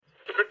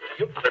They're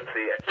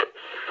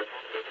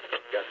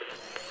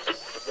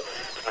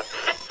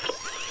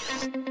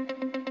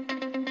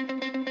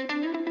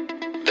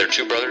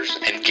two brothers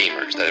and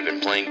gamers that have been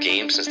playing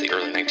games since the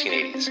early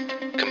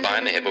 1980s.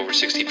 Combined, they have over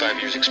 65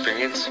 years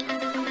experience.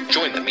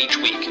 Join them each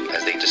week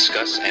as they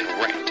discuss and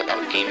rant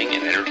about gaming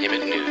and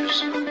entertainment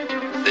news.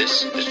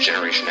 This is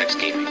Generation X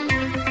Gaming.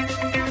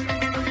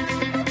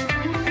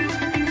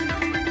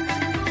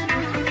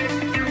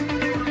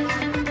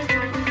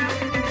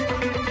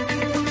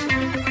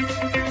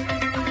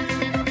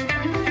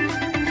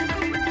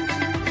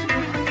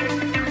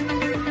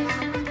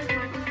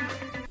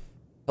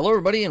 Hello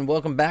everybody and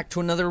welcome back to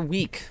another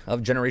week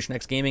of Generation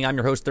X Gaming. I'm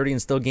your host, 30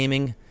 and Still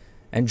Gaming,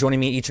 and joining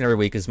me each and every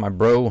week is my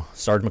bro,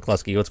 Sarge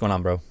McCluskey. What's going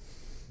on, bro?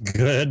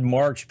 Good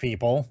March,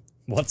 people.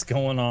 What's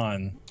going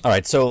on? All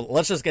right, so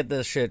let's just get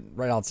this shit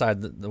right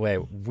outside the way.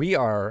 We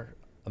are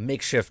a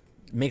makeshift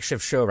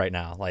show right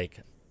now. Like,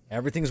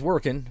 everything's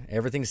working.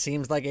 Everything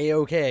seems like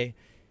A-okay.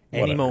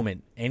 Any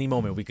moment,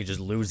 we could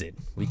just lose it.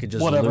 We could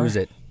just lose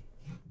it.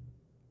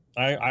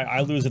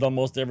 I lose it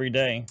almost every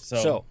day.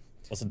 So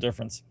what's the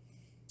difference?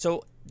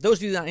 So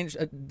those of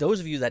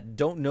you that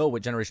don't know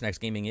what Generation X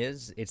Gaming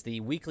is, it's the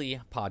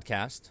weekly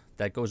podcast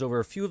that goes over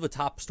a few of the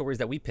top stories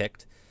that we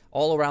picked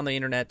all around the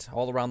internet,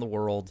 all around the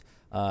world.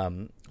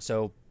 And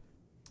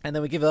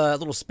then we give a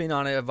little spin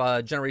on it of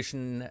a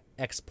Generation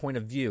X point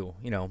of view.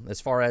 You know, as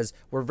far as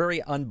we're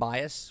very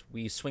unbiased,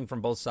 we swing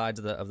from both sides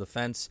of the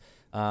fence.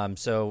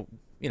 So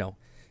you know,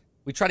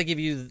 we try to give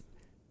you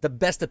the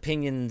best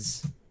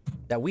opinions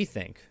that we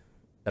think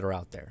that are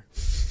out there.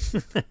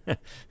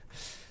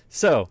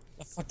 So, what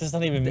the fuck does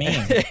that even mean?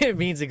 It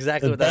means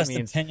exactly what that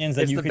means. Opinions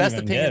that it's you the can best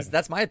even opinions. give.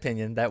 That's my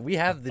opinion. That we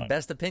have the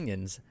best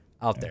opinions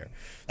out there.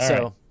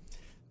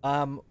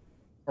 All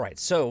right.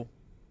 So,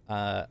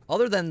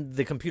 other than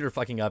the computer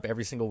fucking up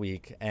every single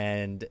week,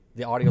 and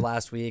the audio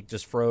last week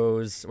just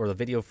froze, or the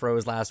video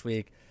froze last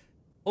week,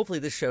 hopefully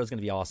this show is going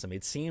to be awesome.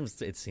 It seems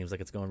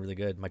like it's going really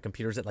good. My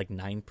computer's at like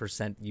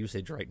 9%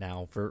 usage right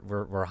now.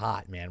 We're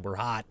hot, man. We're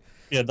hot.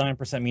 Yeah,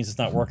 9% means it's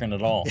not working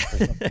at all.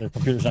 The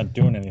computer's not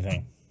doing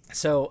anything.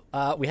 So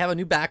we have a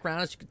new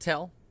background, as you could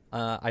tell.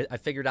 I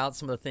figured out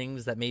some of the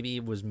things that maybe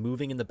was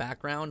moving in the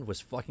background was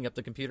fucking up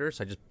the computer.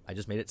 So I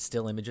just made it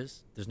still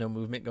images. There's no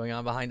movement going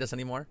on behind us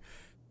anymore.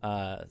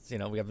 So, you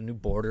know, we have new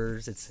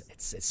borders. It's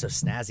so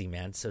snazzy,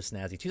 man. So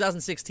snazzy.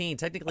 2016.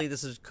 Technically,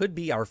 this could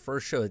be our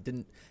first show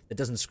that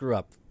doesn't screw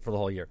up for the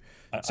whole year.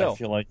 I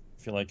feel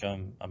like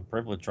I'm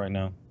privileged right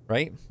now.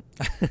 Right.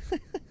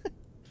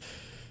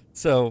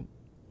 So,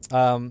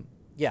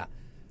 yeah.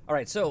 All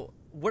right. So,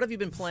 what have you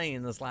been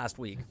playing this last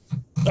week?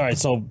 All right,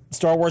 so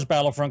Star Wars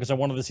Battlefront, because I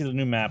wanted to see the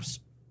new maps.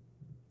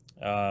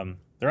 They're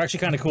actually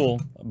kind of cool,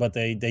 but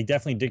they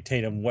definitely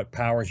dictate on what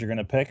powers you're going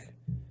to pick.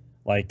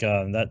 Like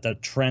that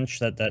trench,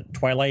 that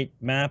Twilight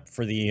map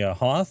for the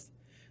Hoth,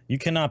 you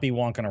cannot be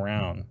walking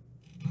around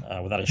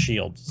without a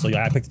shield. So you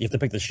have to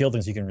pick the shield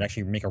thing so you can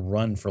actually make a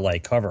run for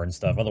like cover and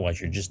stuff.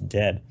 Otherwise, you're just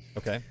dead.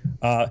 Okay.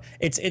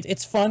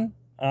 It's fun.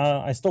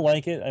 I still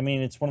like it. I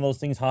mean, it's one of those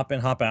things, hop in,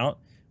 hop out.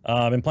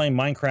 I've been playing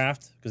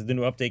Minecraft because the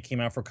new update came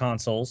out for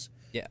consoles.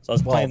 Yeah. So I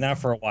was playing that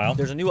for a while.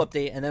 There's a new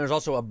update, and then there's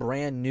also a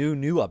brand new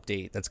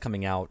update that's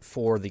coming out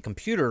for the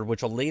computer,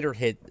 which will later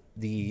hit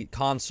the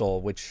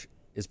console, which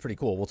is pretty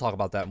cool. We'll talk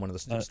about that in one of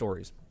the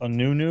stories. A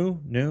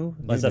new?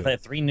 Is that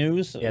 3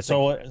 news? Yeah,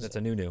 that's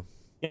a new.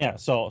 Yeah,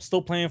 so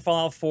still playing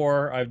Fallout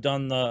 4. I've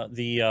done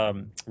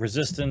the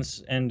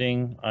Resistance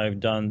ending. I've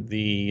done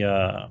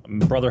the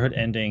Brotherhood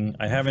ending.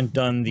 I haven't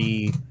done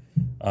the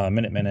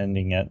Minutemen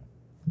ending yet.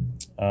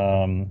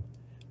 And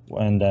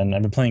then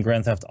I've been playing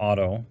Grand Theft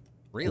Auto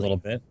a little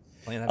bit.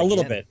 A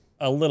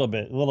little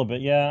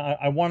bit. Yeah,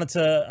 I wanted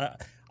to.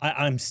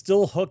 I'm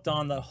still hooked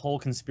on the whole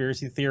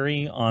conspiracy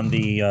theory on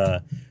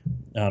the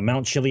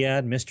Mount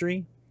Chiliad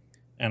mystery,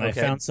 and I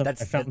found some.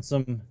 That's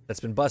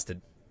been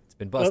busted. It's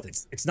been busted.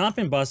 Well, it's not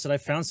been busted. I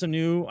found some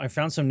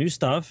new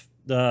stuff.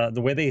 The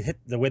way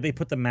they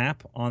put the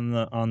map on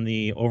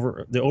the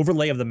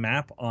overlay of the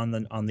map on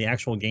the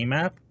actual game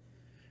map.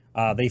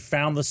 They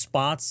found the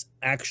spots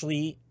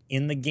actually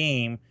in the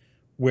game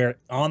where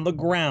on the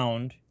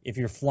ground, if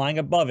you're flying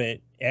above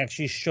it, it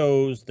actually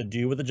shows the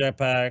dude with the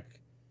jetpack,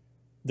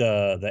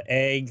 the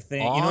egg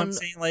thing. You know what I'm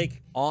saying?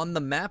 Like on the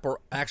map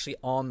or actually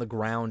on the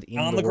ground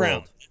on the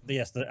ground.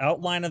 Yes, the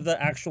outline of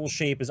the actual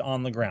shape is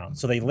on the ground.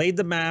 So they laid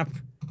the map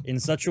in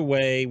such a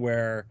way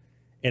where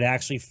it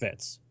actually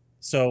fits.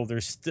 So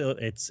there's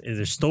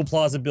still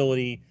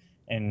plausibility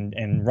and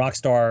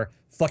Rockstar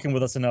fucking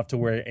with us enough to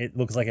where it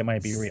looks like it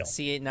might be real.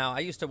 See, now I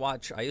used to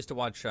watch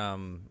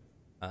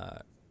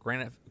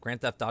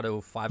Grand Theft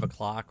Auto 5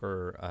 o'clock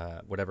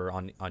or whatever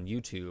on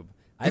YouTube.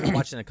 I haven't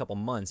watched it in a couple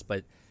months,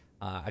 but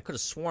I could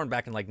have sworn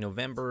back in like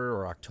November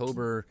or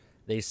October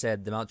they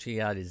said the Mount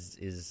Chiliad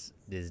is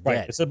dead.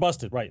 Right, they said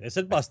busted. Right, they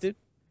said busted.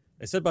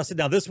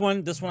 Now this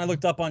one I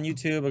looked up on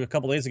YouTube a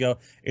couple days ago.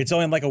 It's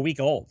only like a week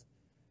old,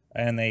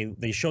 and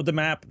they showed the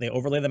map. They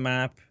overlay the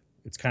map.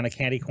 It's kind of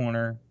candy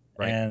corner,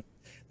 right. And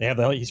They have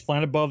he's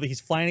flying above.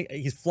 He's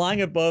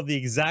flying above the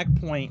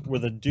exact point where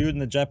the dude in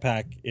the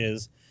jetpack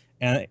is,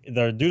 and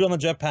the dude on the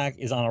jetpack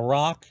is on a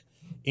rock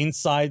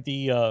inside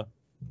the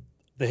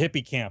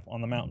hippie camp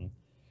on the mountain.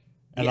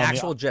 The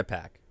actual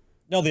jetpack.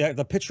 No,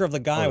 the picture of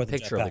the guy with the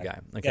picture jetpack. of the guy.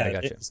 Okay, yeah, I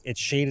got you. It's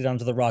shaded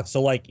onto the rock,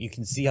 so like you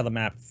can see how the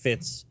map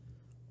fits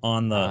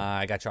on the.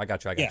 I got you.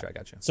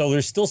 So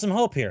there's still some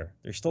hope here.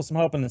 There's still some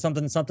hope, and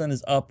something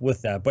is up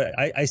with that. But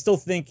I still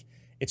think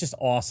it's just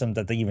awesome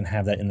that they even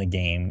have that in the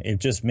game. It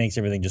just makes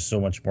everything just so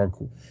much more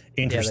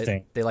interesting.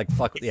 Yeah, they like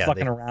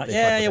fucking around.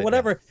 They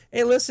Whatever.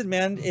 Hey, listen,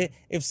 man.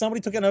 If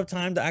somebody took enough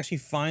time to actually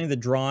find the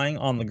drawing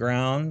on the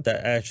ground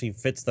that actually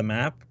fits the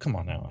map, come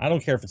on now. I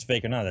don't care if it's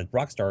fake or not.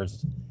 Rockstar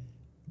is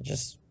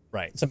just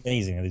right. It's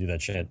amazing that they do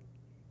that shit.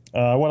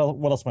 What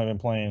else have I been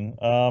playing?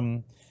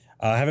 I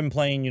haven't been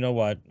playing. You know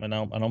what? I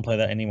don't play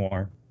that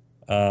anymore.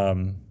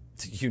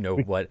 You know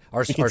what?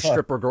 Our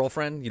stripper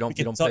girlfriend. You don't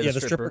play the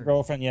stripper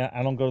girlfriend. Yeah,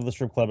 I don't go to the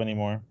strip club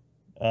anymore.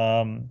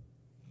 I've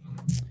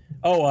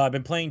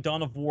been playing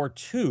Dawn of War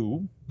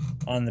 2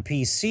 on the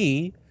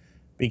PC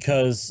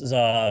because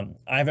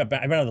I've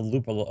been out of the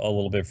loop a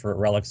little bit for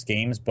Relics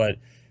Games, but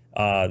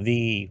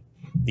the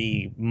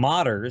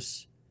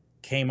modders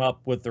came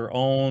up with their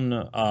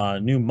own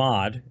new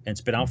mod, and it's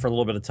been out for a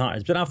little bit of time.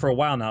 It's been out for a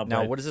while now.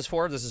 Now, what is this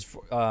for? This is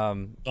for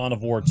Dawn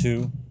of War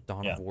 2.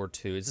 Dawn of War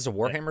 2. Is this a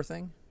Warhammer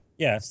thing?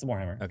 Yeah, it's the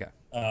Warhammer. Okay.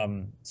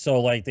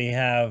 So like they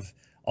have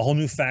a whole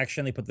new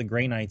faction. They put the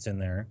Grey Knights in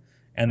there,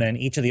 and then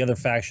each of the other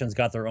factions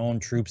got their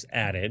own troops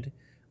added.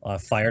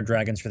 Fire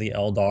Dragons for the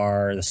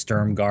Eldar, the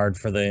Sturm Guard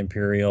for the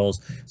Imperials.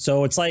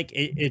 So it's like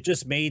it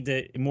just made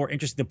it more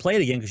interesting to play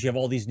it again because you have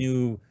all these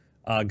new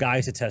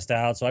guys to test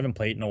out. So I haven't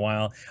played it in a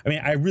while. I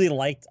mean, I really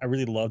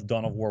loved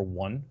Dawn of War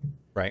 1.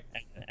 Right.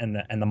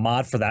 And the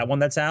mod for that one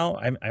that's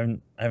out, I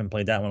haven't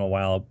played that one in a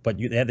while. But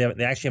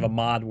they actually have a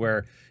mod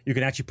where you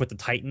can actually put the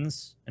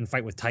Titans and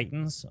fight with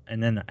Titans,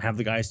 and then have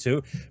the guys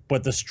too.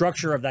 But the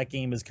structure of that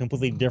game is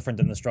completely different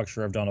than the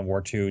structure of Dawn of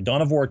War 2.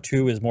 Dawn of War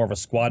 2 is more of a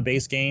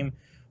squad-based game,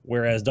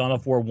 whereas Dawn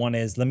of War 1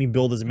 is let me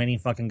build as many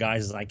fucking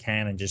guys as I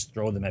can and just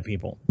throw them at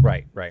people.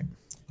 Right. Yeah,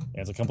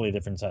 it's a completely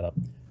different setup.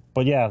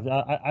 But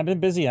yeah, I've been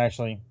busy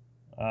actually.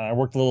 I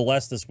worked a little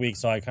less this week,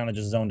 so I kind of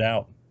just zoned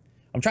out.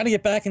 I'm trying to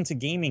get back into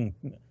gaming.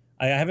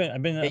 I've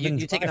been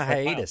you've taken a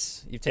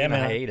hiatus. You've taken a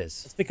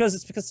hiatus. It's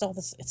because all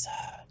this.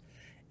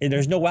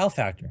 There's no wow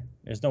factor.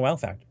 There's no wow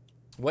factor.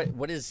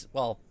 What is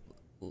well?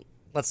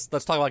 Let's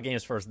talk about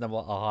games first, and then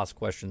I'll ask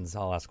questions.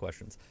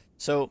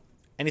 So,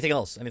 anything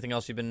else? Anything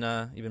else you've been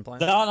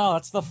playing? No,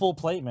 that's the full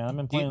plate, man. I've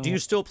been playing. Do you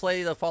still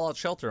play the Fallout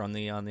Shelter on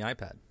the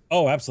iPad?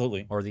 Oh,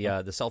 absolutely. Or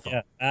the cell phone?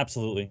 Yeah,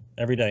 absolutely.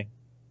 Every day.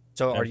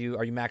 So are you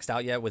maxed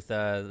out yet with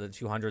the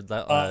 200?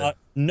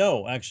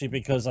 No, actually,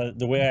 because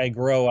the way I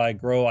grow,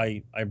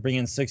 I bring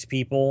in 6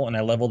 people and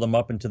I level them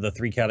up into the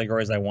 3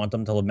 categories I want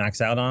them to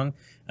max out on,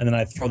 and then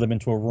I throw them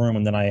into a room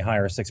and then I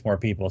hire 6 more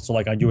people. So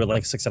like I do it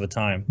like 6 at a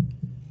time.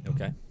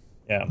 Okay.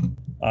 Yeah.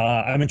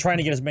 I've been trying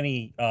to get as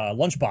many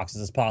lunch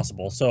boxes as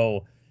possible.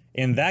 So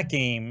in that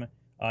game,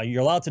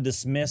 you're allowed to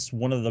dismiss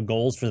one of the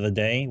goals for the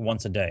day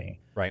once a day.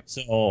 Right.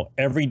 So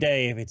every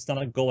day, if it's not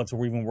a goal that's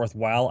even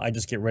worthwhile, I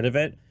just get rid of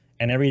it.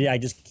 And every day I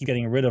just keep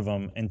getting rid of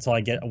them until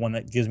I get one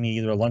that gives me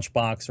either a lunch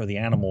box or the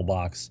animal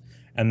box.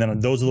 And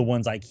then those are the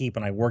ones I keep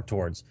and I work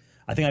towards.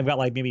 I think I've got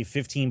like maybe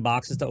 15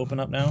 boxes to open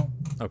up now.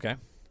 Okay.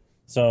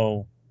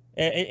 So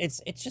it's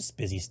just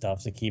busy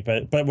stuff to keep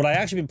it. But what I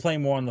actually been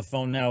playing more on the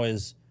phone now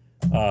is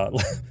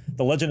The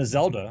Legend of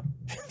Zelda.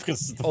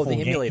 Because the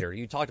emulator.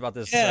 You talked about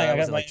this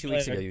like 2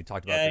 weeks ago. You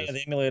talked about this. Yeah,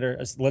 the emulator.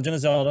 It's Legend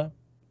of Zelda.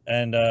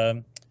 And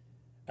I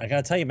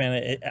gotta tell you,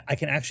 man, I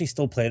can actually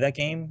still play that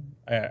game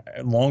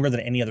longer than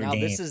any other game. Now,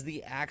 this is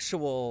the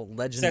actual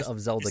Legend of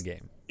Zelda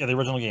game. Yeah, the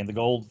original game, the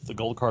gold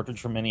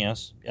cartridge from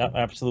NES. Yeah,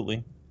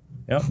 absolutely.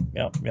 Yep.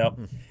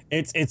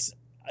 It's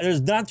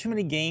there's not too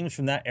many games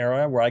from that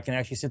era where I can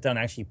actually sit down and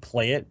actually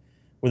play it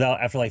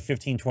without, after like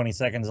 15, 20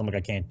 seconds, I'm like,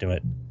 I can't do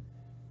it.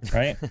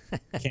 Right?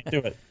 I can't do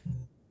it.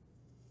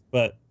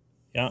 But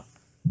yeah.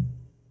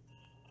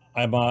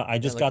 I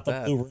just got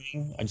the blue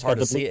ring. It's hard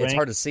to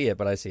see it,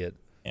 but I see it.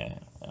 Yeah,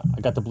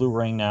 I got the blue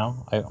ring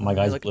now. My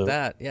guy's look blue. Look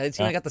at that. Yeah, it's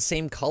even got the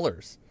same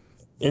colors.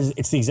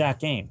 It's the exact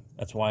game.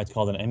 That's why it's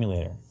called an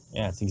emulator.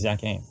 Yeah, it's the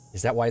exact game.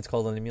 Is that why it's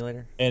called an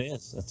emulator? It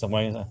is. That's the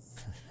way.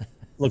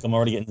 Look, I'm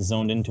already getting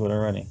zoned into it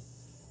already.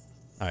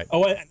 All right.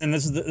 Oh, and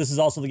this is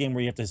also the game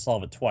where you have to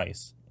solve it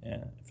twice.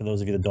 Yeah, for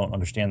those of you that don't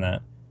understand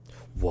that.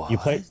 What? You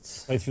play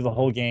through the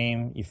whole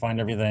game, you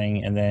find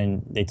everything, and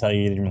then they tell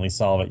you didn't really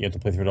solve it. You have to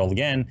play through it all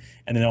again,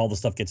 and then all the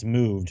stuff gets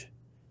moved.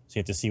 So you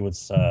have to see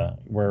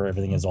where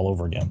everything is all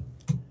over again.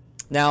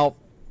 Now,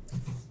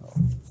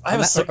 I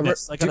have a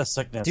sickness. I got a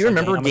sickness. Do you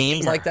remember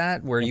games like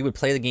that where you would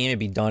play the game and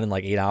be done in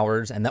like 8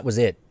 hours, and that was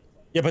it?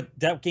 Yeah, but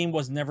that game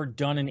was never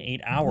done in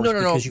 8 hours No.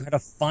 because you had to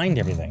find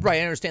everything.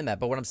 Right, I understand that.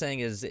 But what I'm saying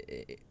is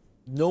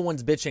no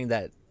one's bitching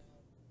that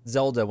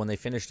Zelda, when they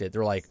finished it,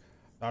 they're like,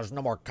 there's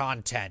no more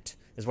content,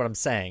 is what I'm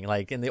saying.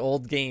 Like, in the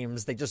old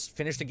games, they just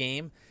finished a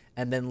game,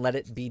 and then let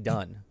it be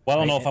done. Well, I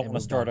don't know right? if I want to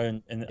start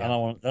and I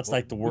don't want, that's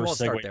like the we won't worst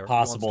start segue there. We won't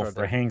possible start for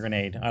there. a hand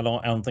grenade. I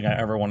don't think I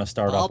ever want to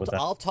start off with that.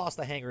 I'll toss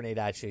the hand grenade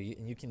at you,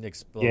 and you can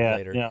explode Yeah,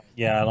 later.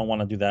 yeah. I don't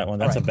want to do that one.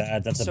 That's All a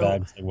right. bad So,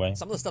 bad segue.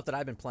 Some of the stuff that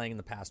I've been playing in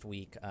the past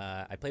week,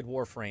 I played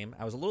Warframe.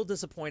 I was a little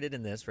disappointed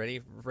in this. Ready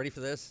for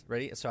this?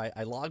 Ready? So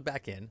I logged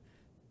back in.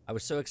 I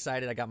was so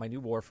excited. I got my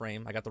new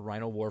Warframe. I got the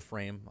Rhino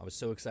Warframe. I was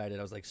so excited.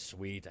 I was like,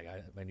 sweet, I got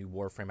my new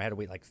Warframe. I had to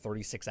wait like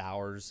 36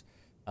 hours,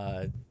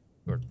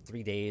 or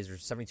 3 days, or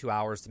 72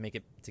 hours to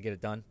get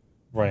it done.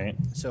 Right.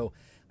 So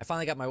I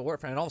finally got my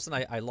Warframe, and all of a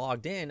sudden I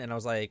logged in, and I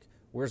was like,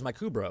 where's my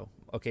Kubrow?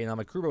 Okay, now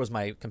my Kubrow was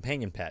my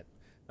companion pet.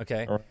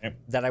 Okay, Right.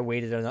 that I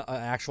waited an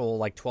actual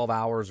like 12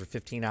 hours or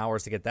 15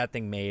 hours to get that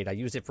thing made. I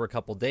used it for a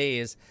couple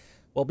days.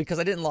 Well, because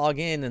I didn't log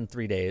in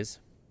 3 days,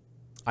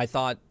 I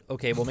thought,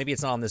 okay, well, maybe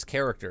it's not on this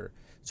character.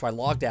 So I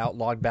logged out,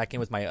 logged back in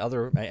with my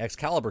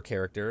Excalibur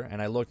character,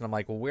 and I looked, and I'm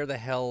like, well, where the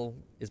hell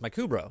is my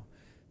Kubrow?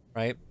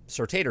 Right?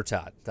 Sir Tater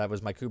Tot. That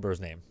was my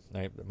Kubrow's name.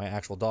 Right? My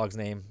actual dog's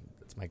name.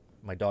 It's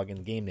my dog in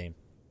the game name.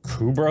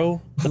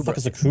 Kubrow? What the fuck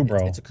is a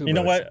Kubrow? It's a Kubrow. You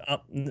know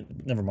what?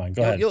 Never mind.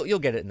 Go ahead. You'll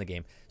get it in the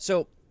game.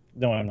 So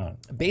No, I'm not.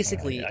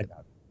 basically, I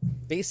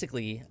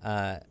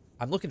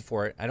I'm looking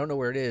for it. I don't know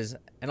where it is,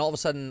 and all of a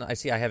sudden, I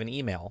see I have an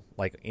email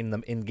like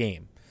in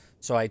game.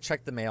 So I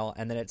check the mail,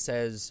 and then it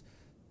says,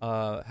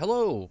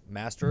 "Hello,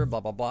 Master. Blah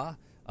blah blah.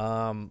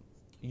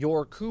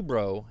 Your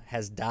Kubrow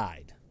has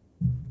died,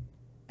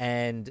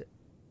 and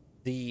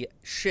the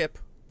ship,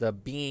 the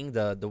being,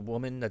 the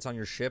woman that's on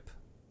your ship,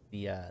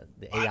 the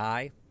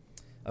AI,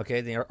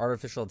 okay, the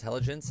artificial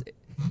intelligence,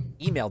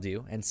 emailed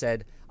you and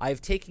said,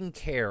 I've taken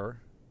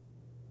care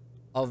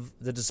of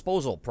the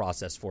disposal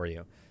process for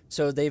you.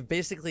 So they've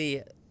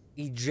basically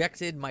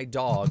ejected my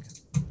dog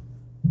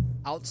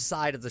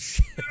outside of the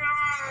ship.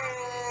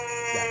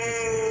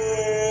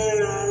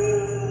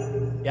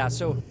 Yeah,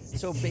 so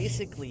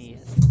basically,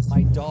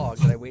 my dog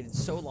that I waited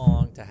so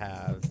long to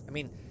have, I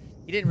mean,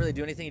 he didn't really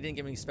do anything. He didn't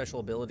give me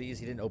special abilities.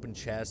 He didn't open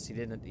chests. He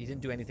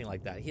didn't do anything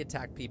like that. He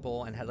attacked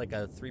people and had like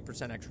a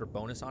 3% extra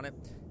bonus on it.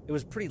 It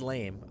was pretty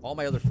lame. All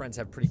my other friends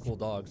have pretty cool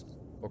dogs,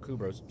 or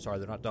Kubrows. Sorry,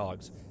 they're not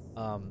dogs.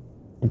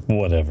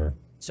 Whatever.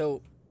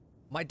 So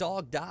my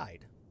dog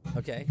died.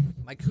 Okay,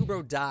 my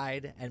Kubrow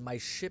died, and my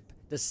ship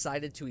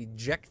decided to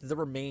eject the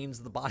remains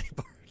of the body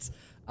parts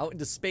out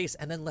into space,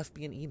 and then left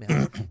me an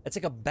email. It's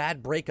like a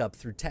bad breakup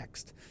through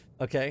text.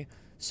 Okay,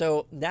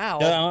 so now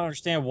I don't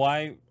understand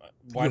why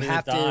did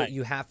it die?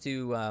 You have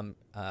to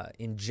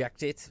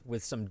inject it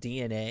with some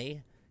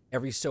DNA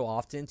every so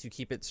often to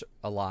keep it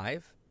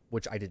alive,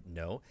 which I didn't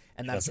know,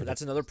 and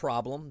that's another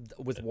problem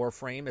with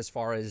Warframe as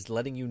far as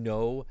letting you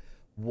know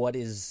what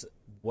is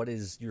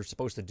you're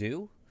supposed to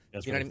do.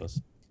 That's you know what I mean?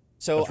 ridiculous.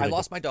 So I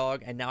lost my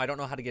dog, and now I don't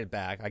know how to get it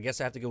back. I guess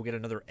I have to go get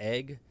another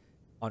egg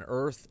on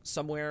Earth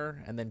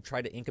somewhere, and then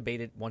try to incubate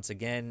it once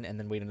again, and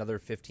then wait another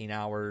 15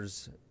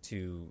 hours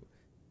to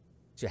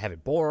have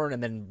it born,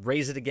 and then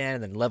raise it again,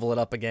 and then level it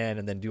up again,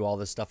 and then do all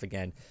this stuff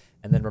again,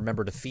 and then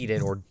remember to feed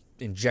it or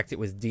inject it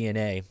with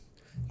DNA.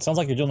 Sounds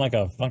like you're doing like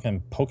a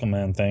fucking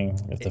Pokemon thing.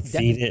 You have to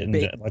feed it and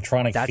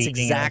electronic That's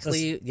feeding.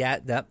 exactly,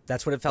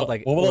 that's what it felt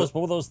like. What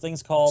were those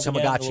things called?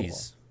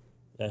 Tamagotchis.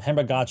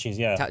 Tamagotchis,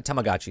 yeah.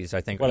 Tamagotchis,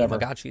 I think. Whatever.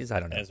 Tamagotchis, I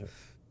don't know.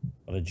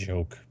 What a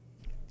joke.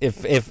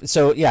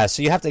 So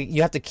you have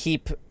to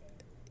keep,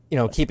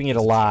 keeping it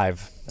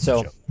alive.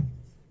 So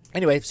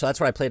anyway, so that's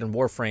what I played in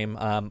Warframe.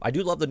 I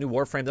do love the new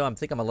Warframe though. I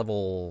think I'm a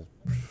level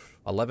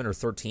 11 or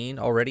 13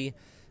 already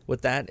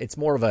with that. It's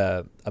more of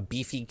a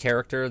beefy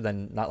character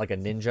than not like a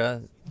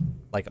ninja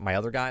like my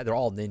other guy. They're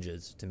all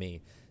ninjas to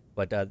me,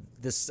 but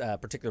this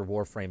particular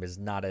Warframe is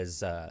not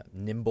as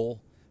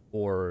nimble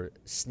or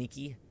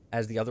sneaky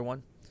as the other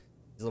one.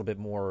 It's a little bit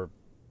more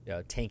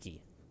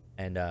tanky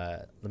and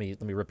let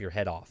me rip your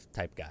head off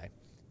type guy.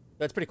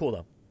 That's pretty cool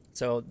though.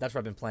 So that's what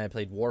I've been playing. I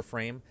played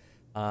Warframe.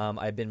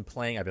 I've been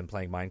playing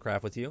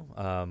Minecraft with you.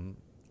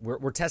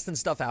 We're testing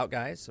stuff out,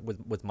 guys,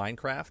 with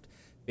Minecraft.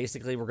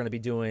 Basically, we're going to be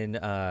doing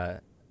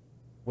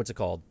what's it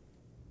called?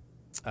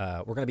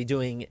 We're going to be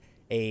doing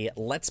a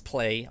Let's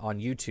Play on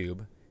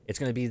YouTube. It's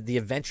going to be the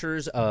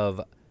adventures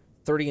of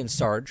 30 and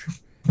Sarge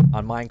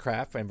on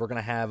Minecraft, and we're going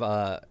to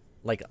have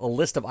like a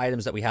list of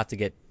items that we have to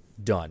get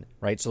done,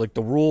 right? So like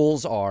the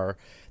rules are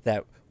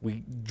that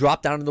we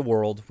drop down in the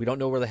world, we don't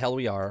know where the hell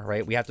we are,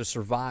 right? We have to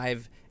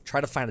survive,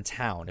 try to find a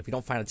town. If we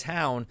don't find a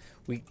town,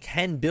 we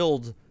can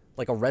build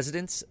like a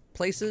residence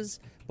places,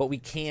 but we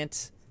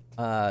can't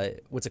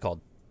what's it called?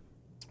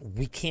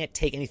 We can't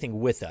take anything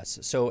with us.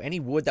 So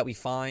any wood that we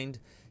find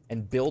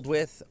and build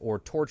with, or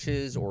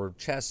torches or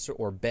chests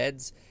or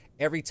beds,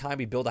 every time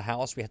we build a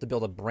house, we have to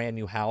build a brand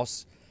new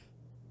house.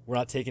 We're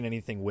not taking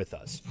anything with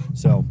us.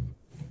 So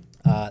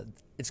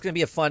it's gonna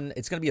be a fun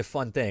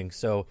thing.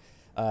 So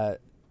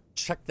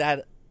check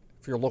that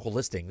for your local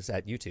listings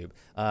at YouTube.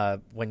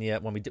 When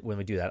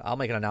we do that, I'll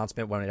make an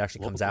announcement when it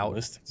actually comes out.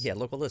 Listings. Yeah,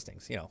 local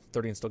listings.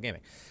 30 and Still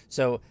Gaming.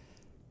 So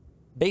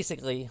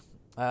basically,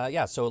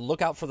 so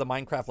look out for the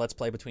Minecraft Let's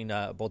Play between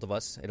both of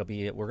us. We're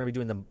gonna be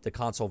doing the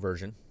console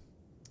version,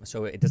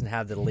 so it doesn't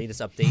have the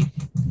latest update.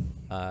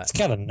 It's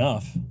got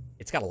enough.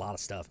 It's got a lot of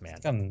stuff, man.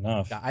 It's got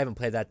enough. I haven't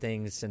played that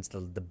thing since the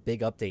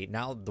big update.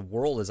 Now the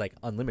world is like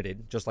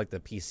unlimited, just like the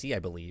PC, I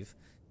believe.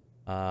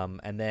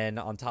 And then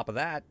on top of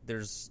that,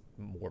 there's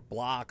more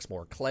blocks,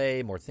 more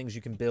clay, more things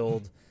you can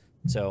build.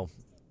 So,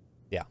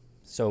 yeah.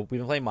 So we've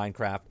been playing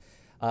Minecraft.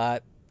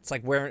 It's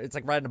like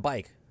riding a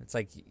bike. It's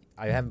like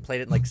I haven't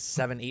played it in like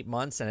 7-8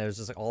 months, and it was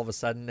just like all of a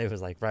sudden it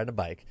was like riding a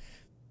bike.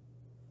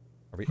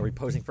 Are we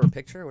posing for a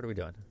picture? What are we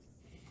doing?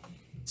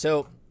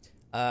 So,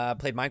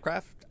 played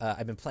Minecraft.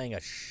 I've been playing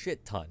a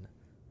shit ton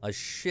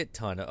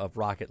of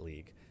Rocket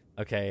League.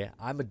 Okay,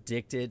 I'm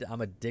addicted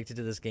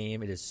to this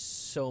game. It is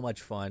so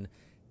much fun,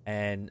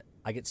 and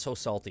I get so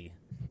salty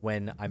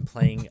when I'm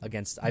playing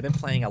against. I've been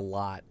playing a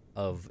lot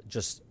of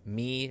just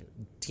me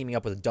teaming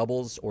up with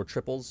doubles or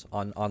triples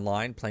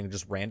online, playing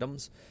just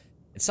randoms.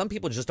 And some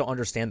people just don't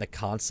understand the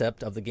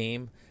concept of the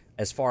game.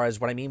 As far as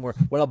what I mean, where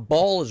when a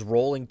ball is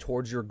rolling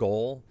towards your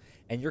goal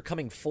and you're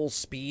coming full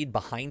speed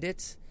behind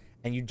it,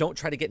 and you don't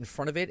try to get in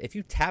front of it, if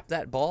you tap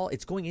that ball,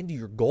 it's going into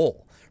your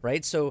goal,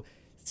 right? So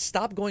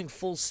stop going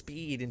full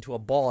speed into a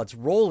ball. It's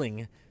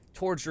rolling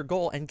towards your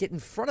goal, and get in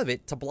front of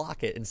it to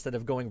block it instead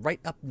of going right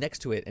up next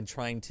to it and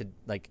trying to,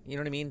 like, you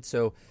know what I mean?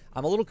 So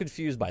I'm a little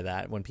confused by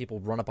that when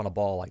people run up on a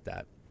ball like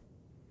that.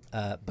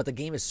 But the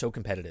game is so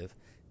competitive.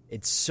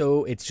 It's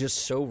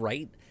just so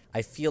right.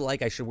 I feel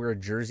like I should wear a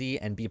jersey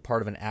and be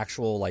part of an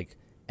actual, like,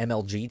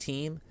 MLG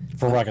team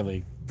for Rocket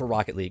League. For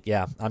Rocket League,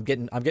 yeah, I'm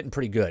getting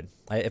pretty good.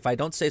 If I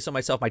don't say so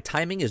myself, my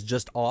timing is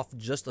just off,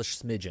 just a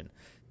smidgen.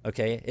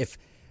 Okay, if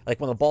like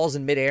when the ball's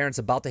in midair and it's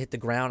about to hit the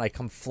ground, I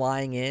come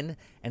flying in,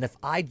 and if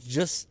I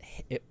just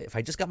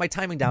got my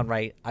timing down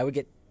right, I would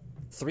get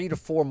 3 to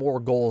 4 more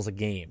goals a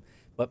game.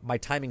 But my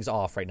timing's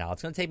off right now.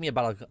 It's going to take me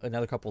about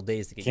another couple of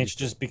days to get. Can't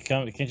you just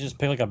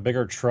pick like a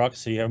bigger truck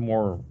so you have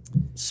more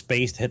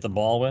space to hit the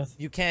ball with?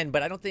 You can,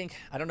 but I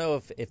don't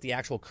know if the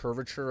actual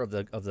curvature of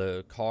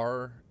the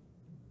car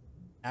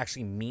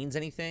actually means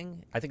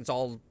anything. I think it's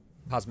all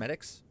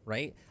cosmetics,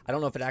 right? I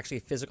don't know if it actually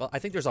physical. I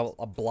think there's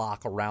a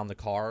block around the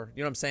car.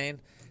 You know what I'm saying?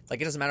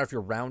 Like, it doesn't matter if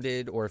you're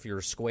rounded or if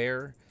you're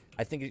square.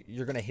 I think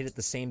you're going to hit it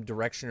the same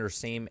direction or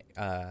same.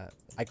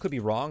 I could be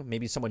wrong.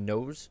 Maybe someone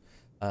knows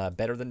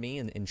better than me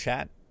in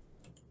chat.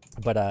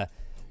 But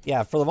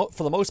yeah, for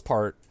the most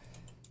part,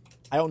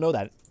 I don't know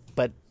that.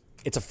 But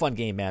it's a fun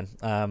game, man.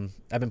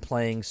 I've been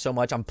playing so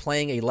much. I'm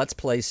playing a Let's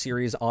Play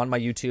series on my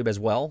YouTube as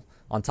well.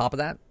 On top of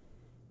that,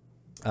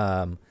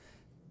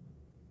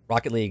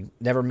 Rocket League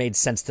never made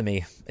sense to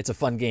me. It's a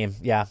fun game.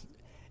 Yeah.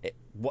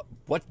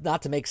 What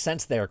not to make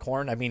sense there,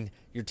 Corn? I mean,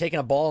 you're taking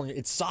a ball and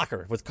it's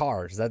soccer with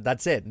cars.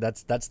 That's it.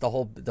 That's the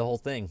whole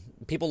thing.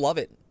 People love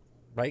it,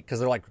 right? Because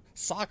they're like,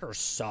 soccer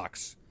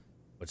sucks,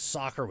 but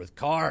soccer with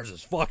cars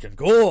is fucking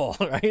cool,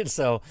 right?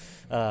 So,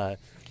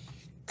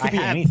 could be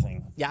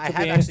anything. Yeah, I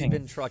have actually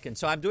been trucking.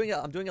 So I'm doing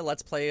a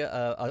Let's Play,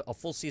 a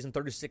full season,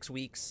 36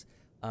 weeks.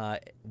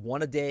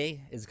 One a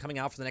day is coming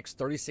out for the next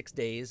 36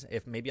 days.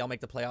 If maybe I'll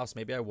make the playoffs,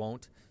 maybe I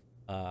won't.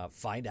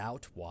 Find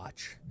out,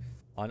 watch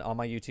on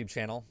my YouTube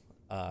channel.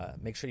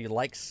 Make sure you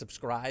like,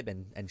 subscribe,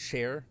 and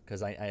share,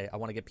 because I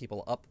want to get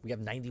people up. We have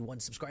 91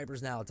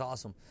 subscribers now. It's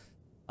awesome.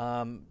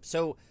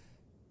 So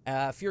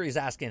Fury's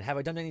asking, have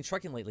I done any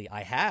trucking lately?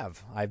 I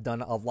have. I've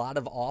done a lot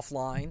of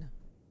offline,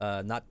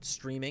 not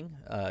streaming,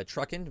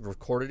 trucking.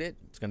 Recorded it.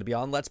 It's going to be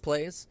on Let's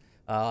Plays.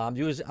 I'm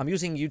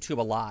using YouTube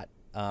a lot.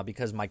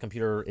 Because my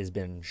computer has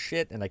been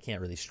shit and I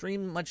can't really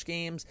stream much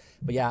games.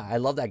 But yeah, I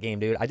love that game,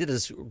 dude. I did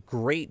this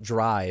great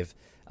drive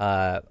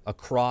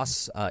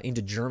across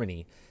into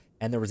Germany,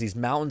 and there was these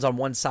mountains on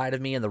one side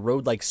of me, and the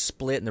road like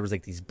split, and there was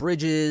like these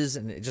bridges,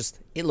 and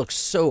it looks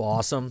so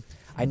awesome.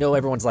 I know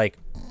everyone's like,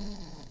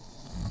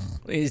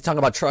 he's talking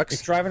about trucks.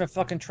 He's driving a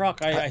fucking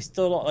truck. I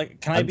still don't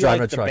like. Can I be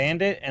like the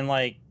bandit and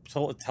like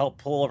help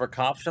pull over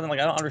cops or something? Like,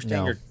 I don't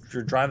understand. No.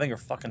 You're driving a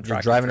fucking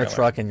truck. You're driving a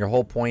truck, and your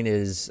whole point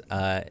is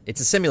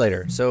it's a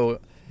simulator. So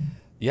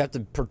you have to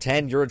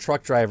pretend you're a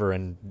truck driver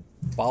and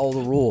follow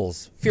the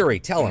rules. Fury,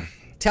 tell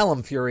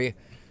him, Fury.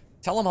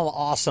 Tell him how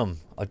awesome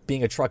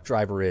being a truck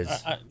driver is.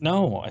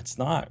 No, it's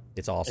not.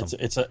 It's awesome.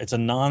 It's a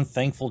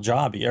non-thankful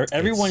job.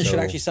 Everyone should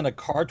actually send a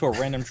card to a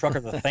random trucker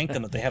to thank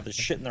them that they have the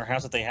shit in their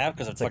house that they have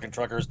because of fucking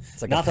truckers.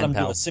 Like not that I'm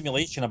doing a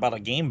simulation about a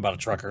game about a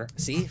trucker.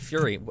 See,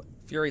 Fury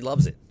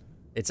loves it.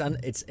 It's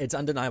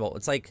undeniable.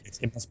 It's like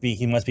he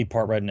must be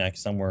part redneck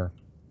somewhere.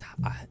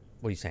 What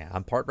are you saying?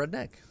 I'm part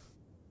redneck.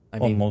 I'm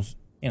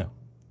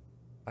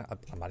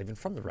not even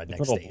from the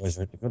redneck states.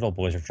 The good old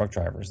boys are truck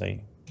drivers.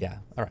 Yeah.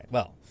 All right.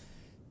 Well,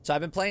 so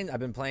I've been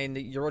playing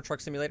the Euro Truck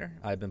Simulator.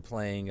 I've been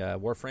playing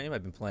Warframe.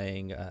 I've been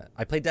playing.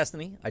 I played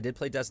Destiny. I did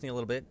play Destiny a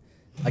little bit.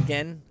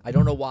 Again, I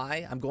don't know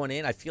why I'm going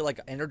in. I feel like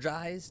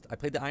energized. I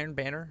played the Iron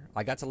Banner.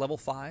 I got to level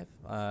 5.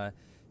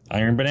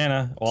 Iron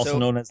Banana, also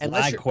known as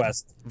Lag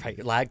Quest.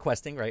 Right, lag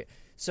questing, right.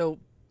 So,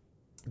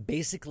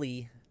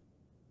 basically,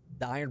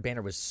 the Iron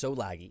Banner was so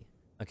laggy.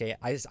 Okay,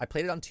 I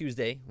played it on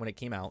Tuesday when it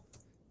came out.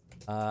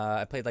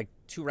 I played like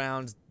 2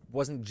 rounds,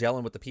 wasn't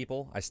gelling with the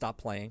people. I stopped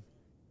playing.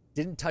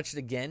 Didn't touch it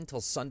again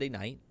till Sunday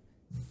night.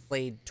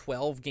 Played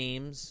 12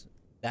 games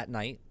that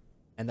night.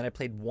 and then I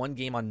played one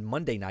game on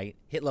Monday night,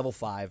 hit level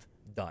 5,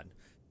 done.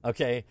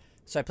 Okay,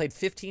 so I played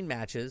 15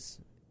 matches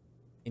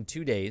in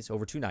 2 days,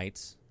 over 2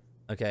 nights,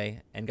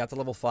 okay, and got to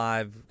level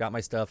 5, got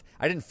my stuff.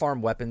 I didn't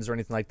farm weapons or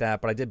anything like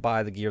that, but I did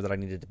buy the gear that I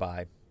needed to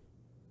buy.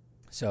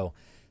 So,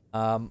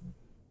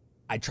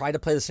 I tried to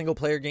play the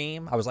single-player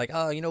game. I was like,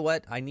 oh, you know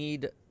what? I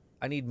need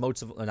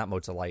motes of, not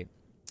motes of light,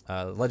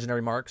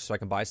 legendary marks so I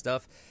can buy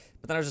stuff.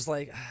 But then I was just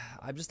like,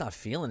 I'm just not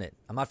feeling it.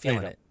 I'm not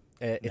feeling it.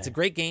 It's a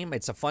great game.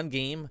 It's a fun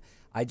game.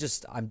 I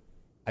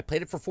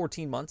played it for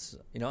 14 months.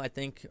 I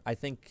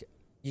think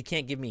you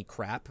can't give me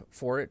crap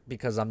for it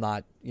because I'm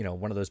not,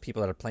 one of those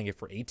people that are playing it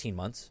for 18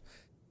 months.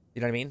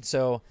 You know what I mean?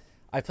 So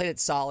I played it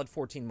solid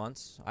 14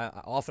 months,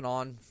 off and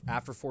on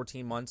after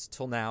 14 months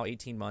till now,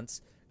 18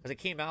 months. Because it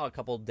came out a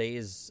couple of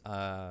days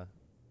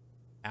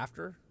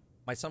after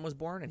my son was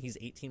born, and he's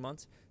 18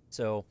 months.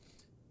 So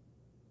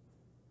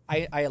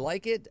I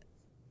like it,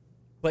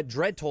 but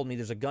Dread told me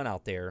there's a gun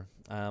out there.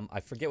 I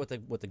forget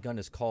what the gun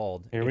is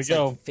called. It's we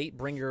go. Like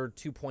Fatebringer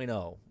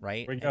 2.0, right?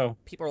 Here we go.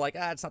 And people are like,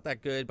 it's not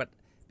that good, but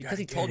because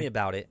he told me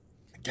about it,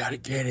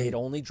 it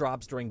only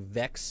drops during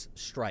Vex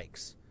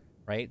strikes,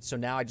 right? So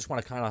now I just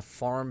want to kind of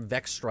farm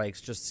Vex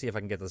strikes just to see if I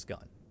can get this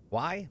gun.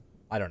 Why?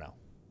 I don't know.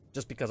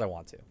 Just because I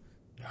want to.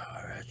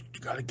 You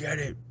gotta get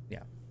it.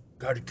 Yeah.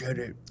 Gotta get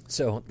it.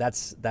 So that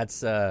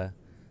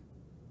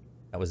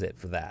was it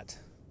for that.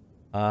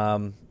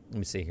 Let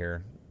me see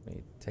here. Let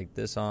me take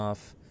this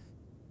off.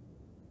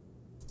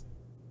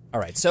 All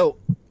right. So,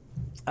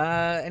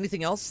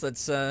 anything else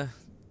that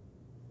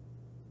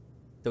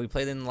we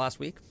played in the last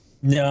week?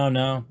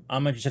 No.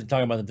 I'm interested in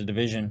talking about the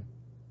Division.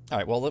 All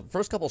right. Well, the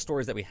first couple of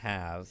stories that we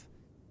have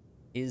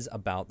is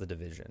about the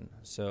Division.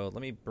 So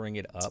let me bring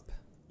it up.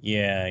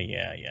 Yeah.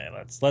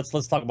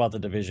 Let's talk about the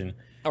Division.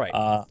 All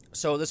right.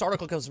 So this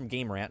article comes from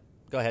Game Rant.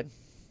 Go ahead.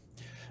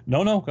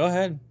 No, go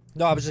ahead.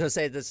 No, I was just going to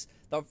say this.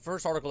 The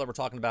first article that we're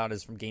talking about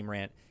is from Game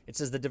Rant. It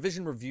says the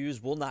Division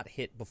reviews will not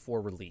hit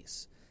before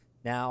release.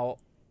 Now,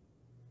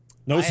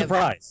 no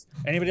surprise.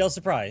 Anybody else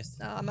surprised?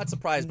 No, I'm not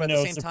surprised, but at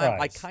the same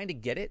time, I kind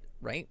of get it,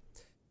 right?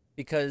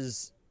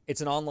 Because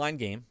it's an online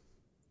game,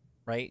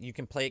 right? You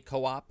can play it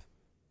co-op,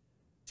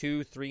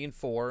 2, 3, and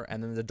 4,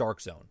 and then the Dark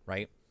Zone,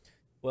 right?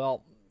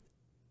 Well,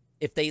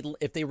 if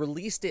they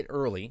released it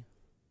early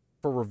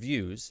for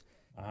reviews,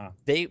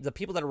 the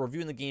people that are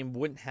reviewing the game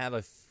wouldn't have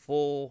a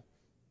full.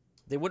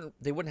 They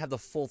wouldn't have the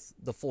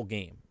full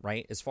game,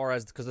 right? As far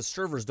as because the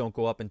servers don't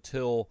go up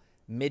until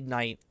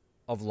midnight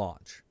of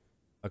launch.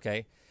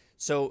 Okay,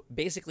 so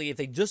basically, if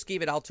they just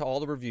gave it out to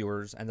all the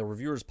reviewers and the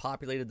reviewers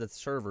populated the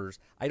servers,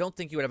 I don't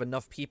think you would have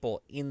enough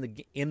people in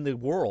the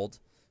world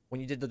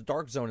when you did the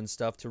Dark Zone and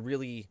stuff to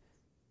really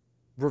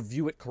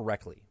review it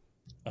correctly.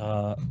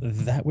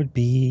 That would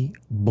be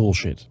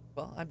bullshit.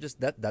 Well,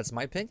 that's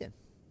my opinion,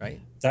 right?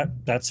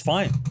 That's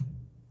fine.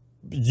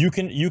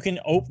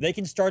 They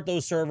can start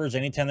those servers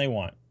anytime they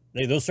want.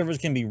 Those servers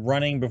can be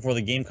running before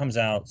the game comes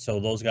out, so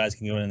those guys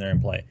can go in there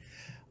and play.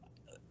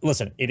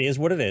 Listen, it is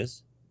what it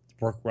is.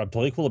 I'm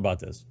totally cool about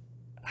this.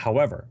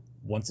 However,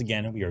 once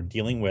again, we are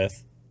dealing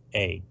with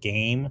a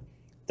game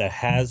that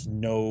has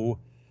no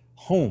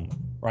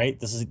home, right?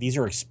 These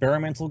are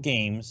experimental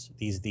games,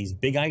 these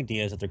big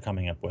ideas that they're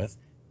coming up with,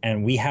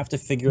 and we have to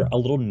figure a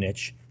little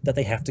niche that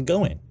they have to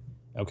go in.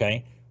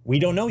 Okay? We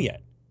don't know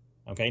yet.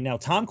 Okay, now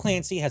Tom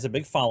Clancy has a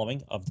big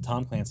following of the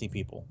Tom Clancy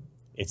people.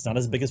 It's not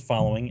as big as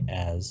following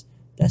as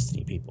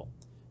Destiny people.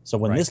 So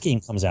when this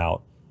game comes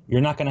out,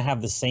 you're not going to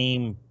have the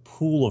same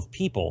pool of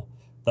people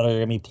that are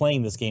going to be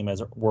playing this game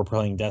as we're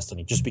playing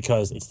Destiny, just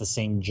because it's the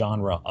same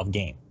genre of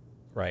game.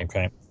 Right.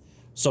 Okay.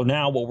 So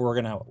now what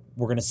we're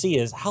gonna see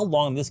is how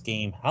long does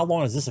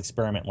this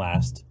experiment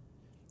last,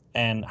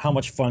 and how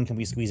much fun can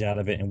we squeeze out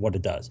of it, and what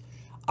it does.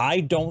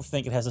 I don't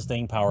think it has the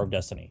staying power of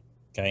Destiny.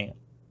 Okay.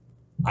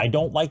 I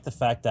don't like the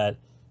fact that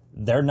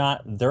they're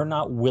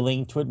not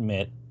willing to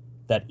admit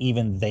that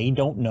even they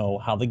don't know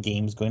how the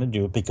game's going to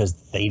do it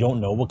because they don't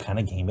know what kind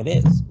of game it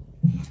is.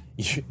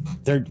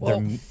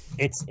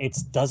 It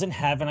doesn't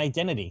have an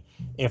identity.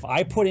 If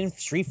I put in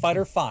Street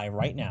Fighter V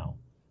right now,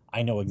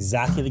 I know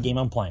exactly the game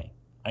I'm playing.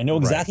 I know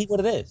exactly what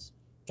it is.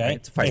 Okay. Right,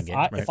 it's a fighting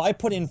game, if I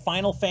put in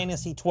Final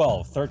Fantasy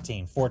 12,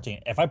 13, 14,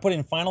 if I put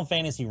in Final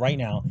Fantasy right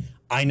now,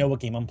 I know what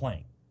game I'm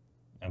playing.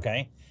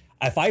 Okay.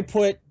 If I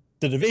put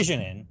the Division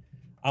in,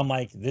 I'm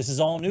like, this is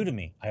all new to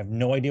me. I have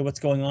no idea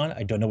what's going on.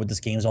 I don't know what this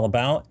game is all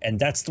about. And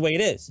that's the way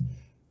it is.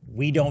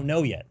 We don't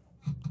know yet.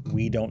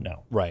 We don't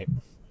know. Right.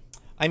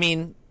 I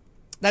mean,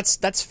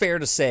 that's fair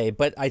to say,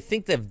 but I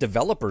think the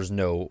developers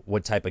know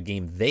what type of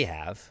game they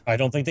have. I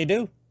don't think they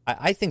do.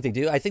 I think they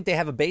do. I think they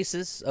have a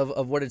basis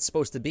of what it's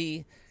supposed to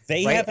be.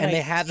 They right? have and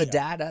they have the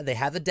data. They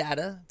have the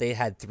data. They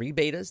had 3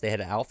 betas. They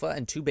had an alpha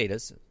and 2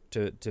 betas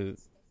to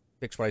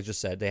fix what I just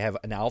said. They have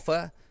an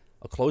alpha,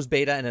 a closed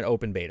beta, and an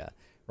open beta.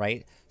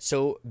 Right.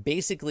 So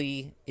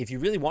basically, if you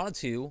really wanted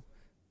to,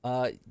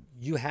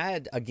 you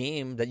had a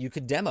game that you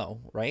could demo.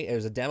 Right. It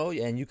was a demo,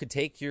 and you could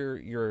take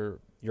your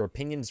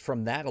opinions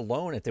from that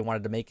alone if they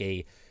wanted to make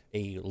a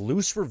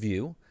loose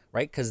review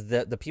right? Because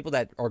the people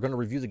that are going to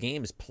review the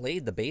games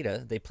played the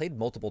beta. They played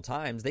multiple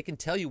times. They can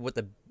tell you what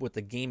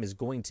the game is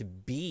going to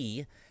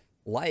be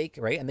like,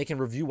 right? And they can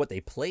review what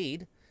they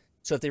played.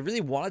 So if they really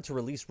wanted to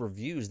release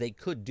reviews, they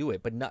could do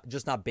it, but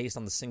not based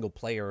on the single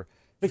player.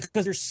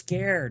 Because they're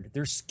scared.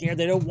 They're scared.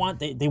 They don't want.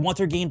 They want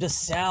their game to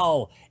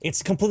sell.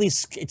 It's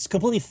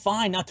completely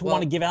fine not to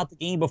want to give out the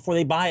game before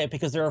they buy it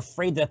because they're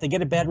afraid that if they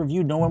get a bad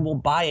review, no one will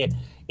buy it.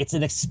 It's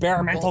an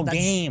experimental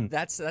game.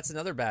 That's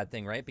another bad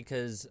thing, right?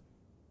 Because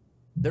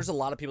there's a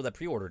lot of people that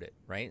pre-ordered it,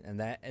 right? And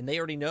they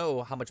already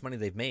know how much money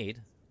they've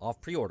made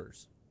off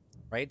pre-orders,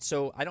 right?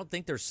 So I don't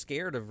think they're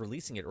scared of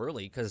releasing it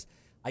early because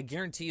I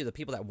guarantee you the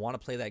people that want to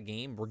play that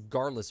game,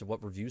 regardless of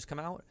what reviews come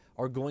out,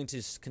 are going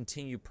to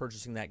continue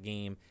purchasing that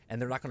game,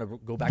 and they're not going to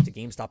go back to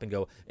GameStop and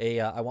go, hey,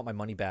 I want my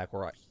money back,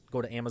 or I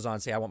go to Amazon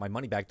and say, I want my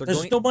money back.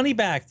 There's no money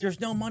back.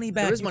 There's no money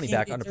back. There is money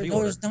back on a pre-order.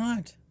 No, there's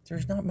not.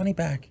 There's not money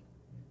back.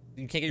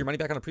 You can't get your money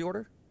back on a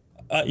pre-order?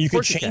 You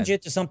could change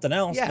it to something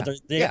else, yeah. but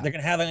they're going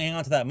to hang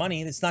on to that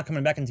money. It's not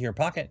coming back into your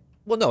pocket.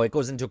 Well, no, it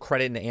goes into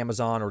credit into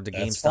Amazon or to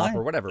GameStop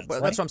or whatever.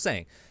 That's what I'm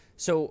saying.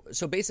 So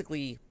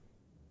basically,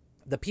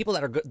 the people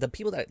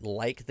that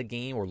like the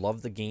game or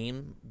love the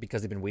game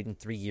because they've been waiting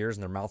 3 years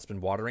and their mouth's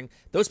been watering,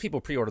 those people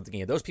pre-ordered the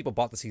game. Those people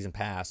bought the season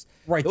pass.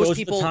 Right. Those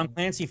people, are the Tom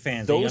Clancy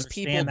fans. Those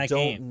people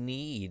don't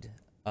need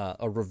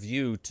a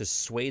review to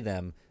sway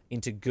them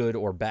into good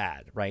or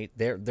bad. Right?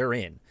 They're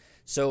in.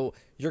 So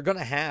you're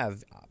gonna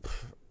have.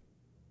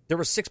 There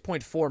were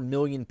 6.4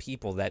 million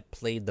people that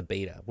played the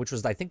beta, which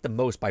was, I think, the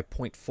most by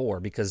 0.4,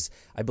 because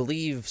I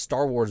believe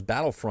Star Wars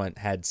Battlefront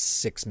had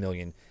 6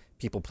 million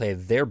people play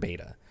their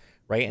beta,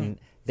 right? And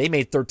they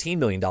made $13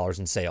 million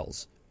in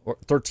sales. Or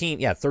 13,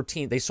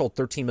 they sold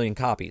 13 million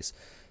copies,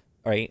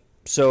 right?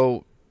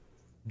 So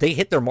they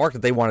hit their mark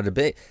that they wanted to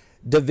be.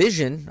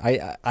 Division,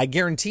 I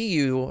guarantee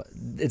you,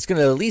 it's going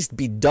to at least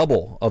be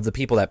double of the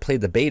people that played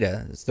the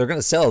beta. So they're going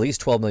to sell at least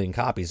 12 million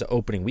copies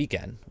opening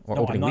weekend or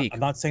opening week. I'm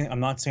not saying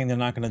they're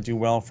not going to do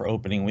well for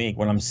opening week.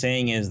 What I'm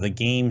saying is the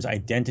game's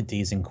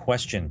identity is in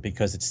question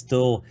because it's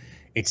still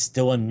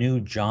a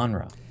new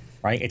genre,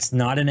 right? It's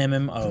not an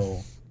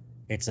MMO.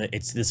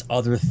 It's this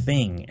other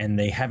thing, and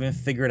they haven't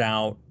figured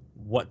out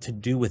what to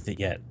do with it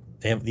yet.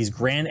 They have these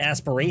grand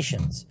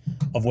aspirations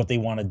of what they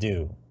want to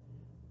do,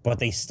 but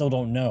they still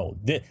don't know.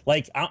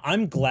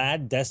 I'm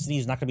glad Destiny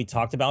is not going to be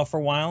talked about for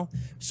a while.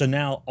 So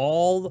now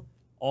all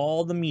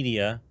the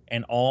media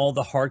and all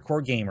the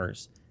hardcore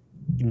gamers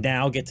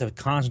now get to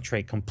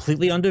concentrate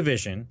completely on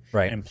Division,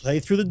 right, and play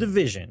through the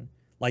Division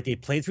like they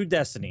played through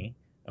Destiny,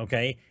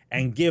 okay,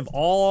 and give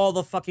all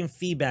the fucking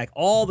feedback,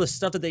 all the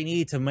stuff that they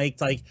need to make,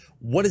 like,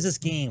 what is this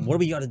game? What do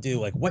we got to do?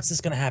 Like, what's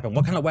this going to happen?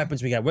 What kind of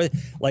weapons we got?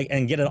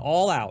 And get it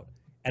all out.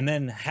 And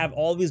then have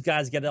all these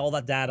guys get all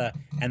that data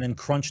and then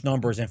crunch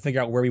numbers and figure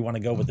out where we want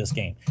to go with this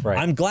game. Right.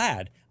 I'm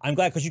glad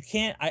because you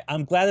can't.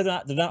 I'm glad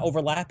they're not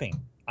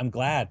overlapping. I'm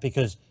glad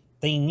because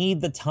they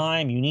need the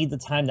time. You need the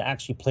time to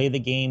actually play the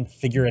game,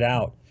 figure it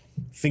out,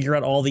 figure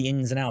out all the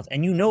ins and outs.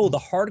 And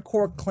the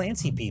hardcore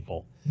Clancy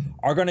people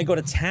are going to go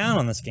to town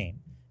on this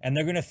game, and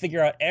they're going to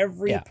figure out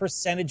every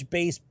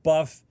percentage-based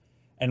buff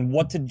and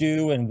what to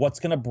do and what's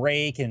going to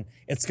break, and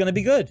it's going to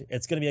be good.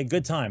 It's going to be a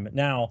good time.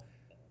 Now,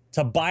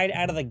 to buy it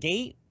out of the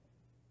gate,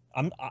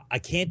 I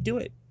can't do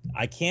it.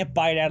 I can't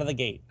buy it out of the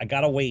gate. I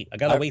gotta wait. I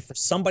gotta wait for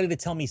somebody to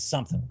tell me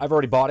something. I've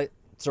already bought it.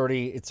 It's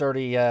already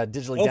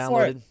digitally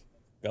downloaded.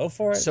 Go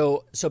for it.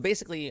 So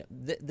basically,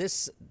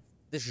 this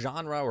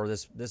genre or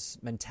this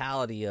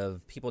mentality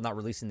of people not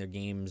releasing their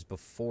games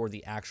before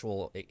the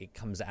actual it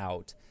comes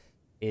out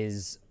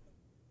is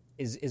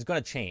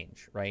going to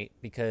change, right?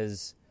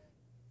 Because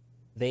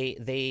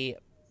they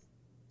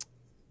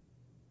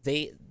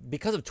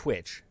because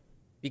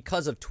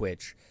of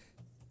Twitch,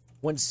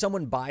 when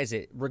someone buys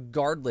it,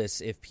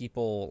 regardless if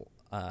people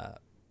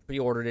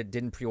pre-ordered it,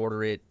 didn't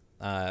pre-order it,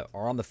 are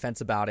on the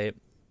fence about it,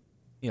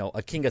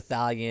 a King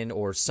Ithalian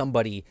or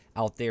somebody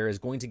out there is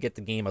going to get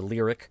the game, a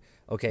Lyric,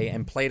 okay,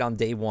 and play it on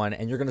day one,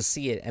 and you're going to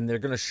see it, and they're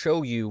going to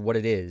show you what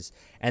it is.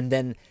 And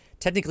then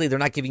technically they're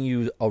not giving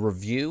you a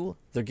review,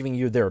 they're giving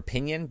you their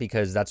opinion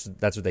because that's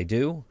what they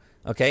do.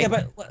 Okay. Yeah,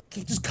 but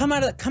just come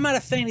out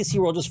of Fantasy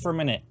World just for a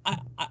minute.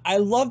 I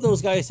love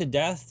those guys to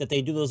death that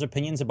they do those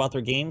opinions about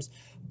their games,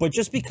 but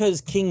just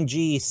because King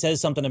G says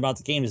something about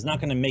the game is not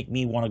going to make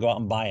me want to go out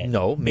and buy it.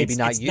 No, maybe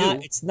not you.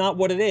 It's not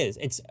what it is.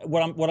 It's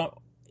what I'm.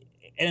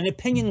 And an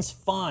opinion's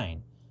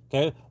fine.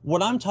 Okay.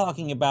 What I'm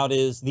talking about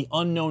is the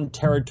unknown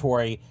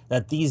territory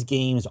that these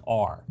games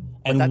are,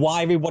 and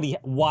why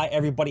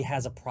everybody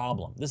has a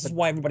problem. This is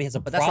why everybody has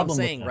a problem. But that's what I'm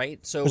saying, with them,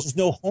 right? So there's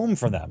no home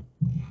for them.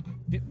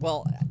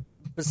 Well,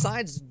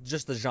 besides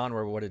just the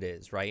genre of what it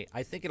is, right?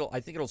 I think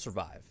it'll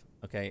survive.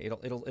 Okay,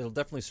 it'll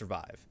definitely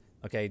survive.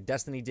 Okay,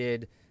 Destiny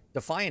did,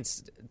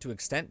 Defiance to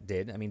extent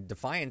did. I mean,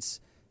 Defiance,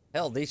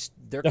 hell,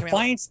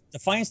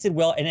 Defiance did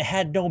well, and it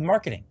had no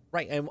marketing.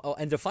 Right,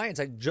 and Defiance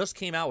just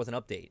came out with an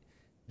update.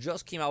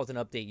 Just came out with an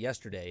update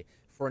yesterday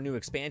for a new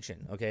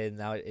expansion. Okay,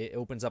 now it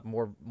opens up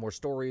more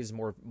stories,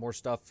 more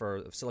stuff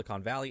for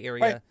Silicon Valley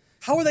area. Right.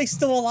 How are they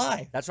still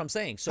alive? That's what I'm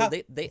saying. So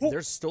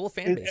there's still a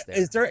fan base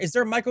there. Is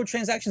there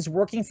microtransactions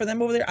working for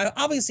them over there?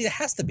 Obviously, it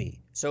has to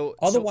be. So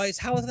otherwise,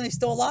 how are they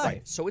still alive?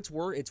 Right. So it's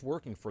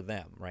working for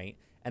them, right?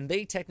 And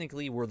they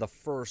technically were the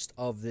first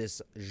of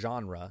this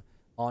genre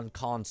on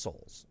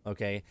consoles.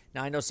 Okay.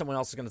 Now I know someone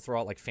else is going to throw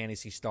out like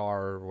Phantasy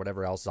Star or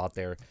whatever else is out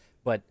there,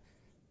 but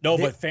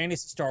but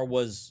Phantasy Star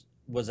was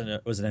an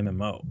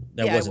MMO.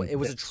 It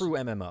was a true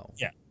MMO.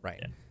 Yeah. Right.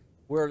 Yeah.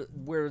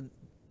 Where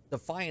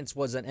Defiance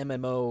was an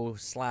MMO /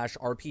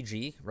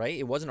 RPG, right?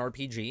 It was an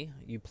RPG.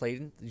 You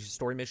played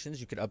story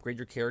missions. You could upgrade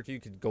your character. You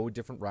could go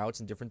different routes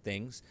and different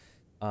things.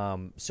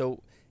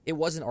 So it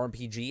was an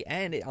RPG,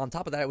 and on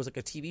top of that, it was like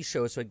a TV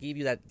show. So it gave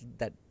you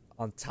that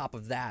on top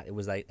of that, it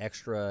was like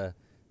extra,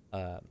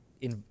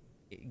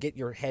 get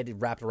your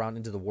head wrapped around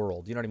into the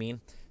world. You know what I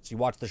mean? So you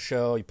watched the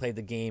show, you played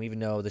the game, even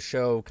though the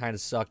show kind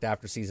of sucked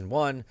after season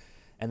 1,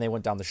 and they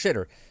went down the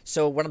shitter.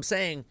 So what I'm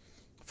saying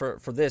for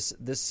this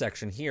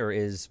section here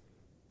is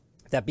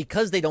that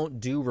because they don't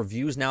do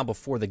reviews now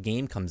before the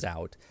game comes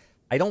out,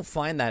 I don't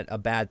find that a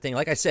bad thing.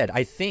 Like I said,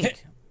 I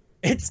think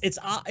it's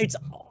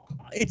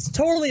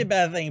totally a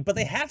bad thing, but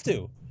they have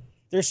to.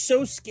 They're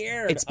so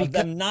scared of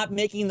them not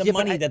making the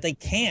money that they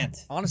can't.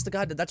 Honest to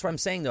God, that's what I'm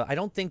saying, though. I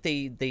don't think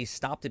they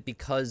stopped it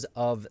because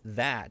of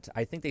that.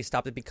 I think they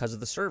stopped it because of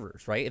the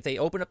servers, right? If they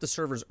open up the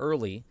servers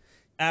early,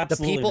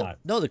 absolutely not.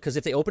 No, because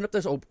if they open up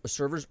the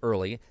servers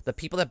early, the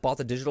people that bought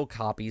the digital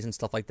copies and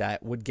stuff like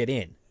that would get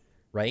in,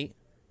 right?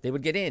 They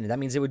would get in. That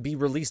means it would be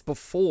released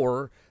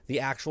before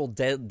the actual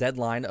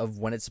deadline of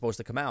when it's supposed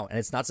to come out. And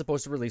it's not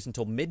supposed to release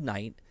until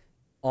midnight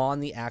on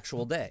the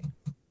actual day.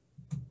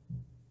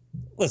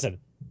 Listen,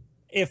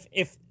 if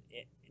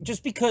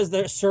just because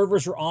the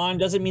servers are on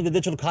doesn't mean the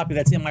digital copy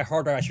that's in my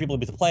hard drive I should be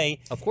able to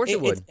play. Of course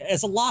it would.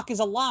 As a lock is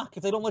a lock.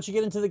 If they don't let you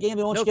get into the game,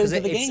 they don't let you get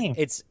into the game.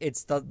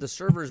 It's the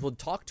servers will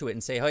talk to it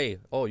and say, hey,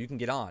 you can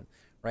get on.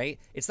 Right?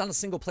 It's not a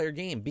single player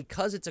game.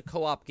 Because it's a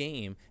co-op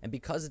game and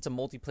because it's a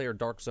multiplayer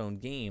Dark Zone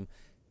game,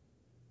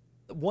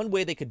 one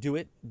way they could do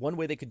it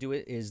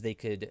is they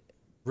could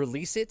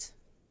release it,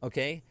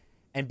 okay?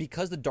 And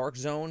because the Dark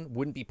Zone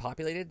wouldn't be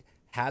populated,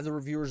 have the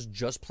reviewers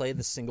just play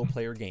the single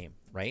player game,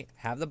 right?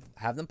 Have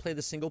them play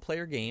the single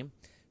player game.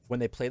 When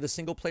they play the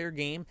single player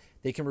game,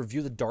 they can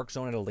review the Dark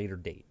Zone at a later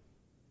date,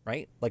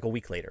 right? Like a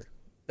week later.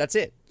 That's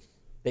it.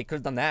 They could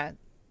have done that.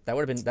 That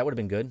would have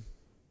been good.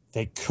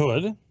 They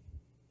could,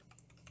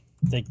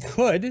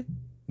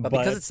 but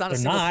because it's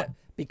not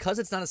because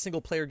it's not a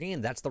single player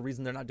game, that's the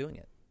reason they're not doing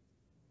it.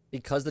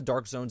 Because the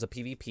Dark Zone's a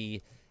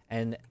PvP,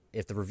 and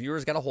if the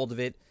reviewers got a hold of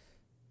it,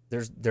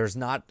 there's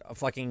not a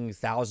fucking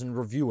 1,000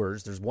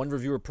 reviewers. There's one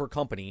reviewer per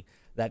company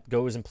that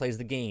goes and plays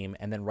the game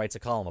and then writes a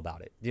column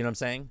about it. Do you know what I'm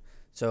saying?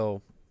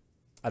 So,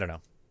 I don't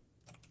know.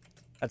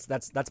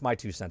 That's my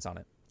 2 cents on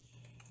it.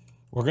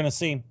 We're gonna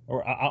see.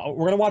 We're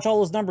gonna watch all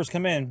those numbers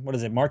come in. What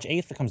is it? March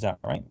 8th it comes out,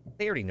 right?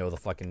 They already know the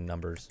fucking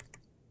numbers.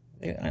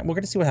 We're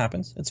gonna see what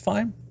happens. It's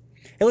fine.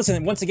 Hey,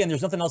 listen. Once again,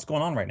 there's nothing else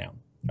going on right now.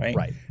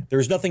 Right.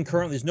 There's nothing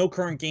current. There's no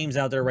current games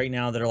out there right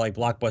now that are like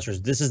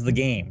blockbusters. This is the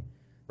game.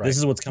 Right. This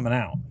is what's coming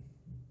out.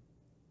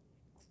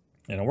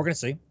 We're gonna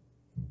see. All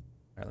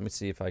right, let me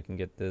see if I can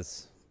get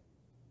this.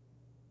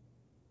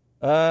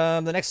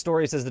 The next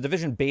story says the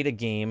Division beta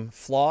game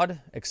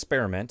flawed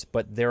experiment,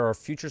 but there are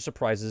future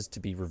surprises to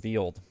be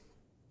revealed.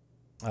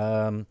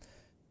 Let's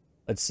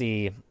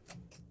see.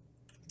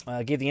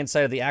 Gave the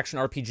insight of the action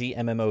RPG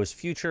MMO's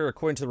future.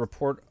 According to the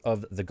report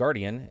of The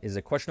Guardian, is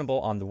it questionable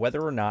on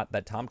whether or not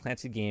that Tom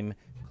Clancy game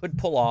could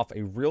pull off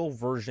a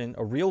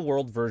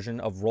real-world version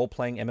of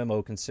role-playing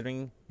MMO,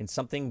 considering in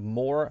something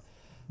more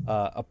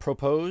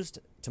proposed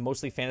to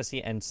mostly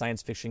fantasy and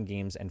science fiction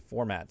games and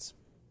formats.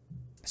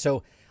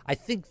 So I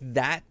think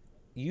that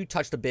you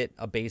touched a bit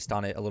based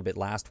on it a little bit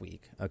last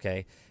week,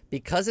 okay?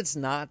 Because it's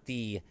not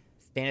the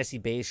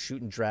fantasy-based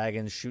shooting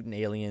dragons, shooting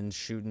aliens,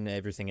 shooting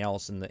everything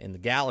else in the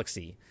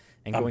galaxy,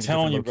 and going to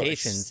different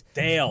locations. It's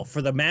stale.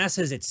 For the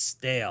masses, it's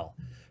stale.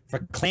 For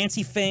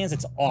Clancy fans,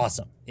 it's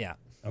awesome. Yeah.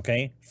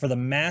 Okay? For the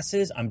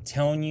masses, I'm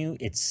telling you,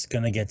 it's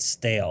going to get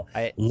stale.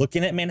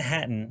 Looking at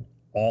Manhattan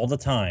all the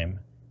time,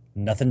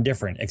 nothing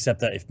different, except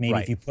that if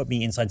you put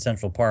me inside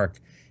Central Park,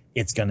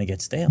 it's going to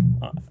get stale.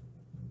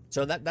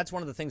 So that's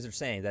one of the things they're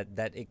saying,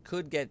 that it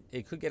could get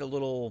a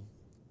little...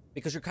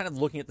 Because you're kind of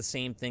looking at the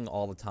same thing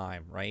all the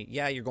time, right?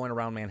 Yeah, you're going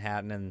around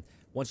Manhattan, and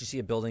once you see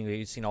a building,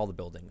 you've seen all the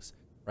buildings,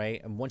 right?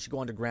 And once you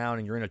go underground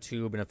and you're in a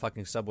tube in a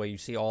fucking subway, you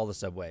see all the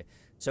subway.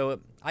 So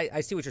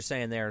I see what you're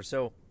saying there.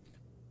 So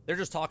they're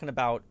just talking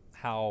about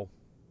how,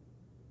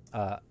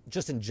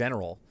 just in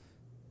general,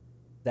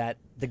 that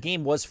the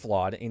game was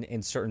flawed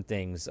in certain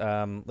things.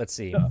 Let's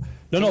see.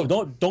 No,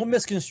 don't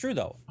misconstrue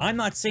though. I'm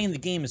not saying the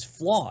game is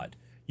flawed.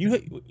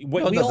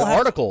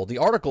 The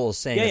article is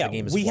saying that the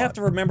game is flawed. We have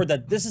to remember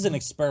that this is an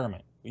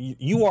experiment.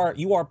 You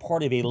are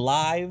part of a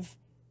live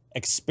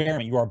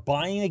experiment. You are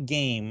buying a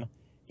game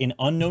in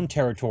unknown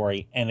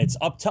territory, and it's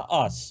up to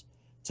us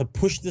to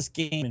push this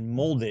game and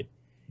mold it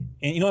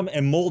and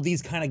and mold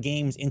these kind of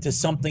games into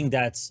something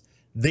that's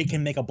they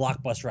can make a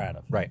blockbuster out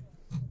of. Right.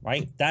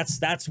 Right.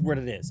 That's what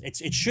it is.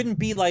 It shouldn't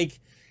be like,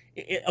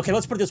 okay,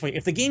 let's put it this way.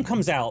 If the game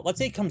comes out, let's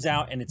say it comes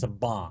out and it's a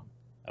bomb.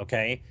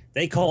 Okay.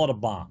 They call it a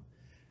bomb.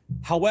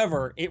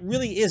 However, it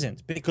really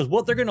isn't, because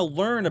what they're going to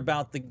learn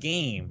about the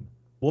game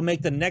will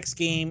make the next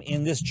game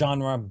in this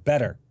genre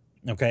better.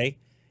 Okay.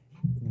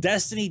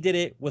 Destiny did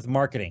it with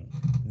marketing.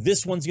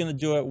 This one's going to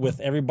do it with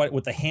everybody,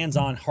 with the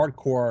hands-on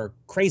hardcore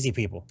crazy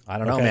people. I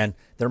don't know, man.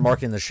 They're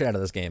marketing the shit out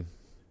of this game.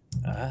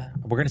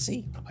 We're going to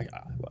see.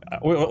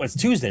 It's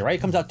Tuesday, right?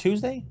 It comes out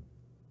Tuesday?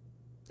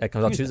 It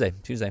comes out Tuesday.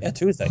 Yeah,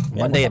 Tuesday.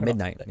 Monday at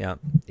midnight. Yeah.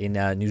 In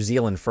New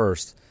Zealand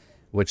first,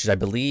 which I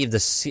believe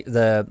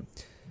the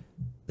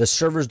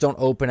servers don't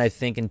open, I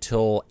think,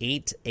 until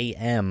 8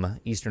 a.m.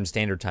 Eastern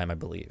Standard Time, I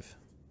believe.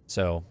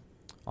 So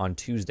on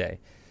Tuesday.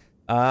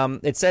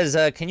 It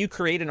says, can you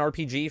create an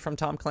RPG from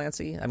Tom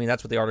Clancy? I mean,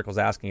 that's what the article's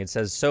asking. It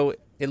says, so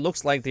it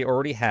looks like they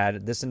already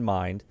had this in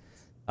mind.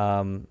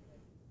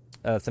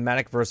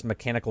 Thematic versus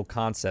mechanical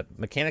concept.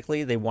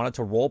 Mechanically, they wanted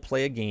to role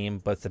play a game,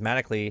 but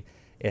thematically,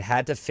 it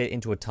had to fit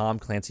into a Tom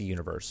Clancy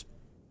universe.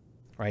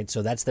 Right?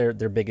 So that's their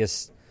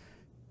biggest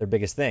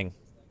thing.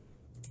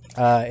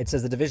 It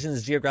says the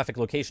Division's geographic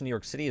location, New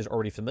York City, is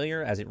already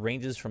familiar, as it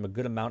ranges from a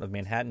good amount of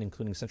Manhattan,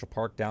 including Central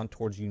Park, down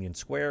towards Union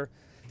Square.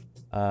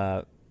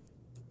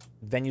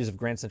 Venues of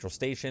Grand Central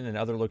Station and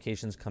other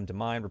locations come to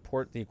mind.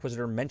 Report the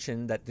Inquisitor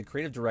mentioned that the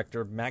creative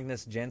director,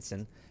 Magnus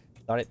Jensen,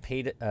 thought it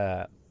paid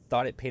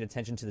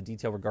attention to the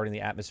detail regarding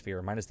the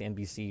atmosphere, minus the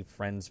NBC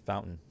Friends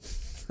fountain.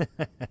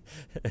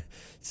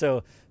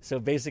 So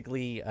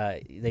basically,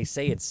 they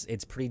say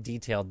it's pretty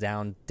detailed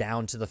down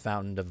to the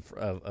fountain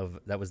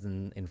of that was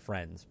in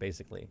Friends,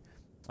 basically.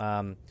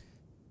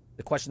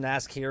 The question to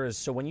ask here is,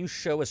 so when you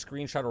show a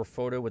screenshot or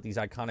photo with these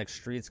iconic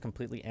streets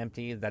completely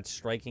empty, that's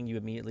striking, you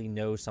immediately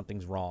know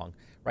something's wrong,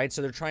 right?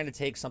 So they're trying to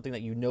take something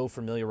that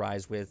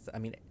familiarize with. I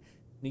mean,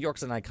 New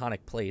York's an iconic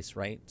place,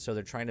 right? So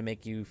they're trying to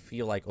make you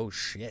feel like, oh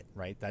shit,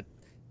 right? That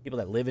people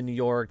that live in New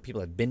York, people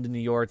that have been to New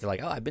York, they're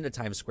like, oh, I've been to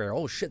Times Square.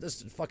 Oh shit, this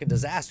is a fucking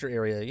disaster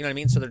area. You know what I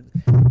mean? So they're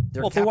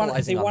if they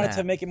wanted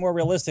to make it more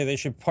realistic, they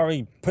should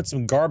probably put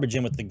some garbage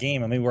in with the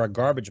game. I mean, wear a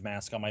garbage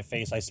mask on my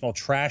face. I smell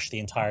trash the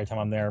entire time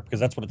I'm there, because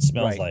that's what it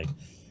smells like.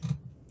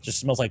 It just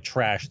smells like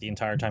trash the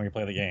entire time you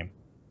play the game.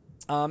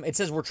 It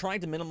says we're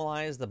trying to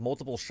minimize the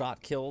multiple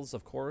shot kills,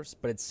 of course,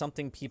 but it's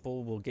something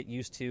people will get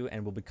used to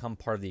and will become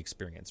part of the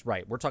experience.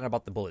 Right. We're talking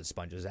about the bullet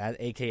sponges,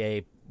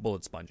 aka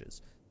bullet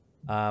sponges.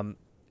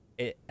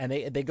 And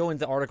they go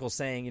into articles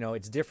saying,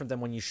 it's different than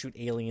when you shoot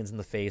aliens in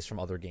the face from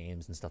other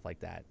games and stuff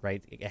like that,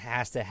 right? It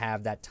has to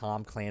have that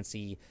Tom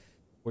Clancy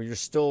where you're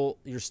still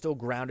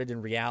grounded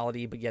in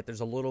reality, but yet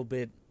there's a little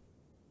bit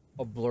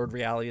of blurred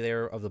reality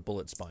there of the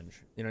bullet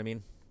sponge. You know what I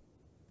mean?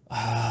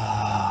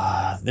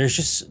 There's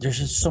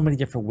just so many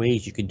different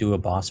ways you could do a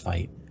boss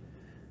fight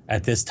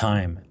at this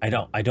time.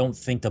 I don't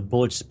think the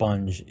bullet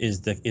sponge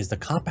is the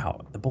cop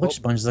out. The bullet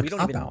sponge is the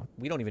cop out.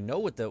 We don't even know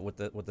what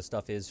the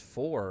stuff is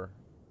for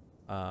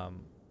the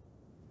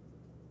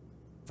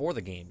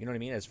game. You know what I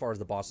mean? As far as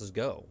the bosses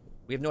go,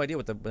 we have no idea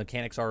what the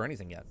mechanics are or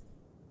anything yet.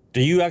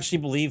 Do you actually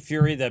believe,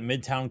 Fury, that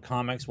Midtown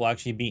Comics will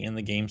actually be in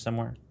the game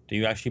somewhere? Do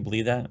you actually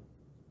believe that?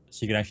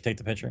 So you can actually take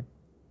the picture?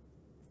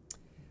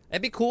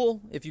 It'd be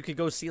cool if you could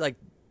go see like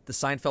the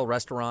Seinfeld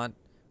restaurant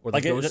or the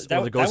or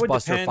the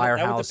Ghostbuster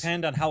Firehouse. That would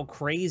depend on how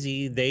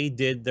crazy they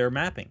did their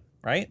mapping,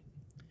 right?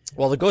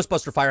 Well, the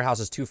Ghostbuster Firehouse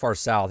is too far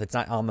south. It's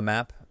not on the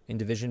map in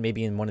Division.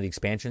 Maybe in one of the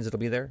expansions it'll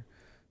be there.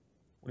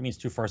 What do you mean it's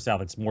too far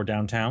south? It's more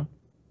downtown?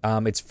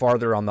 It's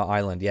farther on the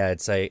island. Yeah,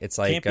 it's like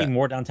can't be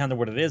more downtown than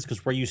what it is,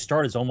 because where you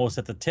start is almost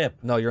at the tip.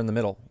 No, you're in the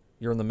middle.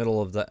 You're in the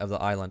middle of the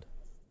island.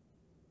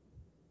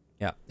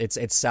 Yeah, it's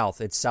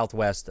south. It's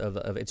southwest of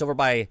it's over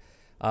by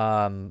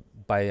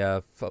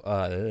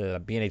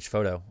B&H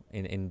Photo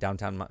in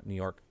downtown New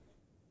York.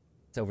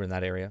 It's over in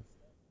that area.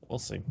 We'll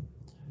see.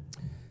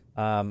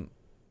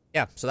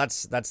 Yeah, so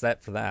that's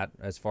that for that.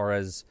 As far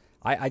as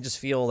I just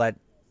feel that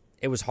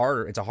it was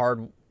harder. It's a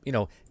hard,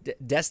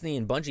 Destiny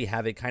and Bungie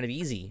have it kind of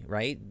easy,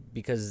 right?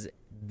 Because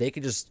they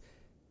could just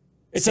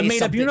it's a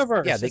made up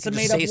universe. Yeah, they can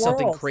just say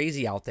something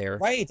crazy out there,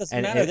 right? It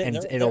doesn't matter,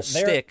 and it'll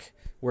stick.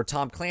 Where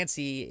Tom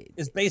Clancy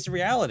is based in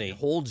reality,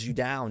 holds you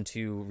down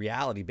to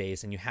reality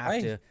base, and you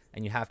have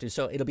to.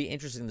 So it'll be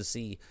interesting to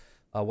see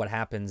what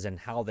happens and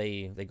how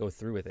they go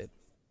through with it.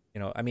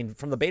 I mean,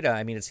 from the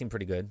beta, it seemed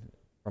pretty good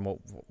from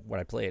what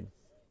I played.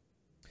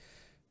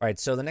 All right,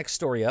 so the next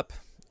story up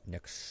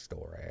is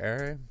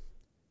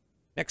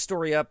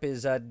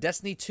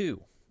Destiny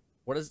 2.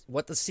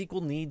 What the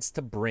sequel needs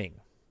to bring.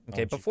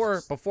 Okay,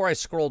 before I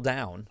scroll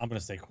down, I'm gonna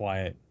stay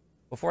quiet.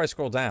 Before I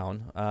scroll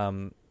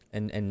down,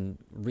 and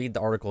read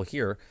the article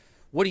here,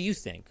 what do you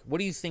think? What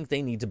do you think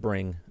they need to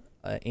bring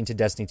into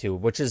Destiny 2?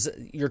 Which is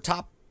your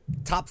top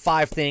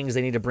 5 things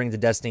they need to bring to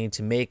Destiny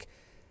to make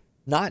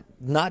not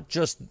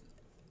just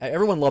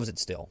everyone loves it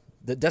still.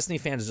 The Destiny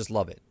fans just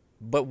love it.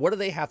 But what do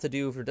they have to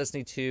do for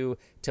Destiny 2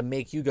 to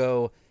make you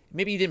go,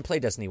 maybe you didn't play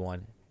Destiny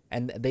 1,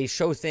 and they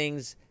show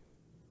things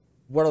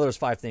what are those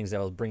 5 things that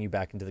will bring you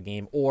back into the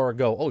game, or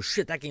go, oh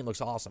shit, that game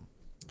looks awesome?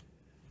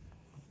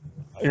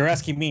 You're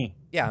asking me.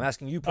 Yeah, I'm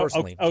asking you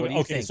personally. Oh, What do you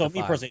okay, think so the me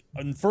 5?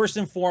 personally, first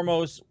and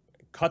foremost,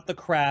 cut the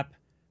crap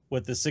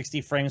with the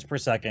 60 frames per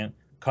second.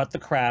 Cut the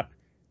crap.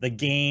 The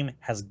game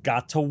has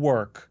got to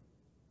work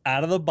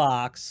out of the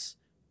box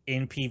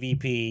in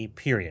PvP,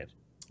 period.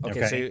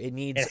 Okay, so it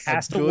needs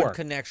has a to good work.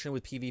 connection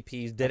with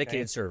PvP's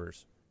dedicated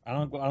servers. I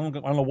don't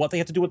know what they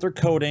have to do with their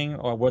coding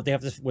or what they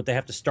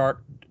have to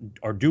start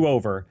or do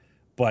over,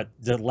 but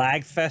the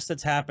lag fest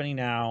that's happening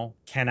now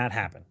cannot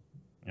happen.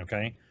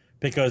 Okay?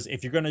 Because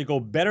if you're going to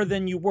go better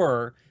than you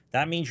were,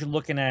 that means you're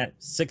looking at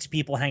 6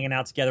 people hanging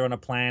out together on a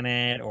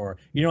planet, or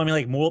you know what I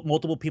mean, like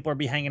multiple people are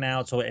be hanging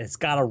out, so it's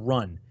got to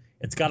run.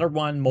 It's got to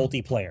run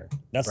multiplayer.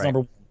 That's Right. number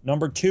 1.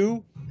 Number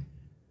 2,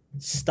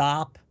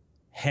 stop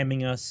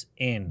hemming us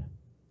in.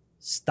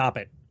 Stop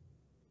it.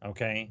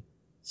 Okay?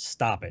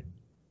 Stop it.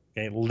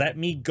 Okay? Let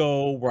me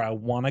go where I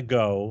want to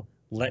go.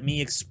 Let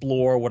me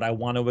explore what I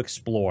want to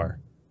explore.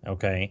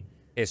 Okay?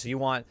 Okay, so you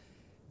want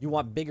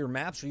bigger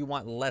maps, or you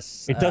want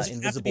less It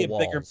doesn't have to be a invisible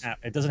bigger walls? map.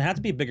 It doesn't have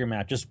to be a bigger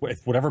map. Just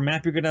whatever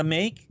map you're gonna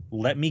make,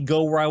 let me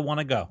go where I want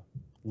to go.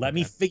 Let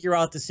me figure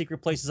out the secret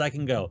places I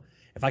can go.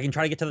 If I can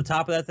try to get to the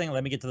top of that thing,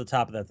 let me get to the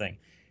top of that thing.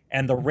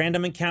 And the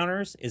random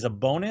encounters is a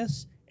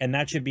bonus, and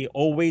that should be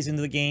always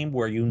into the game,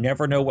 where you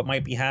never know what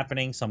might be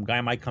happening. Some guy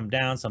might come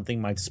down,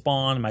 something might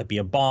spawn, it might be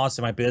a boss,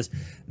 it might be this.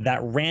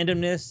 That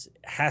randomness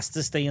has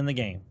to stay in the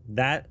game.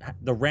 The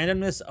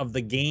randomness of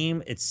the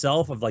game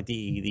itself, of like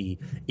the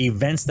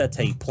events that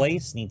take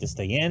place, need to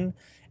stay in,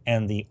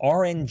 and the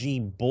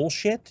RNG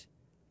bullshit,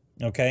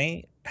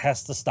 okay,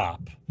 has to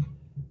stop.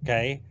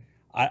 Okay?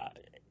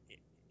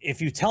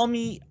 If you tell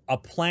me a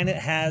planet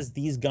has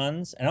these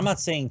guns, and I'm not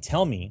saying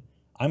tell me,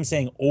 I'm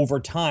saying over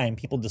time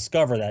people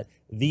discover that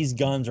these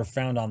guns are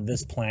found on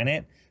this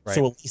planet. Right.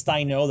 So at least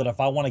I know that if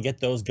I want to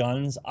get those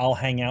guns, I'll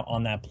hang out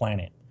on that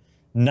planet.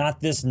 Not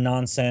this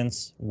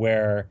nonsense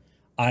where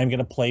I'm going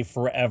to play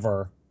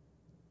forever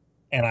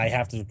and I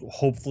have to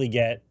hopefully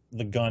get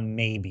the gun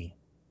maybe.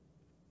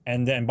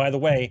 And then, by the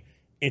way,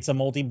 it's a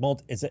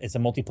it's a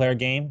multiplayer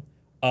game.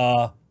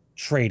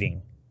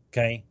 Trading.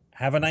 Okay?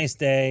 Have a nice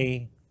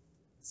day.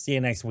 See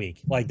you next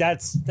week. Like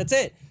that's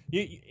it.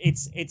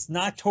 It's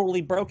not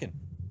totally broken,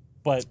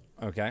 but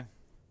Okay.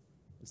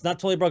 it's not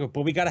totally broken.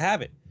 But we got to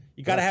have it.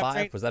 You got to have 5.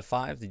 trade. Was that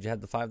 5? Did you have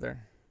the 5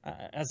 there?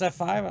 Is that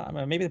 5? I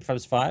mean, maybe it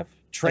was 5.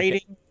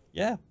 Trading.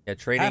 Yeah. Yeah,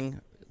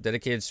 trading,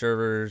 dedicated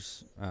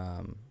servers.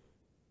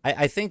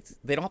 I think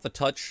they don't have to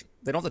touch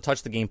the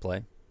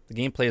gameplay. The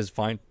gameplay is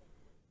fine.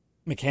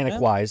 Mechanic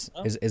wise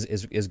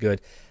is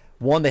good.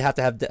 One, they have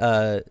to have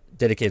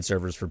dedicated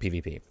servers for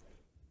PvP.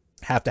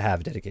 Have to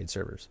have dedicated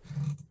servers.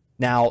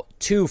 Now,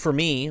 2, for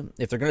me,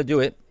 if they're going to do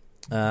it,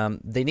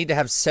 they need to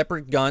have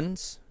separate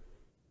guns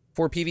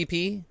for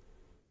PvP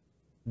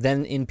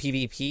than in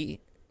PvP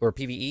or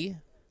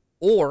PvE.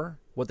 Or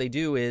what they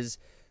do is,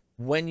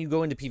 when you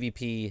go into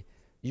PvP,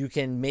 you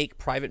can make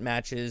private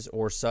matches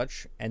or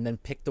such, and then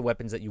pick the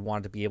weapons that you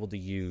want to be able to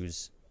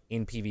use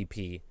in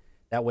PvP.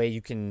 That way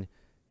you can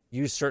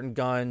use certain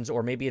guns,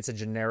 or maybe it's a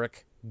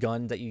generic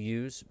gun that you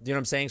use. Do you know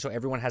what I'm saying? So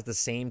everyone has the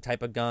same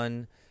type of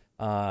gun,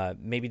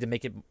 maybe to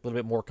make it a little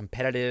bit more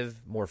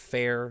competitive, more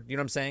fair. You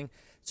know what I'm saying?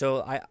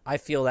 So I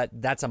feel that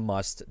that's a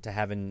must to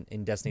have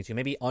in Destiny 2.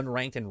 Maybe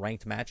unranked and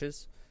ranked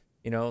matches.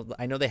 You know,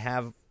 I know they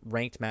have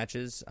ranked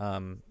matches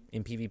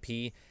in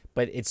PvP,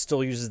 but it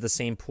still uses the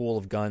same pool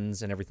of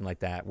guns and everything like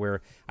that.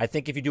 Where I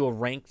think if you do a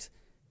ranked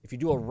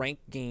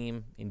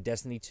game in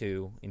Destiny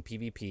 2 in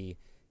PvP,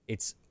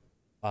 it's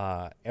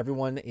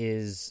everyone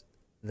is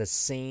the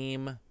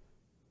same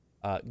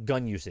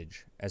gun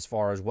usage as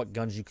far as what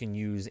guns you can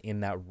use in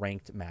that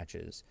ranked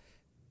matches.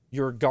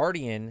 Your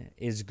Guardian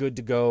is good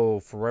to go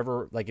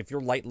forever. Like if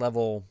you're light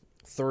level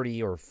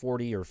 30 or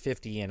 40 or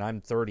 50 and I'm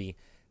 30,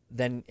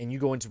 and you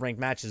go into ranked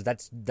matches,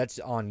 that's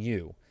on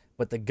you.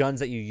 But the guns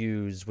that you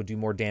use would do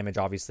more damage,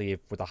 obviously,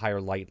 with a higher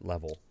light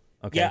level.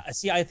 Okay. Yeah.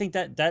 See, I think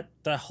that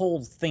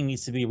whole thing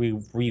needs to be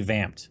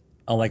revamped.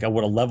 Like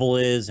what a level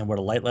is and what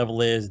a light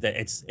level is. That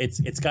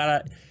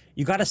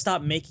you gotta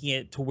stop making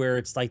it to where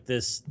it's like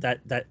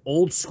that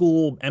old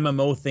school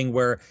MMO thing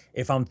where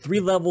if I'm 3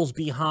 levels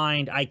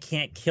behind, I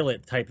can't kill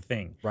it type of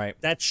thing. Right.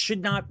 That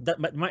should not.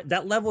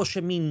 That level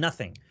should mean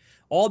nothing.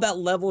 All that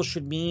level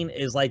should mean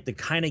is like the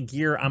kind of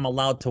gear I'm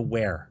allowed to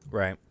wear.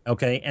 Right.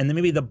 Okay. And then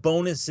maybe the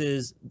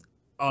bonuses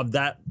of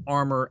that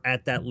armor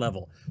at that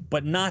level,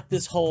 but not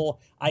this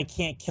whole I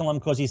can't kill him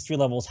because he's 3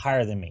 levels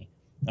higher than me.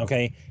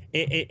 Okay.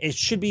 It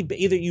should be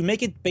either you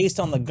make it based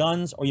on the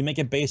guns or you make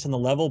it based on the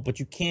level, but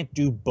you can't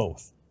do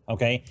both.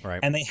 Okay. Right.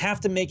 And they have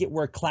to make it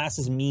where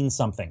classes mean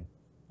something.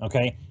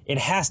 Okay. It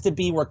has to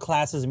be where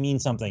classes mean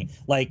something.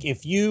 Like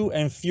if you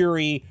and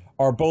Fury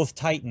are both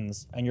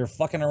Titans and you're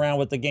fucking around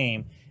with the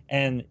game,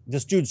 and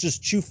this dude's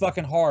just too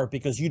fucking hard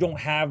because you don't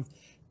have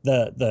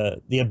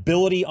the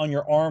ability on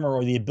your armor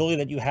or the ability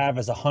that you have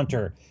as a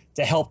hunter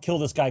to help kill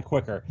this guy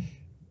quicker.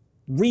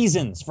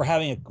 Reasons for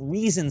having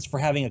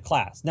a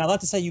class. Now,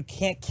 not to say you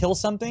can't kill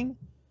something,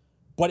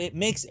 but it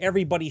makes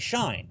everybody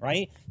shine,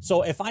 right?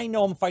 So if I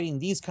know I'm fighting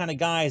these kind of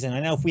guys, and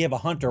I know if we have a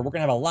hunter, we're gonna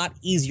have a lot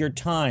easier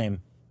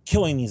time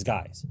killing these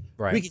guys.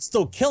 Right. We can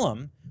still kill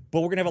them,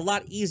 but we're gonna have a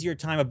lot easier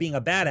time of being a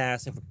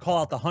badass if we call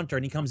out the hunter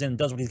and he comes in and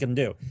does what he's gonna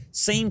do.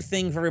 Same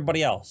thing for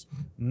everybody else.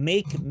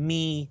 Make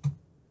my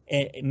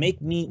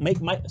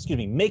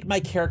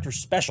character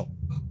special.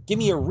 Give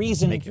me a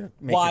reason Make your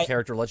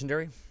character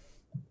legendary.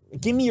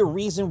 Give me a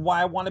reason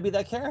why I want to be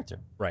that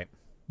character. Right.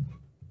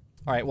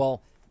 All right.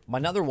 Well, my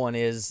another one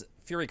is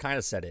Fury kind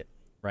of said it,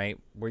 right?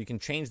 Where you can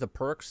change the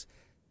perks.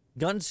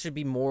 Guns should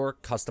be more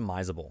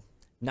customizable.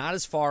 Not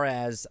as far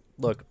as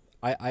look.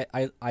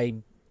 That's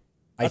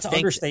an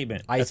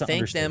understatement. I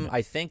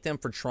thank them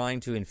for trying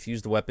to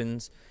infuse the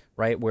weapons,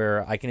 right?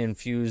 Where I can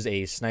infuse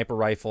a sniper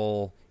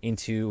rifle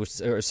into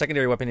or a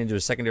secondary weapon into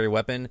a secondary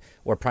weapon,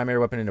 or a primary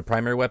weapon into a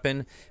primary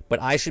weapon. But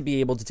I should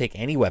be able to take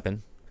any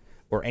weapon,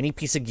 or any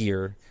piece of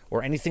gear,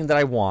 or anything that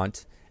I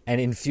want, and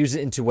infuse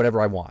it into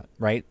whatever I want,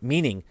 right?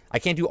 Meaning, I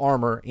can't do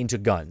armor into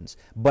guns,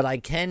 but I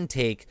can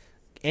take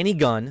any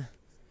gun,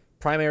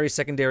 primary,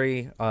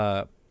 secondary,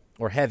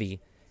 or heavy,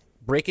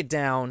 break it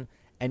down,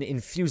 and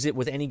infuse it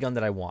with any gun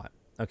that I want,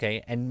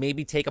 okay? And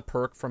maybe take a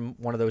perk from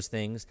one of those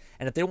things.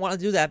 And if they don't want to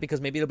do that,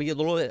 because maybe it'll be a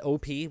little bit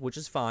OP, which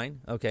is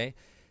fine, okay?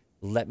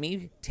 Let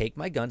me take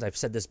my guns. I've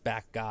said this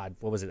back, God,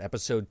 what was it,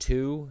 episode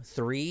 2,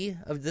 3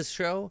 of this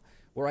show,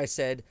 where I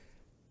said,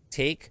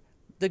 take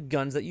the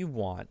guns that you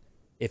want.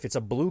 If it's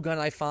a blue gun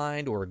I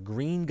find or a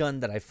green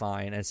gun that I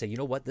find, and say, you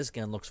know what, this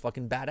gun looks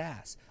fucking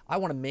badass. I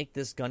want to make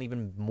this gun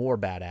even more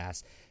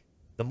badass.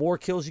 The more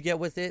kills you get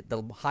with it,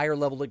 the higher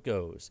level it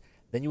goes.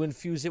 Then you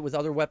infuse it with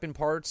other weapon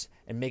parts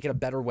and make it a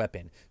better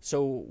weapon.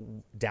 So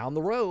down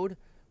the road,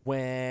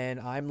 when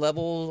I'm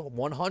level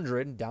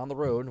 100 down the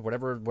road,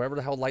 whatever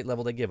the hell light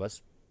level they give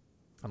us,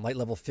 I'm light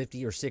level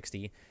 50 or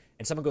 60,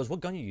 and someone goes,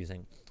 what gun are you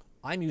using?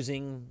 I'm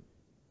using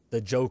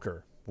the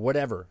Joker.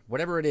 Whatever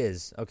it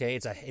is, okay?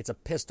 It's a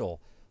pistol.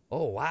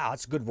 Oh, wow,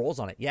 that's good rolls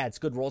on it. Yeah, it's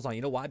good rolls on it.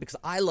 You know why? Because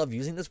I love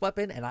using this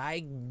weapon, and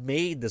I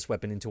made this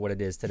weapon into what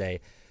it is today.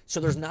 So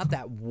there's not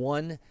that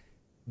one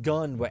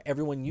gun where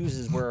everyone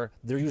uses where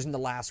they're using the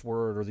last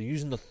word, or they're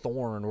using the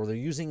thorn, or they're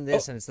using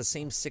this, and it's the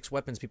same 6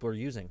 weapons people are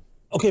using.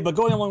 Okay, but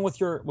going along with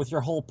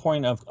your whole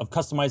point of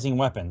customizing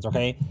weapons,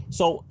 okay?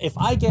 So if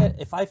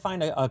I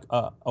find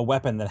a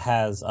weapon that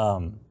has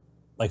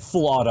like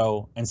full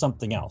auto and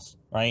something else,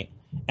 right?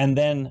 And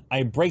then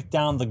I break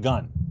down the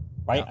gun,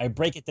 right? Yeah. I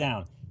break it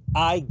down.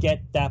 I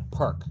get that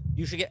perk.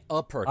 You should get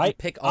a perk. Right? You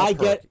pick a perk.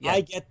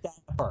 I get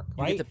that perk,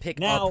 right? You get to pick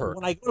now, a perk.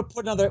 When I go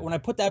to when I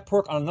put that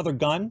perk on another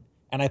gun,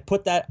 and I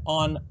put that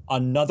on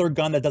another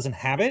gun that doesn't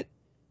have it,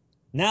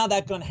 now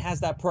that gun has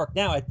that perk.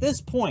 Now, at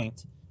this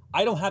point,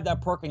 I don't have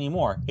that perk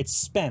anymore. It's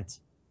spent,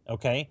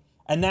 okay?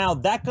 And now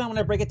that gun, when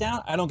I break it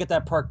down, I don't get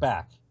that perk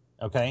back,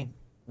 okay?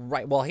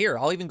 Right. Well, here,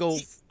 I'll even go...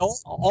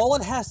 All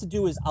it has to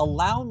do is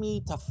allow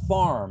me to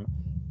farm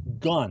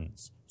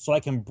guns so I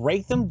can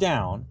break them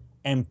down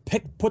and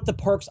put the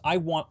perks I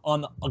want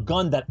on a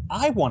gun that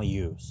I want to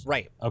use.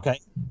 Right. Okay?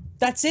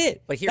 That's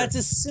it. But here, that's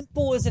as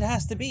simple as it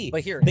has to be.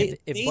 But here, they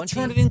Bungie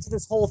turned it into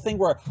this whole thing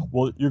where,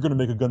 well, you're going to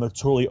make a gun that's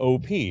totally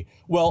OP.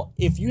 Well,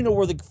 if you know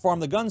where to farm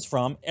the guns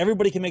from,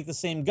 everybody can make the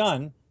same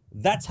gun.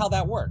 That's how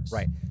that works.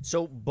 Right.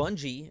 So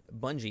Bungie,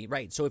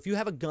 right. So if you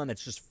have a gun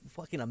that's just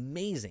fucking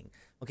amazing,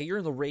 okay, you're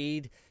in the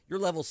raid, you're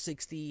level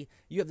 60,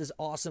 you have this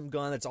awesome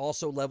gun that's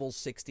also level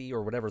 60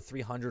 or whatever,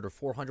 300 or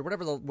 400,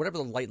 whatever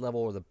the light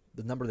level or the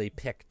number they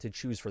pick to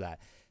choose for that.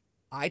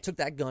 I took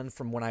that gun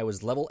from when I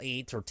was level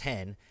 8 or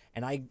 10,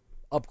 and I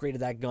upgraded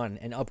that gun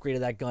and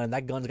upgraded that gun.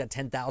 That gun's got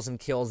 10,000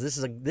 kills.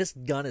 This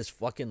gun is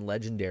fucking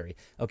legendary,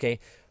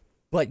 okay?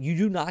 But you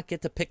do not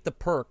get to pick the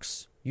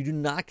perks. You do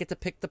not get to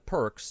pick the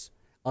perks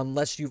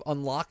unless you've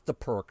unlocked the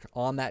perk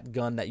on that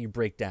gun that you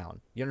break down.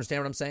 You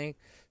understand what I'm saying?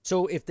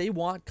 So if they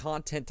want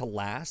content to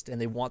last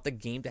and they want the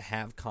game to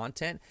have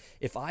content,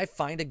 if I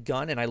find a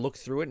gun and I look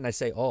through it and I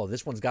say, oh,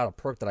 this one's got a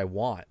perk that I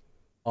want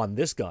on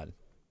this gun,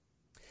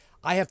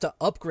 I have to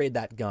upgrade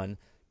that gun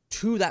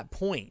to that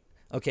point.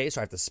 Okay,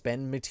 so I have to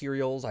spend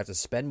materials, I have to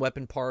spend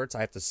weapon parts, I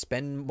have to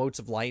spend motes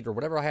of light or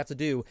whatever I have to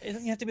do. It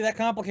doesn't have to be that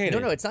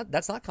complicated. No, it's not.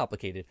 That's not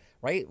complicated,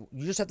 right?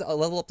 You just have to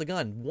level up the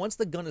gun. Once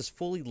the gun is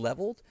fully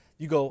leveled,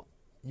 you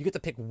get to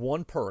pick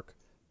one perk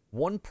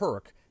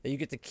that you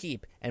get to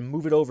keep and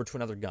move it over to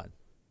another gun.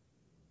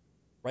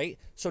 Right?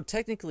 So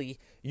technically,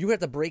 you have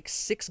to break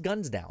 6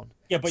 guns down.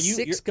 Yeah, but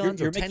six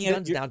guns or 10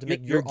 guns down to make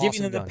your awesome gun. You're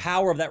giving them the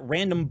power of that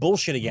random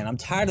bullshit again. I'm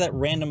tired of that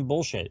random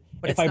bullshit.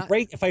 But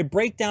if I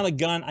break down a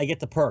gun, I get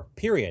the perk.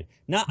 Period.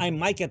 Now I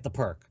might get the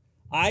perk.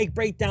 I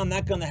break down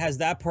that gun that has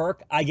that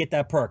perk, I get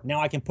that perk. Now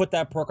I can put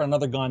that perk on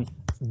another gun.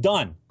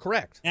 Done.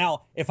 Correct.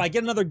 Now, if I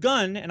get another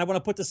gun and I want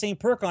to put the same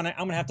perk on it,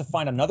 I'm gonna have to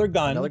find another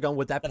gun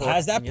with that perk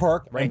has that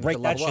perk right, and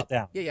break that shit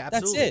down. Yeah,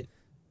 absolutely. That's it.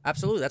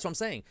 Absolutely, that's what I'm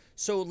saying.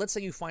 So let's say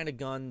you find a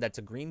gun that's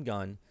a green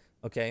gun,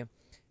 okay?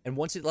 And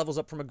once it levels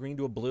up from a green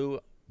to a blue,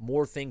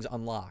 more things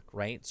unlock,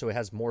 right? So it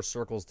has more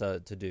circles to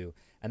do.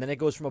 And then it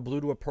goes from a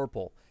blue to a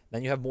purple.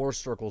 Then you have more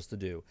circles to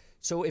do.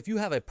 So if you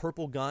have a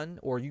purple gun,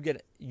 or you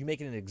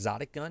make it an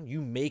exotic gun,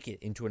 you make it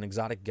into an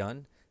exotic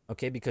gun,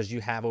 okay, because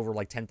you have over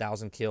like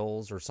 10,000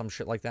 kills or some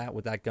shit like that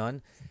with that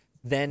gun.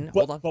 Then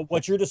hold on. But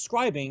what you're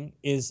describing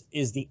is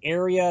the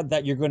area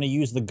that you're going to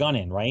use the gun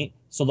in, right?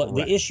 So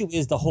the issue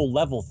is the whole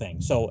level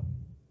thing. So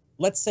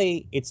let's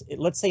say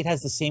it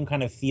has the same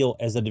kind of feel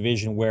as the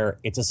Division, where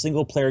it's a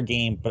single player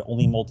game but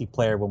only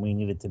multiplayer when we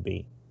need it to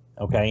be.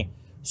 Okay?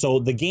 So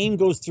the game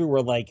goes through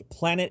where like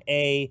Planet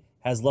A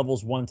has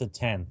levels 1 to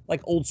 10,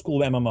 like old school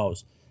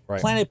MMOs.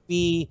 Right. Planet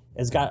B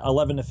has got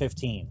 11 to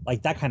 15,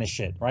 like that kind of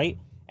shit, right?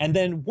 And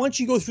then once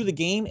you go through the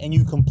game and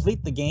you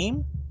complete the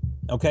game,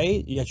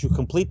 okay, you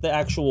complete the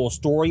actual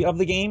story of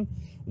the game,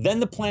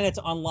 then the planet's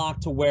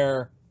unlocked to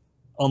where,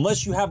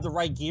 unless you have the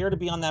right gear to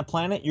be on that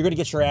planet, you're going to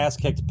get your ass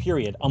kicked,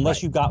 period,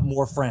 unless you've got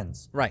more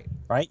friends. Right.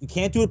 Right? You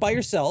can't do it by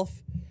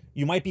yourself.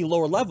 You might be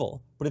lower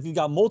level, but if you've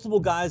got multiple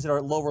guys that are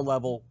at lower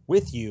level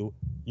with you,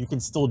 you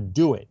can still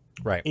do it.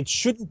 Right. It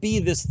shouldn't be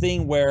this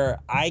thing where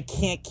I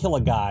can't kill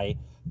a guy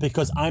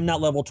because I'm not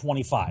level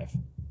 25.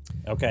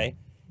 Okay?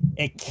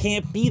 It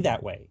can't be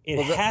that way.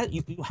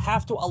 You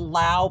have to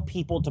allow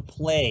people to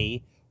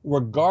play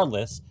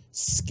regardless.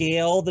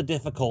 Scale the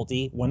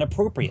difficulty when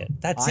appropriate.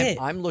 That's it.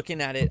 I'm looking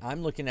at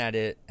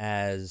it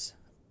as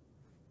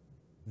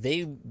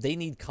they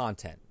need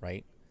content,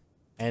 right?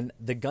 And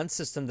the gun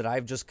system that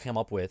I've just come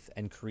up with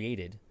and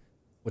created,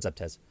 what's up,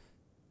 Tez?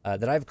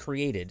 That I've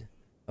created,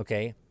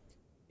 okay,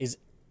 is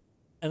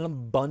an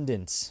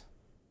abundance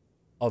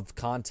of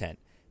content,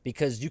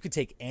 because you could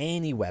take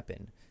any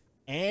weapon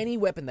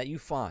that you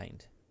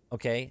find,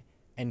 okay,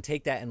 and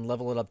take that and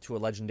level it up to a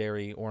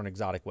legendary or an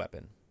exotic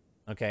weapon,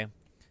 okay?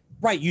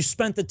 Right, you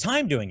spent the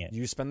time doing it.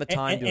 You spend the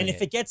time doing it. And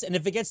if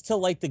it gets to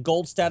like the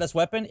gold status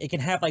weapon, it can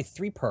have like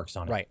 3 perks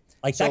on it. Right.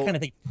 Like that kind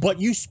of thing. But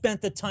you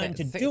spent the time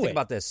to do it. Think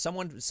about this.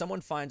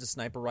 Someone finds a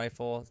sniper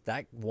rifle,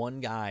 that one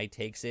guy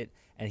takes it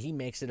and he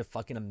makes it a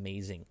fucking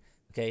amazing.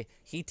 Okay,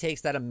 he takes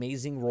that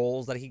amazing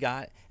rolls that he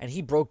got, and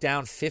he broke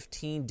down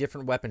 15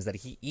 different weapons that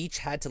he each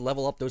had to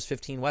level up those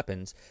 15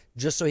 weapons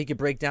just so he could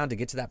break down to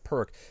get to that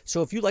perk.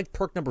 So if you like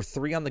perk number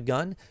 3 on the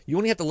gun, you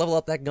only have to level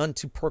up that gun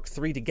to perk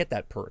 3 to get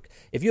that perk.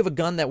 If you have a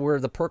gun that where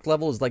the perk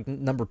level is like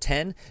number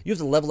 10, you have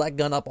to level that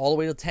gun up all the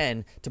way to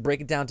 10 to break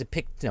it down to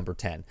pick number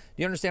 10. Do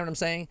you understand what I'm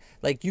saying?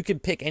 Like, you can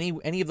pick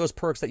any of those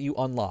perks that you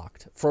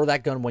unlocked for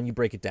that gun when you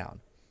break it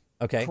down.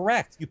 Okay.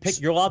 Correct.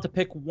 You're allowed to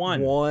pick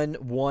one.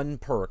 One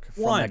perk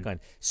from that gun.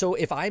 So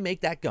if I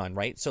make that gun,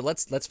 right? So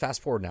let's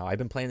fast forward now. I've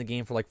been playing the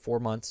game for like 4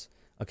 months.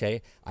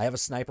 Okay. I have a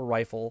sniper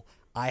rifle.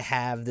 I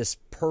have this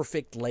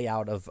perfect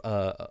layout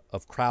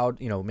of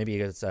crowd. You know, maybe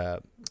it's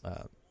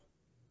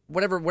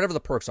whatever the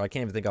perks are. I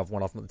can't even think of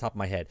one off the top of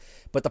my head.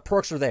 But the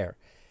perks are there.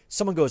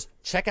 Someone goes,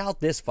 check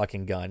out this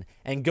fucking gun,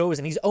 and goes,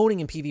 and he's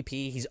owning in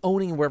PvP. He's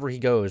owning wherever he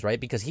goes, right?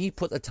 Because he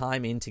put the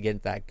time in to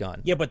get that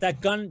gun. Yeah, but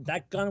that gun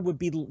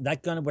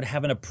would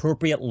have an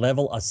appropriate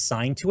level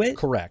assigned to it.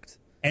 Correct.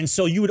 And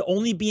so you would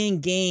only be in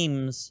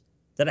games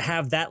that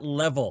have that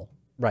level.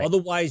 Right.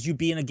 Otherwise, you'd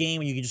be in a game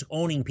where you're just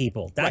owning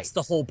people. That's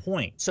the whole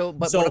point. So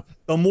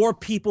the more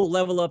people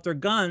level up their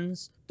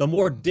guns, the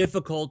more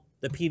difficult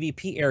the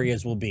PvP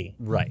areas will be.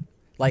 Right.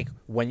 Like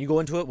when you go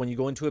into a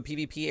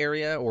PvP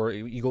area or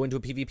you go into a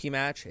PvP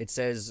match, it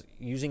says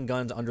using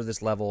guns under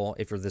this level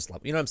if you're this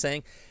level. You know what I'm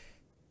saying?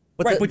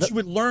 But you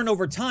would learn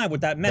over time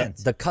what that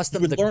meant. You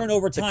would learn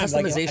over time. The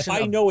customization.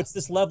 Like, if I know it's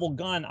this level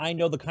gun, I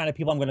know the kind of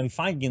people I'm going to be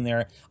finding in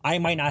there. I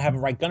might not have the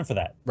right gun for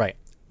that. Right.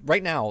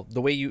 Right now,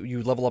 the way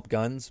you level up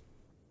guns,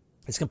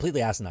 it's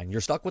completely asinine. You're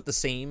stuck with the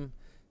same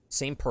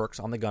perks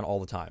on the gun all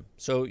the time.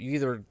 So you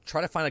either try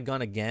to find a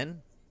gun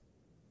again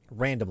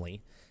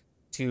randomly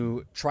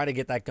to try to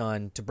get that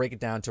gun, to break it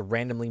down, to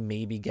randomly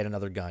maybe get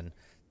another gun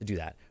to do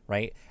that,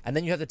 right? And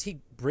then you have to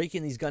keep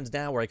breaking these guns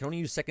down where I can only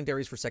use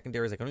secondaries for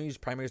secondaries, I can only use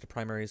primaries to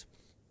primaries.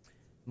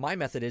 My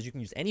method is you can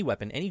use any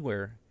weapon,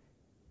 anywhere,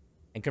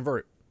 and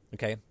convert it,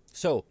 okay?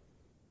 So,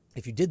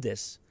 if you did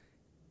this,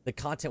 the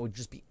content would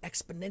just be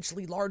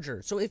exponentially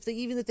larger. So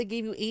even if they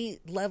gave you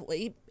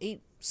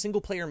eight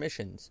single-player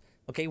missions,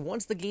 okay,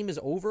 once the game is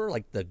over,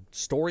 like the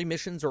story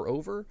missions are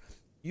over,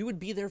 you would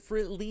be there for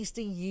at least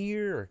a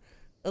year.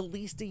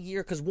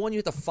 Because 1, you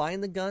have to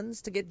find the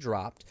guns to get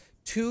dropped.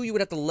 2, you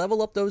would have to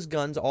level up those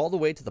guns all the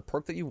way to the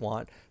perk that you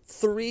want.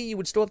 3, you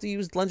would still have to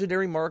use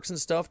legendary marks and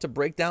stuff to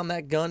break down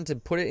that gun, to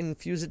put it and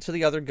fuse it to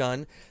the other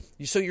gun.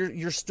 So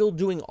you're still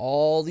doing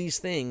all these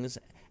things,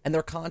 and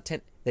their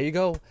content, there you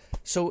go.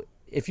 So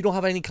if you don't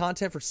have any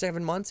content for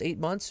 7 months, 8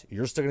 months,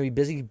 you're still going to be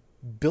busy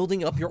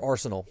building up your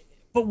arsenal.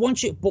 But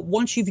once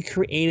you've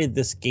created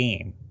this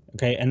game,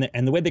 okay,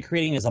 and the way they're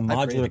creating is a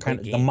modular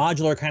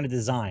kind of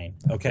design.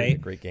 Okay,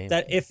 great game.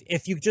 That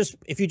if you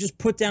just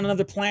put down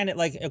another planet,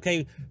 like,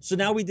 okay, so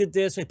now we did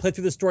this, we played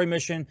through the story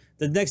mission.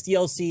 The next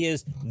DLC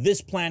is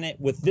this planet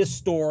with this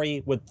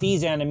story with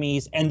these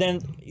enemies, and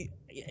then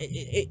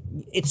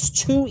it's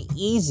too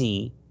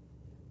easy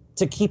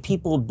to keep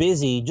people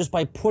busy just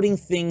by putting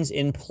things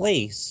in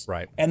place,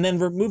 Right. and then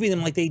removing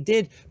them like they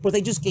did, but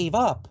they just gave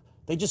up.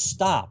 They just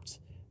stopped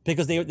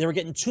because they were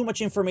getting too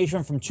much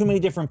information from too many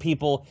different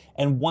people.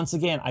 And once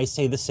again, I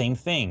say the same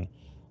thing.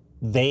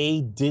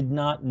 They did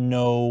not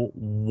know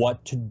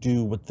what to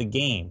do with the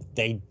game.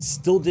 They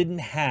still didn't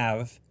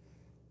have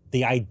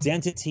the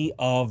identity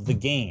of the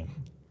game.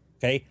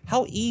 Okay,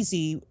 how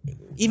easy,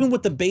 even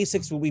with the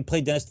basics when we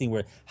play Destiny,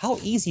 where how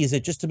easy is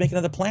it just to make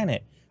another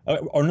planet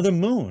or another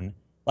moon,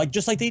 like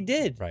just like they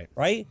did,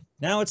 right?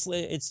 Now it's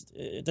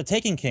the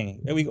Taken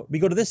King. We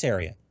go to this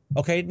area.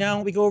 Okay,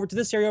 now we go over to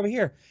this area over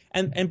here.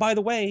 And by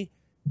the way,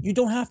 you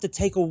don't have to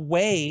take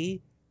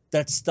away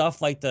that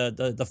stuff like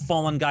the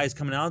fallen guys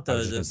coming out,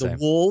 the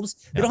wolves.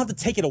 You don't have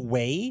to take it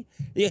away.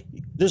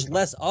 There's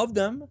less of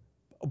them.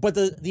 But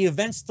the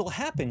event still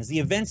happens. The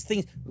events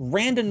things,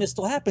 randomness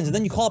still happens. And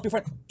then you call up your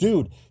friend,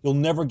 dude, you'll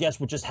never guess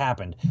what just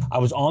happened. I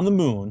was on the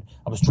moon.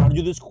 I was trying to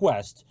do this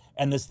quest,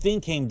 and this thing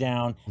came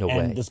down,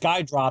 this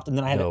guy dropped, and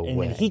then I had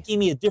and he gave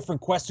me a different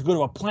quest to go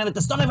to a planet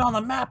that's not even on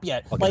the map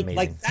yet. Okay,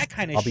 like that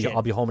kind of shit.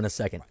 I'll be home in a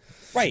second.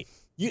 Right.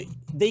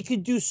 They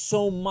could do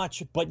so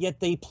much, but yet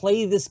they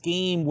play this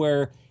game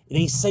where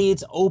they say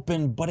it's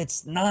open, but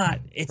it's not.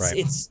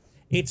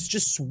 It's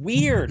just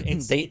weird.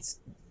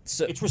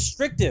 It's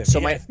restrictive.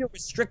 So I feel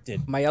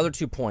restricted. My other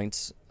 2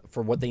 points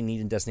for what they need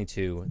in Destiny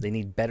 2, they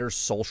need better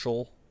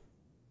social.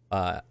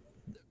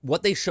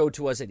 What they showed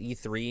to us at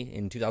E3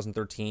 in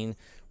 2013,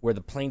 where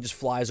the plane just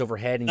flies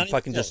overhead and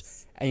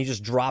you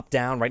just drop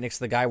down right next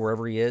to the guy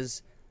wherever he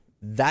is.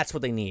 That's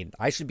what they need.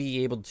 I should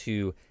be able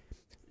to.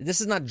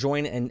 This is not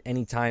join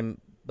anytime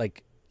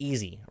like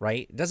easy,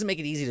 right? It doesn't make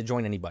it easy to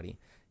join anybody.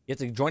 You have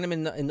to join them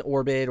in the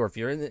orbit, or if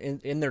you're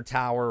in their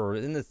tower or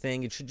in the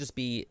thing, it should just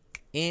be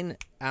in,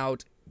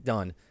 out,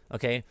 done.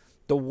 Okay,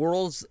 the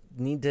worlds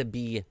need to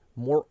be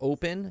more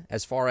open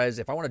as far as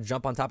if I want to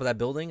jump on top of that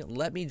building,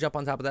 let me jump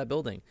on top of that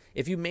building.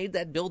 If you made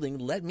that building,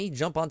 let me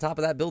jump on top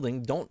of that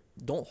building. Don't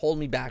hold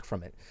me back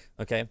from it.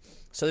 Okay,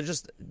 so there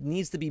just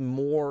needs to be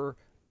more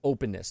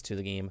openness to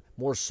the game,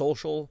 more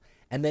social,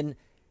 and then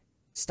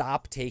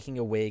stop taking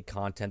away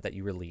content that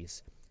you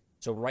release.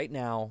 So right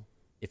now,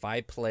 if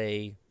I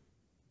play,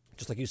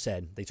 just like you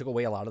said, they took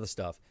away a lot of the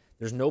stuff.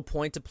 There's no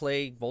point to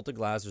play Vault of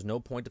Glass. There's no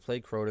point to play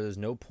Crota. There's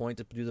no point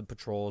to do the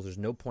patrols. There's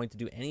no point to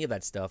do any of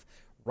that stuff.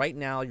 Right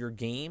now, your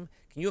game,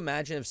 can you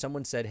imagine if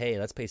someone said, hey,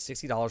 let's pay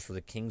 $60 for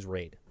the King's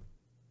Raid?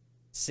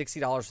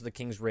 $60 for the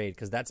King's Raid,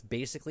 because that's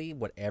basically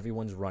what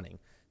everyone's running.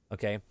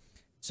 Okay?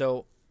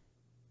 So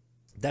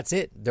that's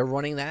it. They're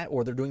running that,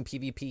 or they're doing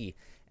PvP.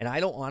 And I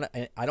don't want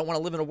to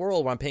live in a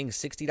world where I'm paying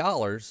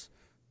 $60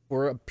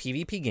 for a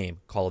PvP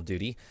game, Call of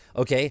Duty,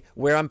 okay,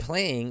 where I'm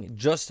playing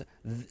just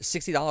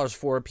 $60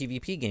 for a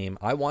PvP game.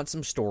 I want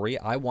some story.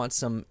 I want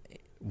some,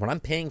 when I'm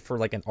paying for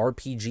like an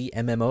RPG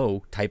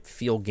MMO type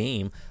feel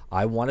game,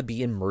 I want to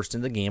be immersed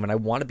in the game, and I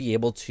want to be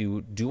able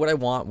to do what I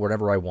want,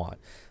 whatever I want,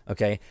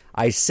 okay?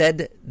 I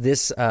said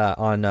this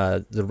on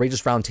the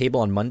Rageous Round Table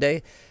on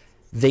Monday.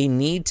 They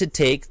need to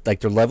take,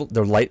 like, they're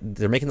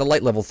making the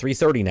light level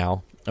 330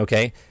 now,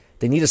 okay?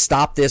 They need to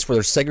stop this where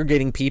they're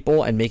segregating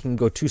people and making them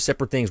go two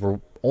separate things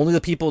where only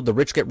the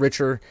rich get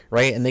richer,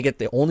 right? And they get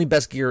the only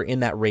best gear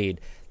in that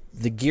raid.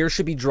 The gear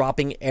should be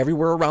dropping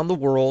everywhere around the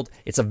world.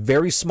 It's a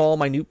very small,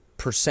 minute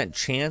 %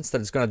 chance that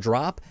it's going to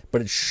drop,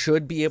 but it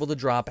should be able to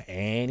drop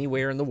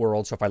anywhere in the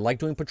world. So if I like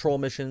doing patrol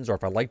missions or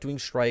if I like doing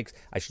strikes,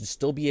 I should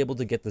still be able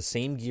to get the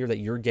same gear that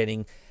you're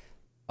getting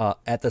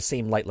at the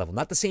same light level.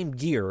 Not the same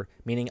gear,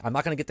 meaning I'm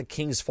not going to get the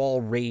King's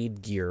Fall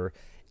raid gear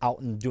out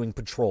and doing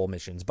patrol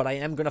missions, but I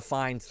am going to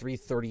find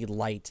 330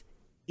 light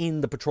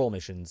in the patrol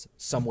missions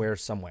somewhere,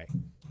 some way.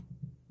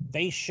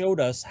 They showed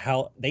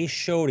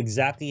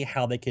exactly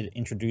how they could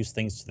introduce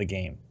things to the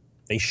game.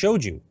 They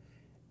showed you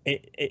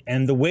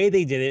and the way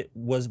they did it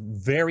was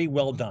very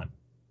well done.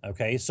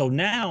 Okay, so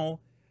now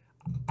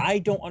I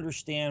don't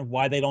understand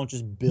why they don't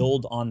just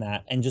build on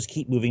that and just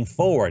keep moving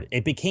forward.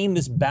 It became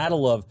this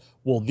battle of,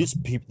 well, this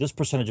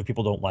percentage of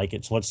people don't like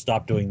it, so let's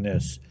stop doing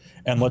this,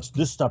 and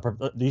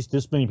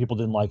this many people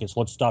didn't like it, so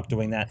let's stop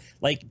doing that.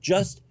 Like,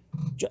 just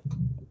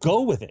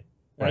go with it.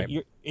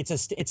 Right?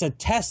 It's a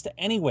test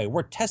anyway.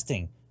 We're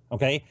testing.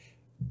 Okay,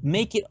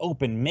 make it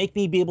open. Make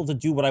me be able to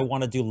do what I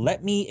want to do.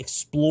 Let me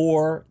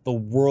explore the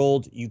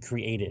world you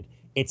created.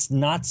 It's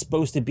not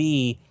supposed to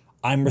be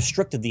I'm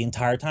restricted the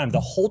entire time. The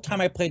whole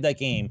time I played that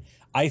game,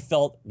 I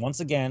felt, once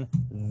again,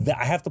 that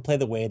I have to play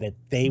the way that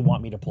they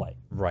want me to play.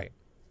 Right.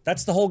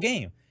 That's the whole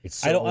game. It's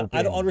so open,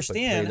 I don't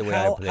understand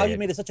how you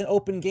made it such an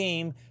open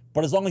game,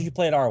 but as long as you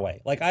play it our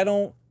way. Like, I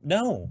don't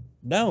know.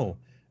 No.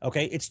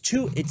 Okay,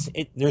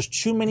 there's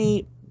too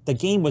many. The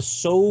game was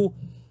so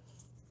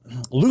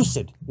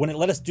lucid when it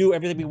let us do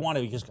everything we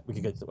wanted.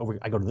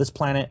 I go to this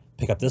planet,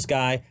 pick up this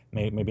guy,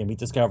 maybe I meet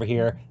this guy over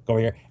here, go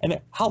over here. And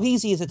then how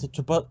easy is it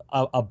to put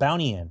a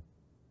bounty in?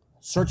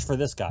 Search for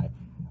this guy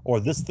or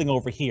this thing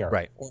over here.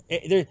 Right.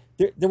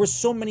 There were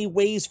so many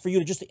ways for you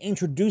to just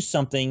introduce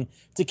something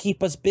to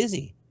keep us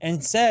busy. And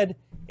instead,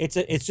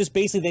 it's just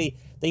basically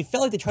they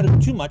felt like they tried to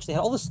do too much. They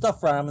had all this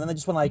stuff around them, and then they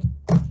just went like,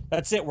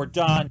 that's it, we're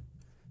done.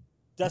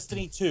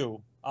 Destiny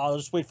 2. I'll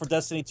just wait for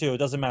Destiny 2. It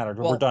doesn't matter.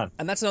 We're done.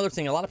 And that's another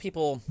thing. A lot of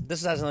people,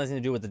 this has nothing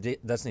to do with the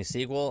Destiny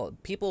sequel.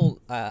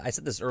 People, I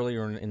said this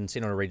earlier in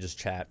St. Rage's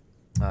chat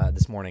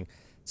this morning.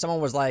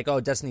 Someone was like, oh,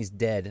 Destiny's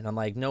dead. And I'm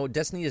like, no,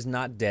 Destiny is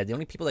not dead. The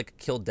only people that could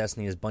kill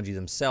Destiny is Bungie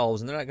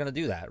themselves, and they're not going to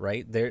do that,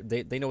 right?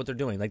 They know what they're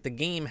doing. Like, the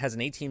game has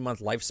an 18-month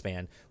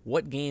lifespan.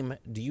 What game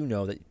do you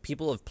know that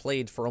people have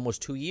played for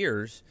almost 2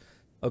 years?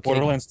 Okay,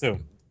 Borderlands 2.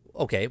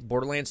 Okay,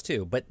 Borderlands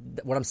 2. But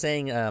what I'm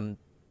saying,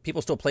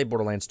 people still play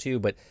Borderlands 2,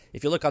 but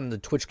if you look on the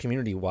Twitch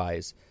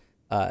community-wise,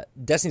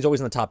 Destiny's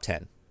always in the top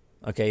 10.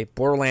 Okay,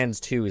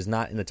 Borderlands 2 is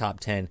not in the top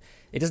 10.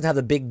 It doesn't have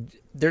the big...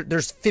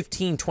 There's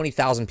 15,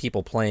 20,000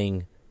 people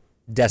playing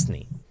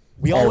Destiny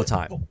all the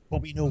time.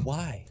 But we know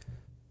why.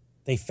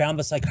 They found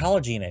the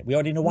psychology in it. We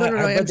already know why. No,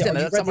 I understand.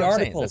 That's not what I'm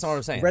saying. That's not what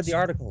I'm saying. I read the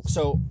articles.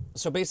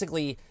 So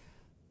basically,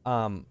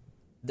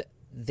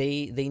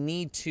 they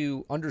need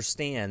to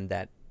understand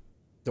that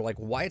they're like,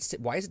 why is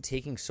it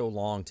taking so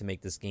long to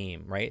make this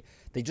game, right?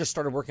 They just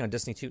started working on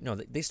Destiny 2. No,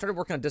 they started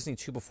working on Destiny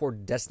 2 before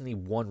Destiny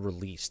 1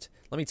 released.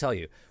 Let me tell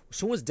you, as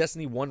soon as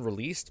Destiny 1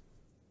 released,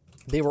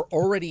 they were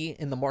already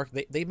in the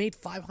market. They made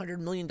 $500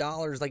 million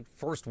like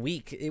first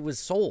week it was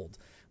sold,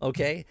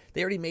 okay?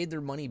 They already made their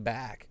money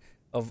back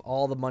of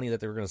all the money that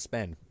they were going to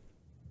spend.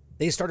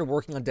 They started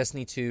working on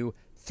Destiny 2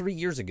 3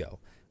 years ago,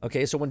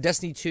 okay? So when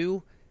Destiny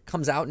 2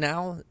 comes out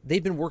now,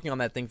 they've been working on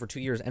that thing for 2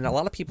 years. And a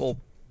lot of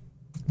people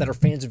that are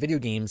fans of video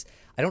games,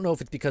 I don't know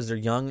if it's because they're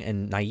young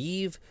and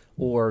naive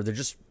or they're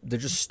just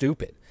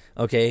stupid,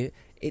 okay?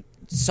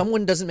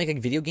 Someone doesn't make a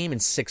video game in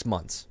 6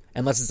 months.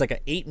 Unless it's like an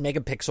 8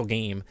 megapixel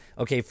game,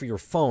 okay, for your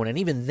phone, and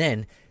even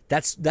then,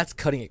 that's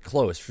cutting it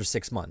close for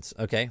 6 months,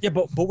 okay? Yeah,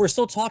 but we're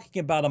still talking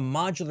about a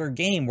modular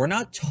game. We're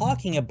not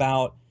talking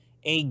about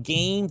a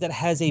game that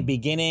has a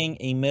beginning,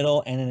 a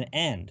middle, and an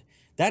end.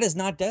 That is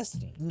not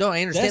Destiny. No,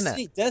 I understand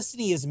that.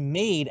 Destiny is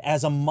made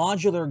as a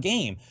modular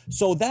game.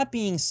 So that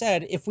being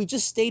said, if we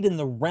just stayed in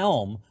the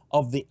realm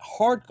of the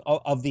hardware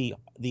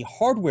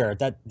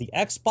that the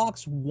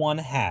Xbox One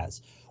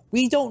has,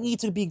 we don't need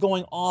to be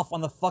going off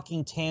on the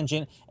fucking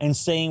tangent and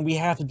saying we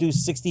have to do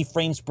 60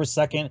 frames per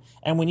second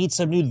and we need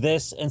some new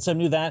this and some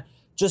new that.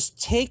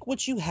 Just take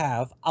what you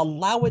have,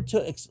 allow it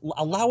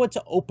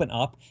to open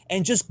up,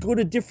 and just go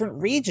to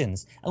different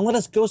regions and let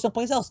us go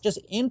someplace else. Just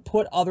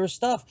input other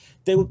stuff.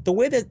 The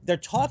way that they're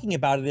talking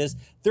about it is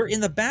they're in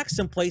the back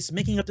someplace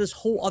making up this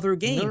whole other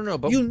game. No,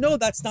 but you know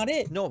that's not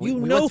it. No, we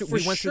went through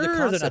the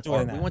concept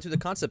art. We went through the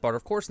concept art.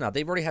 Of course not.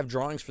 They've already have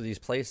drawings for these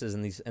places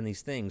and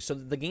these things. So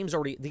the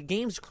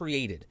game's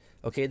created.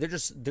 Okay, they're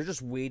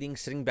just waiting,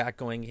 sitting back,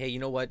 going, hey, you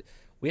know what?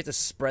 We have to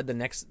spread the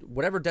next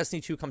whatever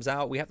Destiny 2 comes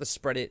out. We have to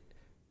spread it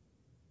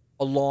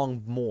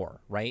along more,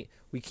 right?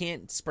 We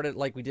can't spread it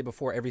like we did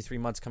before, every 3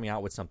 months coming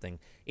out with something.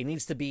 It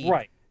needs to be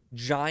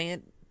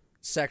giant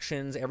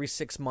sections every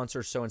 6 months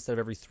or so instead of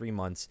every 3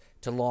 months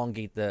to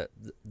elongate the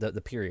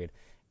period.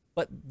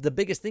 But the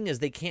biggest thing is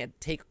they can't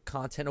take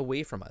content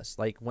away from us.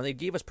 Like when they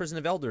gave us Prison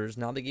of Elders,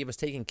 now they gave us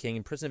Taken King,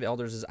 and Prison of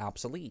Elders is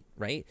obsolete,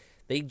 right?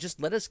 They just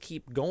let us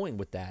keep going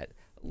with that.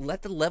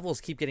 Let the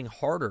levels keep getting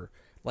harder.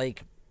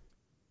 Like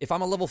if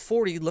I'm a level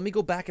 40, let me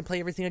go back and play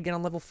everything again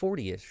on level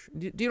 40-ish.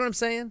 Do you know what I'm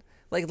saying?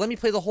 Like, let me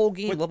play the whole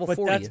game level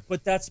 40.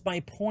 But that's my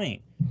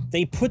point.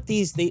 They put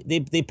these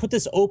they put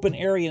this open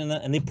area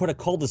and they put a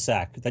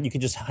cul-de-sac that you can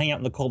just hang out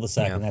in the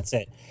cul-de-sac and that's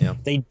it. Yeah.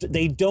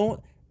 They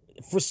don't,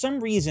 for some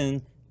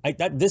reason.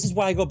 This is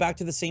why I go back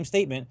to the same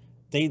statement.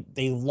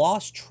 They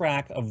lost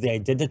track of the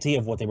identity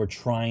of what they were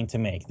trying to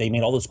make. They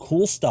made all this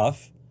cool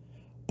stuff,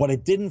 but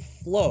it didn't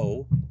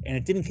flow and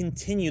it didn't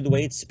continue the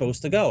way it's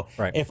supposed to go.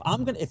 Right.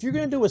 If you're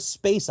gonna do a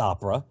space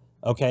opera,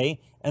 okay,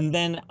 and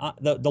then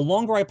the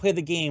longer I play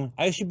the game,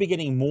 I should be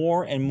getting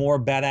more and more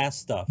badass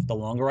stuff the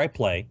longer I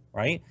play,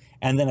 right?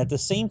 And then at the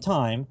same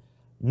time,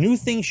 new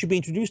things should be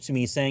introduced to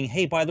me saying,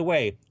 hey, by the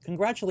way,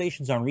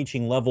 congratulations on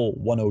reaching level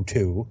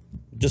 102,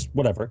 just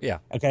whatever. Yeah.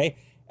 Okay.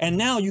 And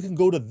now you can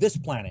go to this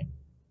planet.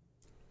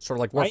 Sort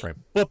of like Warframe.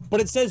 Right?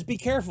 But it says be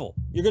careful.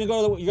 You're gonna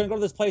go to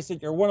this place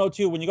that you're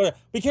 102. When you go to,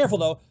 be careful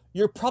though.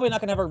 You're probably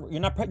not gonna have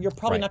not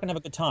gonna have a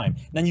good time.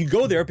 And then you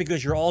go there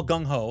because you're all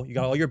gung ho. You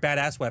got all your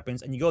badass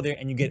weapons, and you go there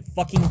and you get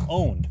fucking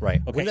owned. Right.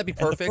 Okay? Wouldn't that be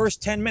perfect? In the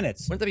first 10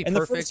 minutes. Wouldn't that be perfect?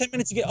 In the first 10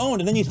 minutes you get owned,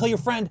 and then you tell your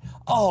friend,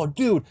 "Oh,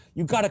 dude,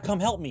 you gotta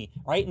come help me."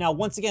 Right now,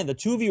 once again, the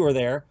two of you are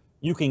there.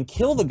 You can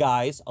kill the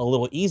guys a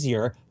little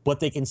easier, but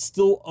they can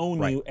still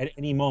own you at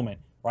any moment.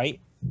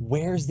 Right?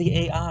 Where's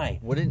the AI?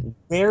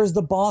 Where's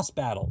the boss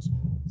battles?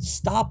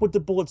 Stop with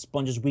the bullet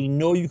sponges. We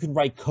know you can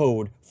write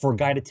code for a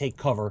guy to take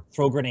cover,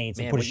 throw grenades,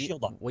 and put a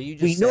shield up. We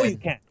know you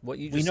can. What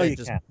you just said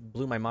just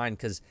blew my mind,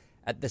 because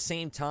at the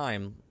same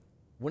time,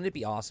 wouldn't it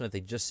be awesome if they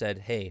just said,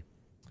 hey,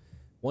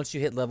 once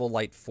you hit level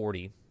light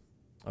 40,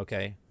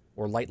 okay,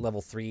 or light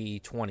level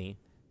 320,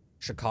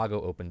 Chicago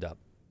opened up,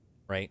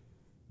 right?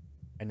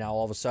 And now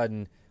all of a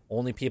sudden,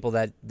 only people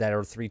that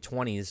are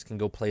 320s can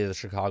go play the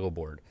Chicago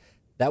board.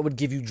 That would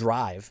give you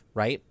drive,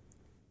 right?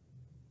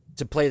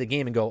 To play the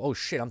game and go, oh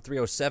shit, I'm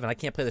 307. I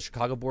can't play the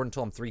Chicago board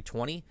until I'm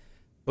 320.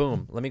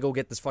 Boom. Let me go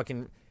get this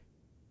fucking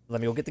Let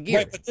me go get the gear.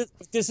 Right, but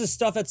this is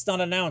stuff that's not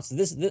announced.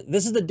 This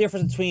is the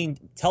difference between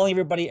telling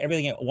everybody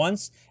everything at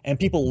once and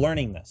people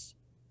learning this.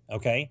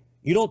 Okay,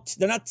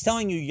 they're not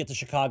telling you get to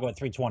Chicago at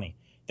 3:20.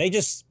 They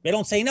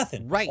don't say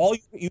nothing. Right. All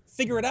you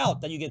figure it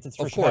out that you get to Of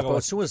Chicago.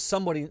 course, but as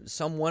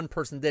soon as one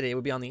person did it, it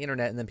would be on the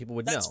internet, and then people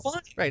would know. That's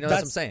fine. Right? No,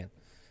 that's what I'm saying.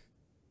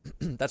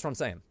 That's what I'm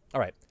saying.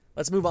 All right,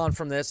 let's move on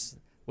from this.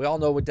 We all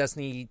know what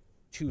Destiny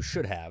 2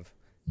 should have.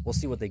 We'll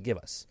see what they give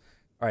us.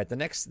 All right, the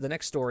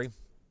next story.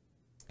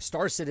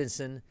 Star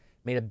Citizen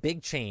made a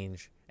big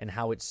change in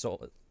how it's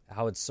sold.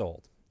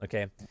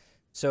 Okay,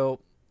 so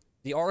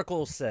the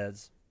article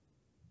says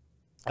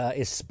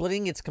is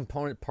splitting its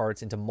component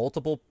parts into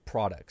multiple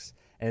products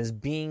and is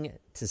being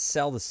to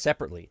sell this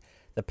separately.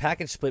 The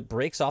package split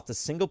breaks off the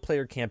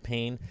single-player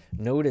campaign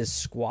known as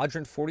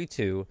Squadron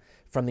 42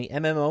 from the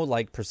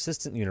MMO-like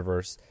Persistent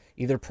universe.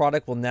 Either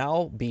product will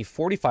now be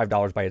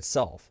 $45 by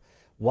itself.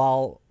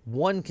 While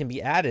one can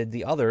be added,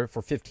 the other,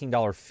 for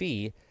 $15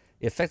 fee,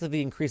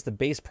 effectively increased the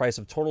base price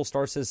of total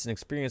Star Citizen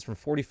experience from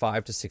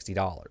 $45 to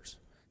 $60.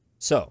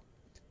 So,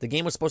 the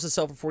game was supposed to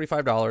sell for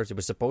 $45. It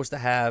was supposed to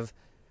have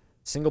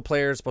single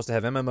player, supposed to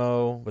have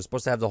MMO, was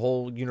supposed to have the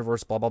whole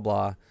universe, blah, blah,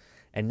 blah.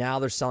 And now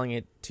they're selling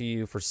it to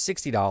you for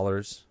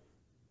 $60,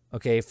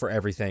 okay, for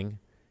everything.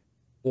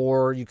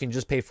 Or you can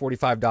just pay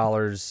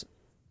 $45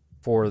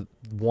 for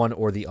one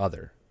or the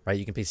other, right?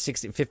 You can pay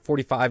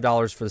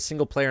 $45 for the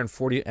single player and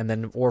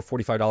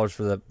 $45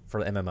 for the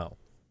MMO.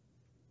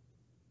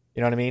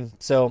 You know what I mean?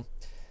 So,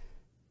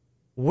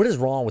 what is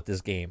wrong with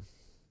this game?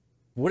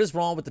 What is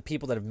wrong with the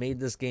people that have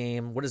made this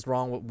game? What is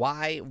wrong with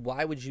why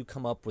would you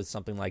come up with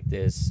something like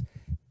this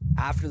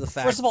after the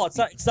fact? First of all,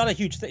 that's not a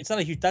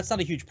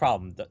huge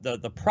problem.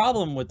 The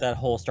problem with that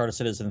whole Star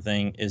Citizen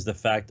thing is the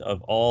fact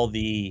of all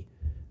the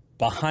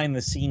behind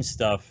the scenes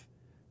stuff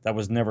that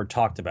was never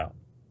talked about.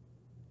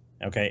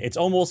 Okay, it's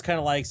almost kind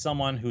of like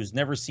someone who's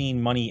never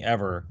seen money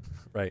ever,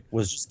 right,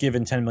 was just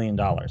given $10 million.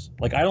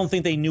 Like, I don't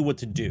think they knew what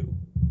to do.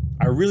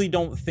 I really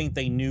don't think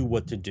they knew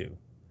what to do.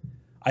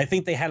 I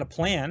think they had a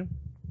plan,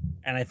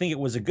 and I think it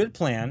was a good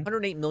plan.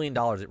 $108 million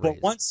it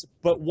raised.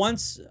 But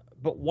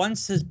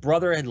once his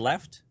brother had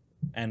left,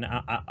 and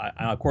I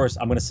of course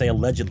I'm going to say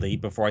allegedly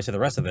before I say the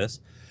rest of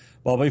this.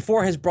 Well,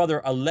 before his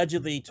brother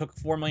allegedly took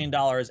 $4 million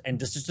and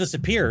just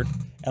disappeared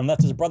and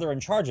left his brother in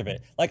charge of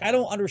it. Like, I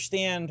don't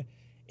understand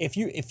if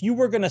you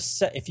were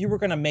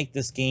gonna make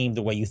this game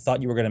the way you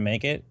thought you were gonna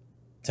make it,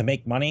 to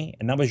make money,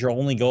 and that was your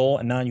only goal,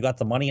 and now you got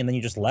the money and then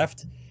you just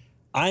left.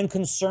 I'm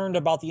concerned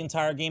about the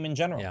entire game in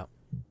general. Yeah.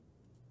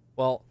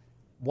 Well,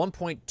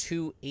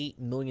 1.28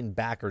 million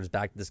backers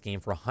backed this game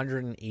for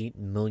 $108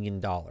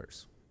 million.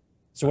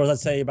 So what does that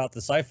say about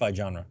the sci-fi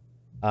genre?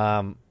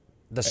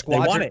 The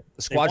Squadron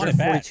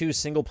 42 back.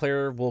 single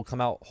player will come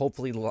out,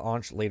 hopefully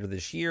launch later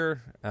this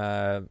year.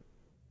 The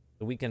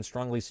Weekend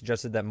strongly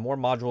suggested that more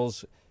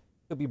modules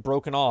could be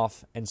broken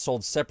off and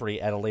sold separately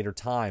at a later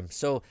time.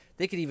 So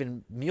they could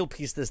even meal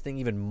piece this thing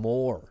even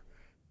more.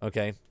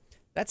 Okay?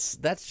 That's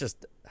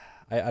just,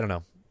 I don't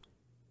know.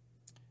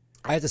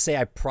 I have to say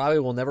I probably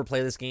will never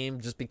play this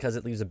game just because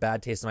it leaves a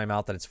bad taste in my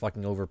mouth that it's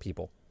fucking over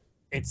people.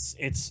 It's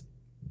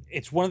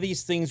one of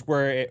these things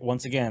where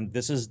once again,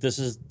 this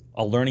is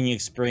a learning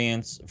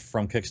experience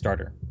from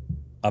Kickstarter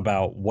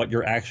about what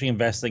you're actually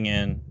investing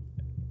in,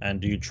 and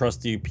do you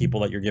trust the people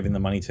that you're giving the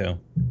money to.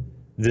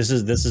 This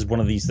is one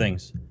of these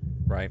things,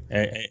 right?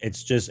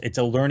 It's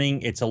a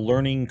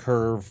learning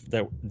curve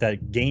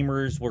that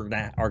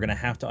gamers are gonna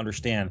have to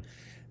understand.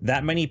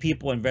 That many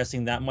people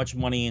investing that much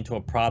money into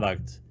a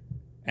product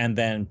and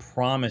then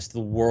promised the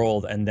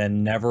world and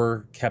then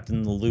never kept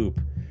in the loop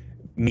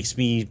makes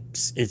me,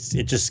 it's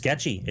just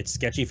sketchy. It's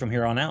sketchy from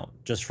here on out,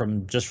 just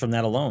from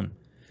that alone.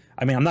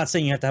 I mean, I'm not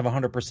saying you have to have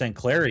 100%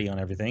 clarity on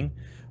everything,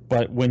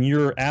 but when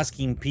you're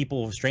asking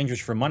people, strangers,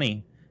 for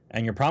money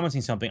and you're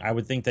promising something, I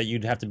would think that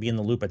you'd have to be in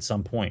the loop at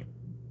some point.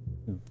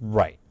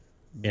 Right.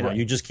 You know,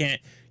 you just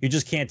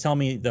can't tell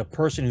me the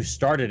person who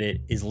started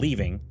it is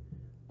leaving.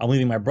 I'm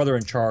leaving my brother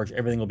in charge.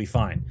 Everything will be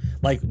fine.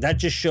 Like, that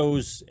just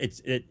shows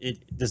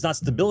there's not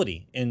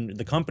stability in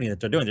the company that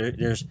they're doing.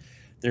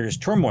 There's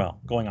turmoil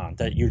going on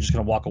that you're just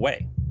going to walk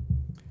away.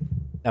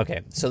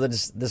 Okay, so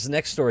this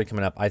next story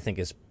coming up, I think,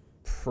 is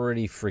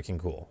pretty freaking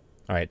cool.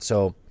 All right,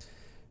 so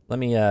let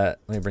me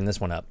bring this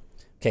one up.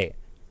 Okay,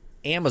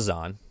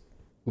 Amazon,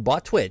 who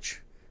bought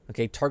Twitch,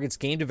 okay, targets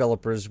game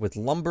developers with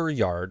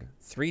Lumberyard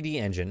 3D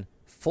engine,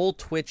 full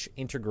Twitch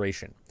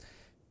integration.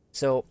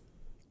 So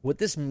what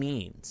this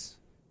means,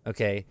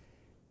 okay,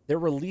 they're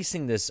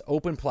releasing this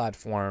open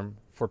platform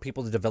for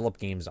people to develop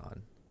games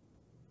on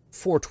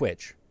for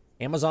Twitch.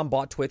 Amazon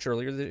bought Twitch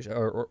earlier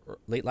or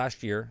late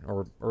last year,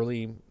 or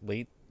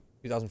late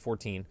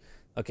 2014.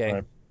 Okay,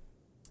 right.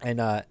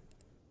 And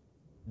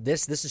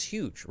this is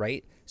huge,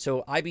 right?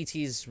 So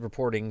IBT's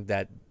reporting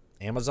that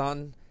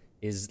Amazon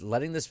is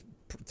letting this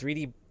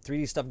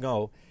 3D stuff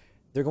go.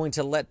 They're going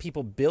to let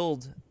people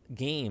build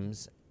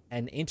games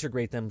and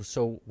integrate them,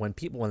 so when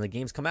the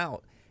games come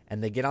out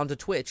and they get onto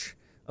Twitch,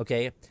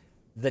 okay,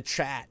 the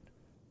chat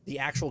the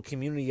actual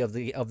community of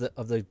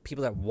the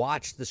people that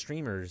watch the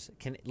streamers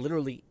can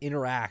literally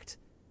interact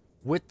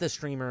with the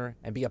streamer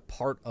and be a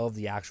part of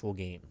the actual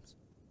games.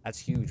 That's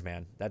huge,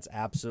 man. That's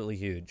absolutely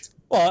huge.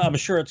 Well, I'm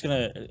sure it's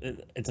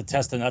a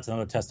test, and that's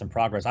another test in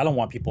progress. I don't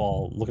want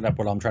people looking up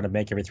what I'm trying to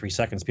make every 3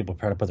 seconds. People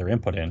try to put their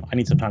input in. I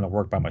need some time to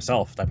work by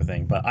myself, type of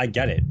thing. But I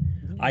get it.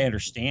 I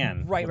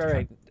understand.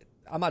 Right.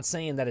 I'm not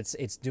saying that it's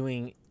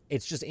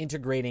just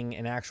integrating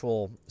an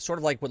actual sort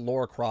of like what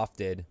Lara Croft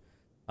did,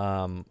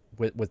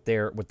 with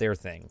their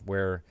thing,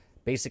 where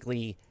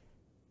basically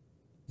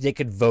they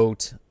could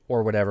vote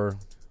or whatever.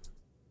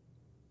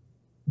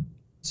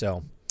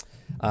 So,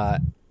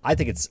 I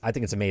think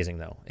it's amazing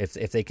though.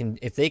 If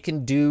they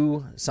can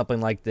do something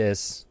like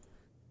this,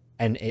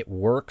 and it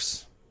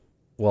works,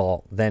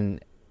 well then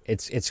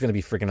it's going to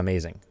be freaking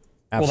amazing.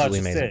 Absolutely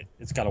amazing. It.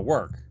 It's got to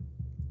work.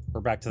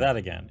 We're back to that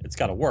again. It's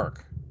got to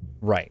work.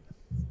 Right.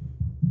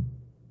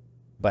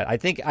 But I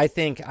think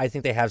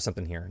they have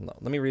something here.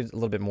 Let me read a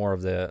little bit more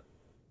of the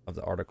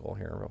article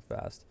here real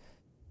fast.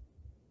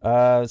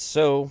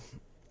 So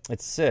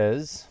it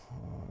says,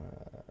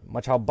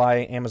 much how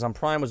buy Amazon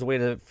Prime was a way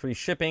to free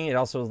shipping, it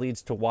also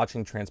leads to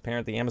watching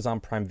transparent. The Amazon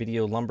Prime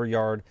Video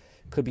Lumberyard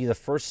could be the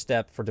first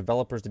step for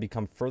developers to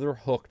become further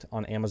hooked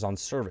on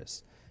Amazon's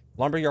service.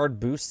 Lumberyard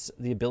boosts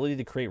the ability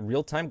to create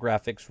real-time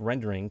graphics,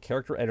 rendering,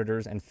 character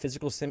editors, and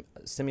physical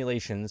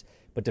simulations,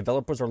 but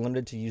developers are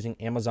limited to using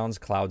Amazon's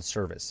cloud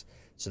service.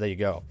 So there you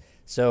go.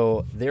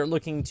 So they're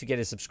looking to get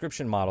a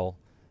subscription model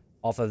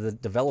off of the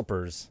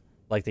developers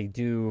like they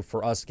do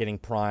for us getting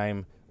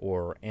Prime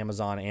or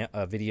Amazon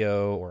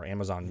Video or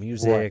Amazon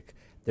Music. Right.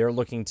 They're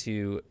looking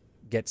to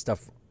get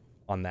stuff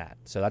on that.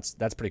 So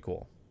that's pretty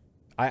cool.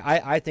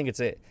 I think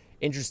it's a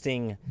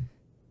interesting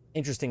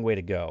way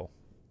to go.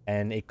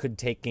 And it could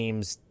take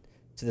games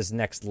to this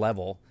next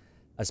level,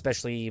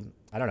 especially,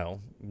 I don't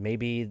know,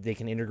 maybe they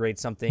can integrate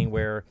something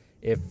where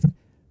if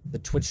the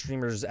Twitch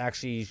streamer's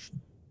actually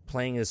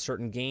playing a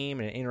certain game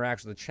and it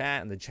interacts with the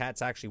chat and the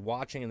chat's actually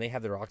watching and they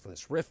have their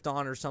Oculus Rift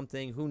on or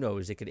something, who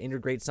knows? They could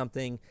integrate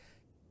something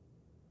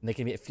and they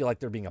can feel like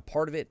they're being a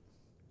part of it.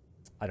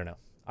 I don't know.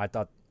 I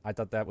thought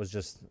that was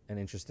just an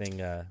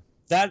interesting...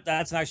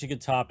 That's actually a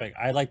good topic.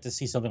 I'd like to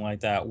see something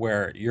like that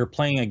where you're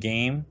playing a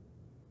game.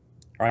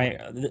 Right,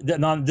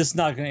 this is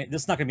not gonna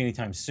be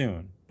anytime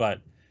soon. But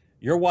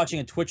you're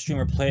watching a Twitch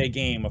streamer play a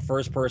game, a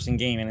first-person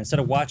game, and instead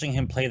of watching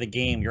him play the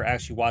game, you're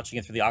actually watching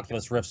it through the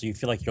Oculus Rift, so you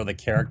feel like you're the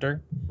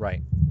character.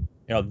 Right.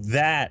 You know,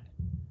 that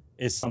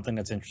is something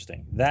that's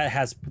interesting. That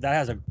has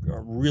a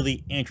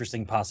really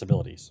interesting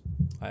possibilities.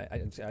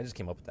 I just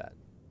came up with that,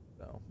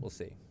 so we'll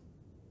see.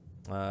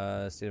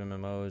 State of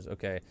MMOs.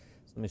 Okay,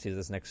 so let me see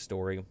this next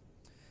story.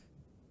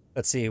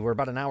 Let's see. We're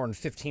about an hour and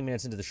 15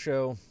 minutes into the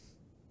show.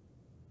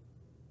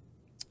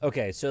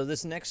 Okay, so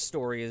this next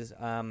story is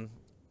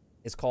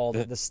called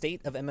The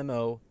State of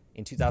MMO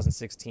in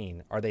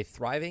 2016. Are they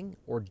thriving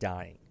or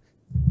dying?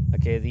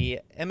 Okay,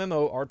 the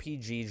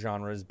MMORPG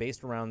genre is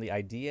based around the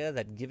idea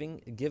that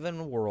given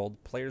a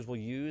world, players will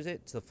use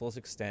it to the fullest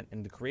extent,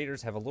 and the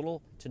creators have a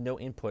little to no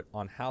input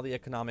on how the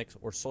economics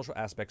or social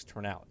aspects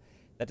turn out.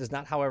 That does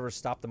not, however,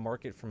 stop the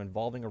market from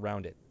evolving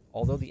around it.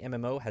 Although the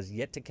MMO has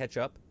yet to catch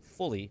up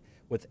fully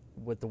with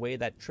the way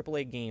that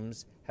AAA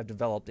games have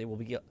developed, it will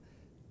be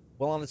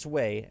well on its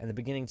way and the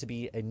beginning to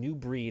be a new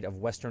breed of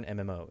Western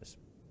MMOs.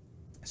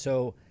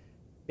 So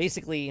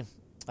basically,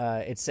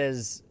 it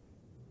says...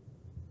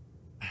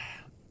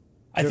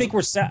 I think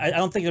I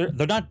don't think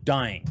they're not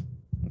dying.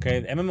 Okay,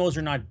 the MMOs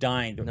are not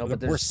dying.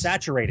 We're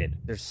saturated.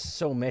 There's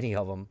so many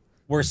of them.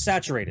 We're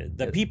saturated.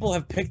 The people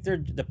have picked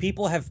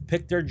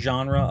their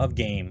genre of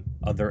game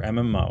of their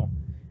MMO,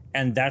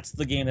 and that's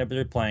the game that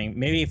they're playing.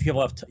 Maybe if you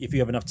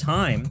have enough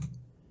time,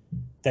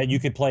 that you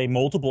could play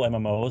multiple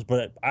MMOs,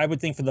 but I would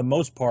think for the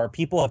most part,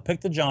 people have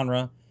picked the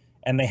genre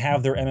and they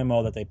have their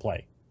MMO that they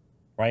play.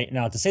 Right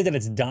now, to say that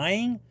it's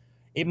dying,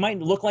 it might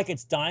look like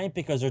it's dying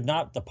because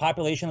the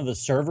population of the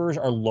servers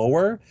are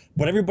lower,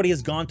 but everybody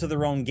has gone to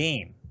their own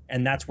game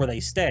and that's where they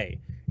stay.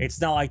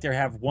 It's not like they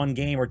have one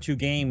game or two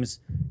games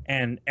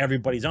and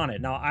everybody's on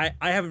it. Now, I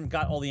haven't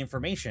got all the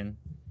information.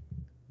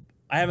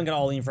 I haven't got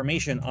all the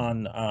information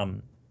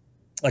on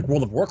like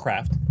World of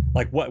Warcraft,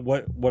 like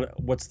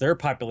what's their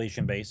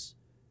population base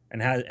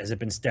and has it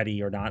been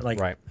steady or not? Like,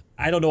 right.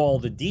 I don't know all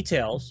the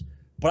details,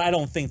 but I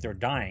don't think they're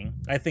dying.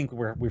 I think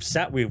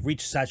we've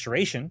reached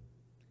saturation,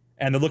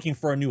 and they're looking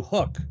for a new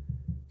hook,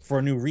 for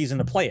a new reason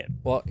to play it.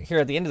 Well, here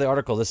at the end of the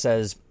article, this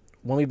says,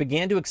 when we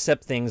began to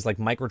accept things like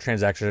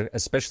microtransactions,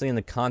 especially in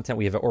the content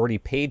we have already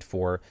paid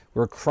for,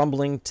 we're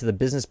crumbling to the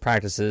business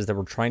practices that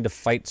we're trying to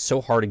fight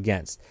so hard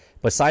against.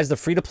 Besides the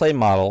free-to-play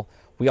model,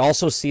 we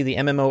also see the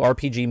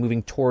MMORPG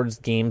moving towards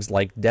games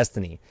like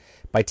Destiny.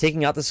 By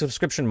taking out the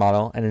subscription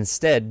model and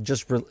instead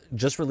just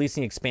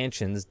releasing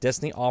expansions,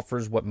 Destiny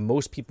offers what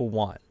most people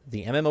want,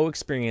 the MMO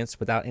experience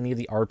without any of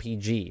the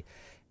RPG.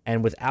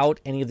 And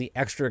without any of the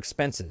extra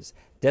expenses.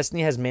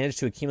 Destiny has managed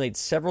to accumulate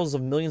several of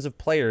millions of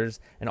players,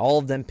 and all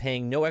of them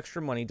paying no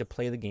extra money to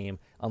play the game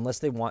unless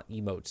they want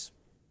emotes.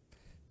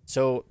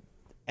 So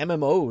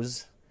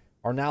MMOs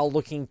are now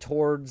looking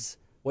towards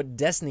what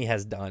Destiny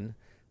has done.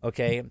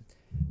 Okay,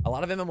 a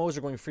lot of MMOs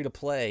are going free to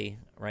play,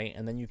 right?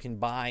 And then you can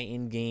buy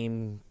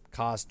in-game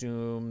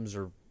costumes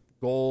or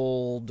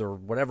gold or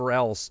whatever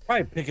else.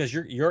 Right, because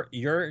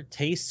your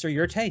tastes are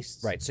your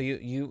tastes. Right. So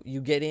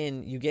you get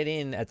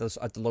in at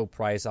the low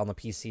price on the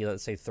PC,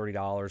 let's say $30,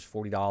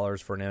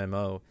 $40 for an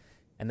MMO,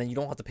 and then you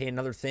don't have to pay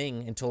another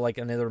thing until like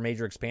another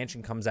major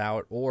expansion comes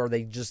out, or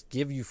they just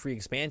give you free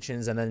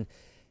expansions, and then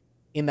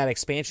in that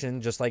expansion,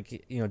 just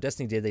like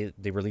Destiny did,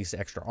 they release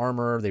extra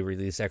armor, they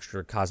release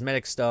extra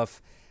cosmetic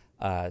stuff.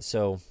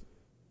 So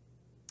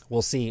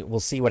we'll see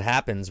what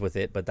happens with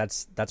it, but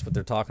that's what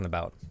they're talking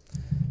about.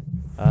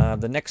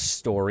 The next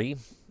story,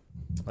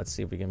 let's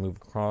see if we can move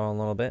across a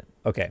little bit.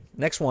 Okay,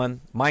 next one,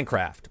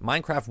 Minecraft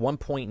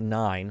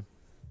 1.9.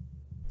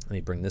 Let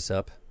me bring this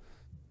up.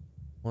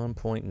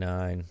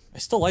 1.9. I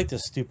still like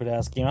this stupid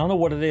ass game. I don't know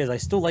what it is. I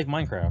still like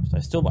Minecraft. I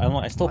still play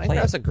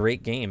Minecraft's it. a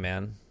great game,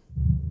 man.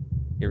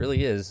 It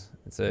really is.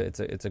 It's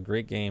a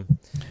great game.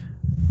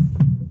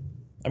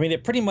 I mean,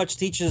 it pretty much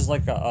teaches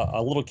like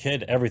a little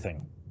kid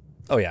everything.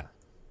 Oh yeah.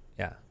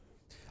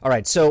 All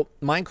right, so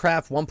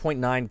Minecraft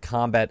 1.9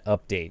 combat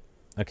update.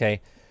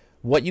 Okay,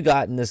 what you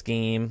got in this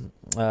game?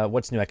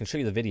 What's new? I can show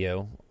you the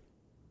video.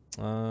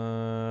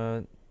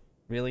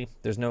 Really?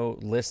 There's no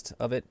list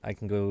of it. I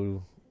can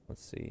go.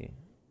 Let's see.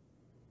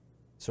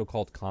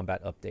 So-called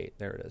combat update.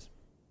 There it is.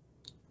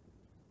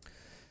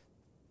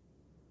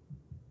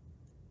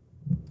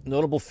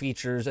 Notable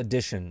features,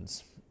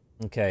 additions.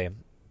 Okay.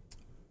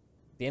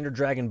 The Ender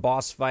Dragon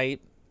boss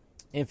fight.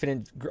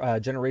 Infinite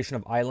generation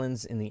of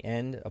islands in the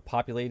end of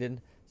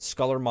populated.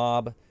 Sculler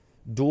mob.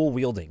 Dual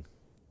wielding.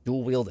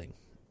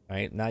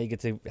 Right? Now you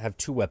get to have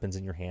two weapons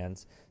in your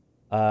hands.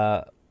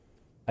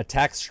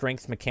 Attack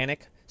strength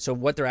mechanic. So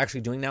what they're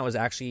actually doing now is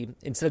actually,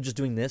 instead of just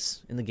doing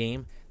this in the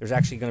game, there's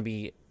actually going to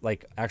be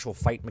like actual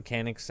fight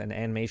mechanics and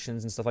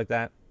animations and stuff like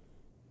that.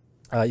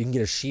 You can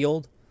get a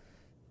shield.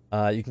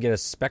 You can get a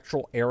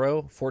spectral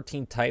arrow,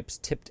 14 types,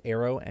 tipped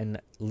arrow,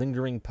 and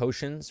lingering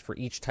potions for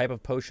each type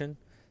of potion.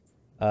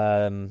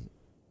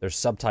 There's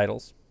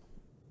subtitles.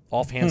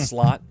 Offhand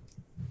slot.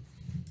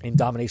 And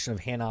domination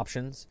of hand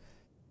options.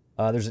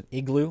 There's an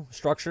igloo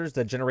structures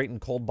that generate in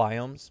cold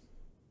biomes.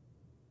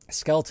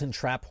 Skeleton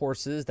trap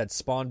horses that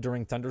spawn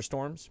during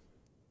thunderstorms.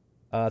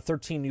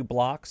 13 new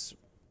blocks.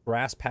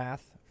 Grass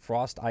path,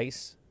 frost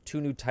ice.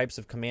 2 new types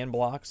of command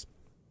blocks.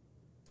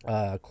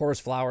 Chorus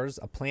flowers,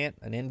 a plant,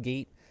 an end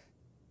gate.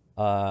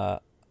 An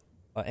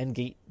end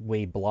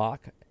gateway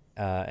block.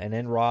 An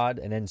end rod,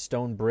 an end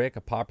stone brick,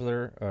 a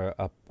purpur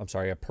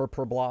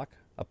block,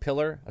 a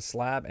pillar, a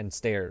slab, and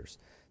stairs.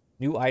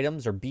 New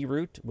items are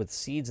beetroot with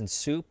seeds and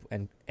soup,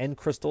 and end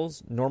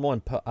crystals, normal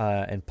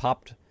and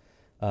popped,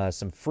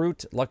 some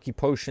fruit, lucky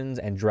potions,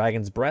 and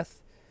dragon's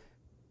breath.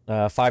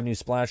 5 new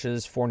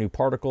splashes, 4 new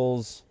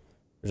particles.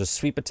 There's a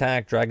sweep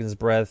attack, dragon's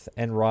breath,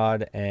 end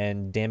rod,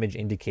 and damage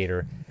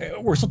indicator.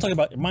 We're still talking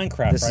about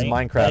Minecraft, This right? is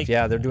Minecraft,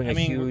 yeah. They're doing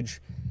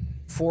huge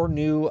 4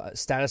 new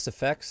status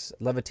effects: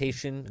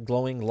 levitation,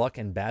 glowing, luck,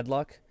 and bad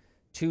luck.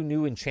 2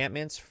 new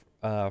enchantments: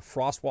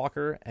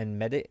 Frostwalker and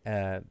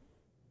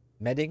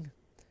Medding.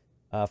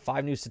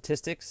 5 new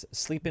statistics: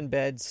 sleep in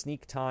bed,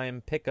 sneak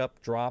time, pick up,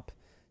 drop,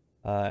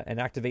 and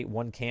activate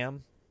 1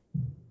 cam.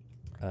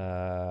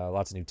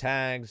 Lots of new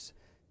tags.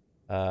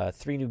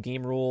 3 new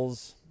game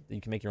rules that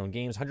you can make your own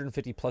games.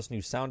 150 plus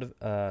new sound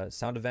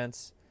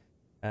events,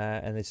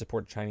 and they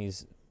support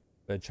Chinese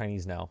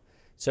now.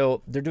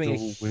 So they're doing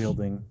dual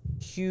wielding,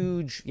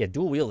 huge,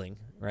 dual wielding,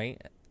 right?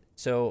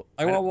 So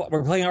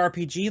we're playing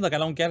RPG. Like I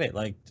don't get it.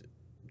 Like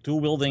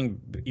dual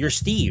wielding, you're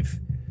Steve.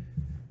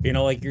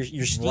 Like you're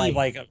Steve. Right.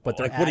 Like, but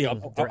like what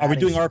are we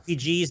doing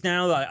RPGs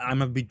now? I'm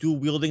gonna be dual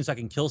wielding so I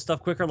can kill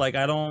stuff quicker. Like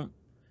I don't.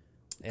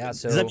 Yeah.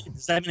 So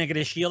does that mean I get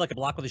a shield? Like a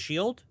block with a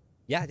shield?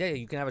 Yeah.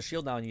 You can have a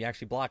shield now, and you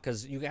actually block,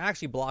 because you can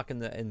actually block in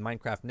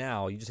Minecraft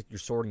now. You just take your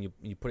sword and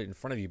you put it in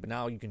front of you. But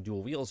now you can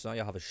dual wield, so now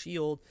you'll have a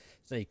shield.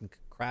 So now you can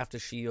craft a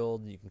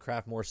shield. You can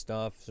craft more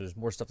stuff. So there's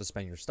more stuff to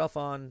spend your stuff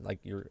on, like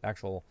your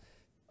actual,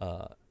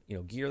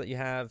 gear that you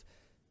have.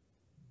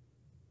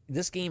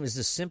 This game is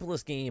the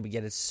simplest game, but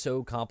yet it's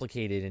so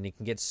complicated, and it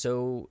can get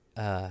so.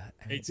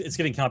 It's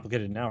getting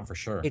complicated now for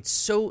sure. It's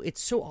so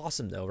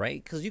awesome though,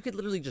 right? Because you could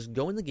literally just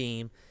go in the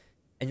game,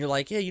 and you're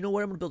like, yeah, you know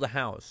what? I'm gonna build a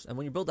house. And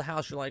when you build a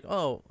house, you're like,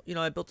 oh,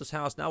 I built this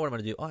house. Now what am I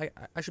gonna do? Oh,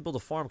 I should build a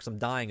farm because I'm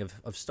dying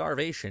of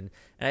starvation,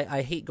 and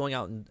I hate going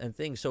out and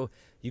things. So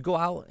you go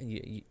out and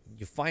you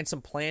find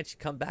some plants. You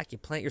come back, you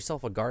plant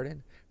yourself a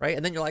garden, right?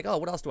 And then you're like, oh,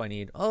 what else do I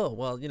need? Oh,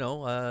 well,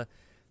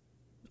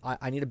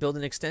 I need to build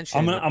an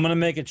extension. I'm gonna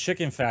make a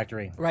chicken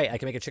factory. Right, I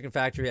can make a chicken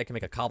factory. I can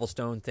make a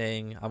cobblestone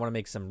thing. I want to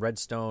make some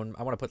redstone.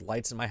 I want to put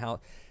lights in my house.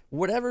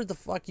 Whatever the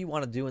fuck you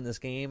want to do in this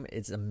game,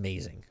 it's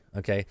amazing.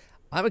 Okay,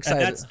 I'm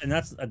excited. And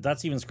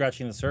that's even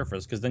scratching the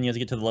surface, because then you have to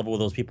get to the level where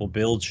those people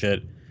build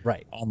shit,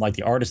 right, on like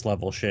the artist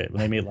level shit,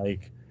 when they made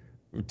like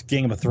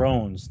Game of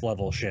Thrones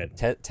level shit.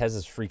 Tez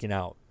is freaking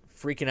out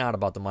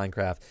about the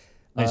Minecraft.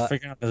 He's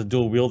freaking out because of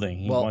dual wielding.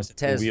 He wants to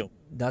Tez, dual wield.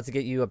 not to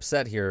get you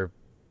upset here,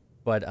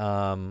 but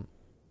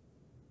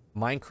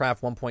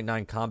Minecraft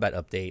 1.9 combat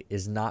update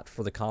is not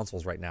for the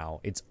consoles right now.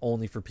 It's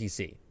only for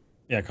PC.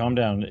 Yeah, calm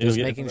down. Just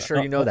making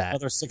sure you know that.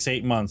 Another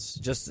 6-8 months.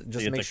 Just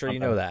make sure you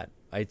know that.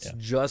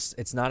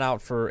 It's not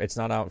out for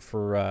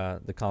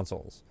the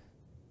consoles.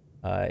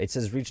 It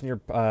says reaching your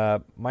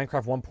Minecraft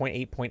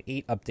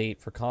 1.8.8 update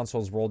for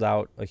consoles rolled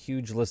out a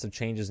huge list of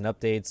changes and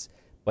updates,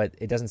 but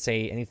it doesn't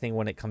say anything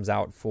when it comes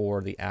out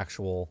for the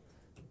actual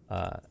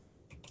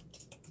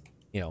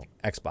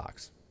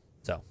Xbox.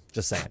 So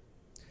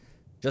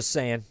just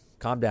saying,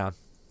 calm down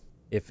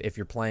if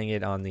you're playing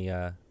it on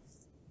the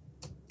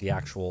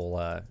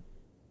actual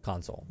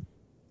console.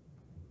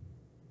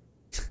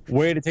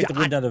 Way to take the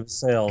wind out of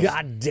sails.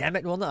 God damn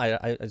it! Well, no,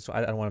 I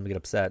don't want him to get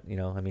upset.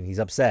 I mean, he's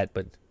upset,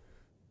 but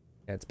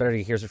it's better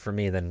he hears it from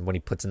me than when he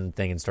puts in the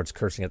thing and starts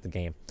cursing at the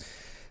game.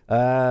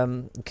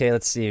 Okay,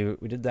 let's see.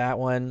 We did that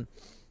one.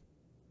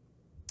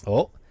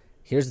 Oh,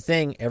 here's the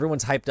thing.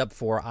 Everyone's hyped up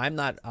for. I'm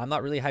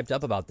not really hyped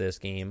up about this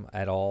game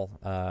at all.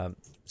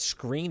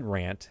 Screen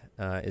Rant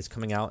is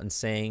coming out and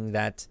saying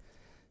that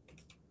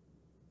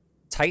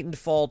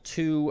Titanfall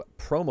 2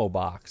 promo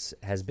box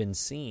has been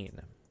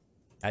seen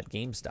at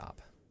GameStop.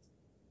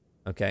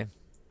 Okay.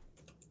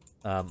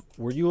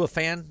 Were you a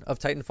fan of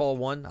Titanfall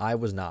 1? I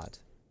was not.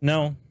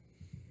 No.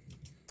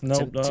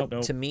 No.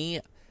 To me,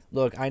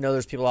 look, I know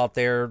there's people out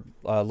there.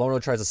 Lono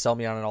tries to sell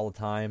me on it all the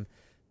time.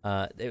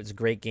 It was a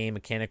great game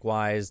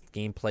mechanic-wise.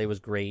 Gameplay was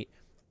great.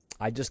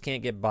 I just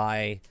can't get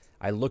by.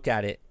 I look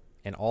at it,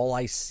 and all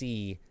I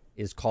see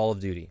is Call of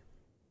Duty,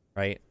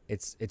 right?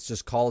 It's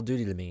just Call of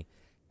Duty to me.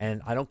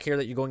 And I don't care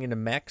that you're going into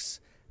mechs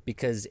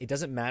because it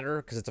doesn't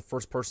matter because it's a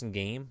first-person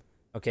game,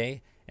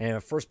 okay? And in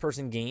a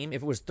first-person game,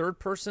 if it was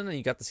third-person and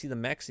you got to see the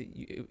mechs,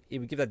 it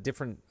would give that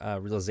different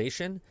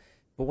realization.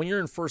 But when you're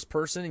in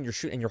first-person and you're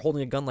shooting and you're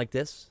holding a gun like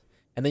this,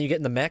 and then you get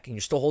in the mech and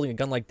you're still holding a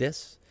gun like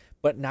this,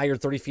 but now you're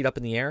 30 feet up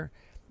in the air,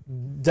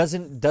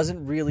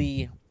 doesn't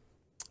really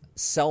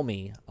sell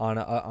me on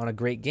a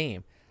great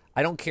game.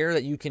 I don't care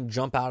that you can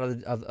jump out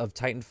of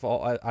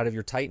Titanfall, out of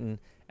your Titan,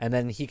 and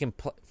then he can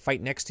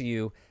fight next to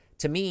you.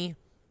 To me,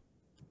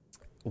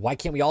 why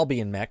can't we all be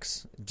in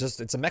mechs?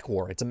 It's a mech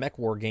war. It's a mech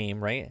war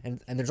game, right?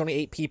 And there's only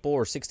 8 people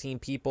or 16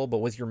 people, but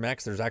with your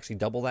mechs, there's actually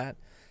double that.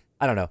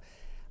 I don't know.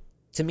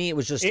 To me, it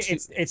was just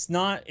it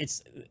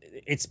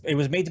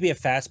was made to be a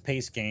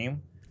fast-paced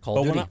game. Call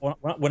of Duty.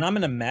 When I'm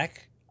in a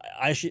mech,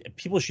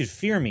 people should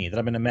fear me that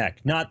I'm in a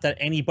mech, not that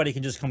anybody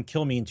can just come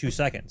kill me in 2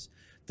 seconds.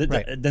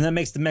 Then that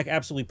makes the mech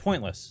absolutely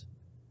pointless.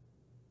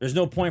 There's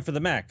no point for the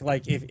mech.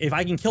 Like if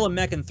I can kill a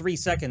mech in 3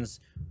 seconds,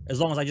 as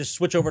long as I just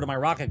switch over to my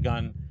rocket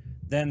gun,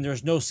 then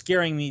there's no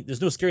scaring me.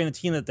 There's no scaring the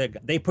team that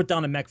they put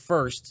down a mech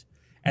first,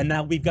 and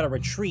now we've got to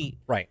retreat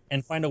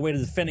and find a way to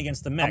defend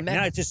against the mech.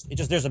 Now it's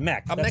just there's a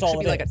mech. A mech should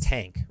be like a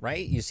tank,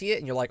 right? You see it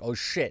and you're like, oh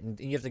shit, and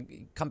you have to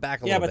come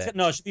back a little bit.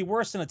 No, it should be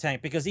worse than a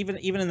tank because even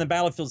in the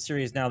Battlefield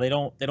series now they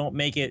don't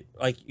make it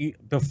like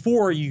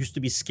before you used to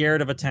be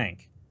scared of a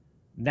tank.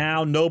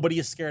 Now nobody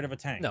is scared of a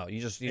tank. No,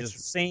 it's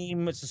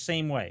the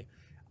same way.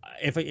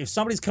 If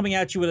somebody's coming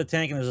at you with a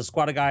tank and there's a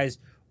squad of guys,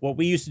 what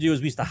we used to do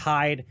is we used to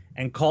hide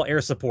and call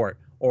air support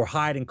or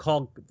hide and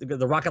call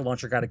the rocket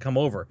launcher guy to come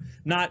over.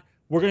 Not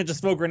we're gonna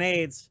just throw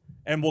grenades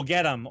and we'll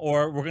get them,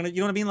 or we're gonna, you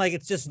know what I mean? Like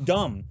it's just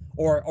dumb.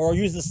 Or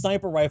use the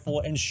sniper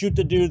rifle and shoot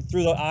the dude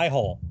through the eye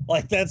hole.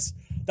 Like that's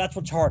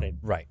retarded.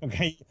 Right.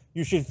 Okay.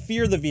 You should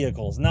fear the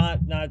vehicles,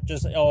 not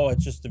just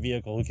it's just a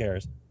vehicle. Who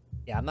cares?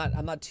 Yeah, I'm not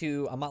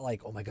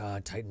like, oh my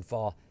god,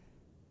 Titanfall.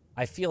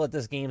 I feel that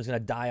this game is gonna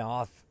die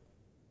off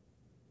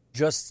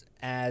just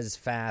as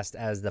fast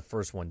as the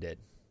first one did.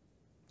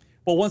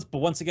 But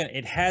once again,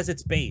 it has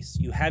its base.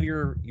 You have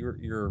your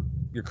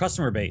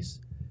customer base.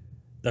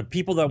 The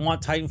people that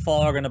want Titanfall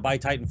are going to buy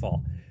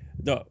Titanfall.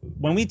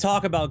 When we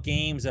talk about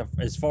games,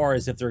 as far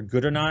as if they're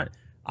good or not,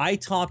 I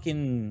talk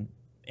in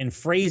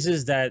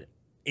phrases that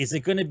is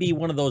it going to be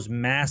one of those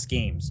mass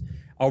games?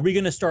 Are we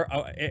going to start?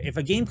 If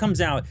a game comes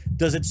out,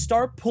 does it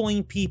start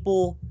pulling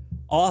people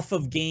off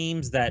of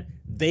games that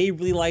they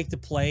really like to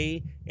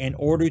play in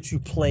order to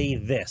play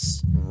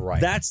this? Right.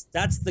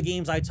 That's the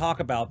games I talk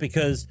about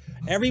because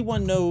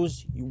everyone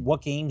knows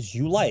what games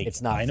you like.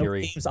 It's not I know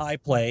Fury. Games I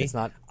play. It's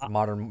not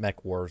Modern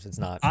Mech Wars. It's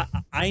not.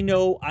 I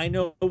know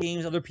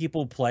games other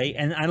people play,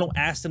 and I don't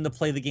ask them to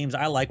play the games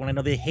I like when I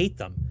know they hate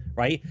them.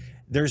 Right?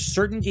 There's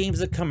certain games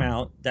that come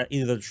out that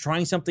either they're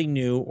trying something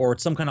new or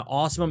it's some kind of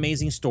awesome,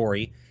 amazing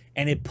story,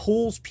 and it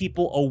pulls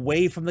people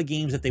away from the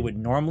games that they would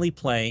normally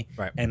play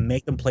and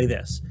make them play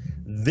this.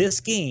 This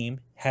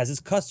game has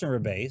its customer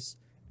base,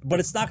 but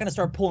it's not going to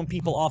start pulling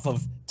people off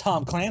of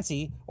Tom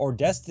Clancy or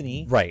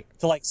Destiny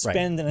to like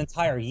spend an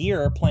entire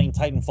year playing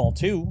Titanfall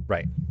 2.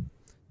 Right.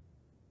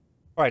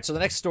 All right, so the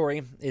next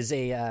story is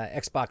a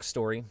Xbox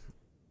story.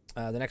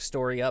 The next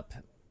story up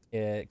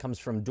comes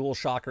from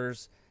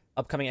DualShockers.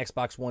 Upcoming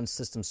Xbox One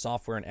system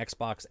software and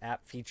Xbox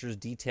app features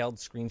detailed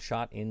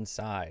screenshot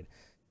inside.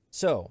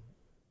 So,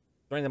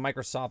 during the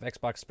Microsoft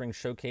Xbox Spring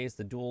Showcase,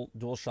 the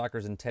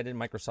DualShockers intended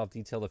Microsoft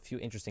detailed a few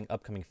interesting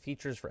upcoming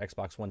features for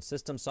Xbox One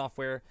system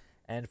software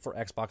and for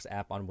Xbox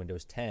app on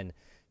Windows 10.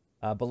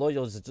 Below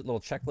you is a little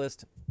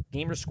checklist: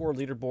 gamer score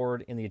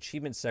leaderboard in the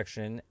achievement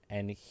section,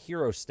 and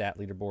hero stat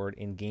leaderboard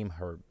in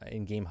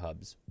game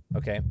hubs.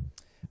 Okay.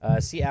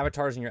 See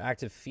avatars in your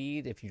active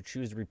feed if you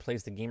choose to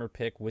replace the gamer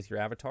pick with your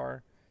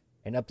avatar.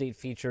 An update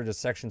feature to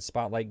section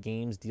spotlight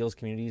games, deals,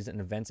 communities, and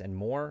events, and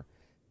more.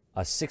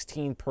 A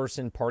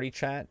 16-person party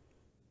chat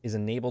is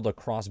enabled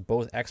across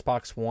both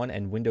Xbox One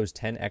and Windows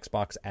 10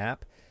 Xbox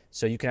app,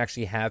 so you can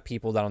actually have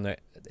people that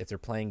if they're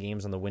playing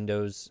games on the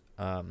Windows,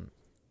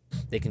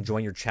 they can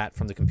join your chat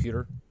from the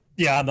computer.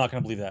 Yeah, I'm not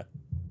going to believe that.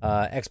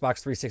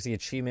 Xbox 360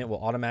 achievement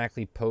will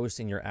automatically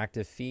post in your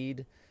active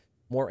feed.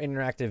 More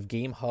interactive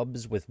game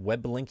hubs with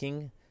web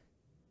linking.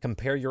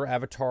 Compare your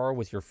avatar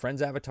with your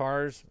friends'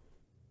 avatars.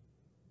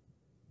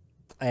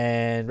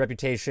 And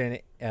reputation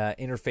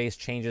interface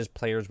changes.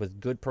 Players with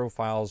good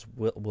profiles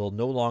will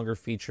no longer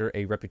feature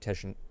a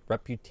reputation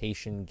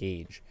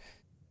gauge.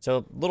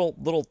 So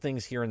little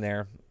things here and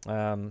there.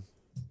 The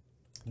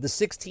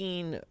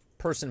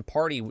 16-person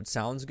party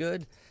sounds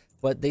good,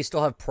 but they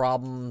still have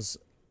problems.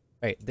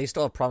 Right? They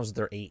still have problems with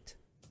their 8.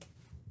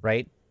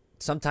 Right?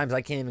 Sometimes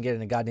I can't even get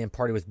in a goddamn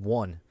party with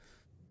 1.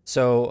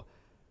 So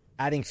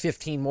adding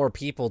 15 more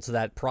people to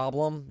that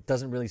problem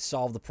doesn't really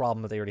solve the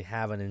problem that they already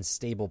have an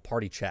unstable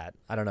party chat.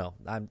 I don't know.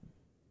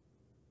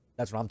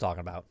 That's what I'm talking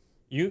about.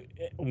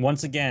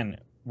 Once again,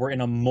 we're in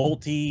a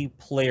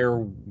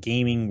multiplayer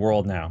gaming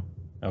world now,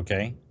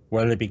 okay?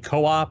 Whether it be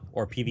co-op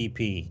or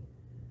PvP.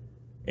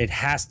 It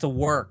has to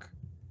work,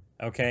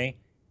 okay?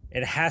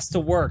 It has to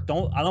work.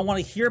 I don't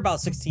want to hear about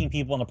 16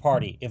 people in a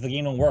party if the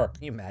game don't work.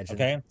 Can you imagine?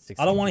 Okay?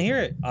 I don't want to hear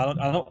it. I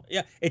don't.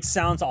 Yeah, it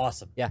sounds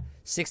awesome. Yeah,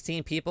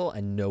 16 people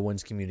and no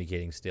one's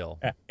communicating still.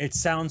 It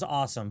sounds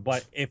awesome,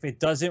 but if it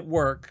doesn't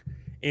work,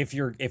 if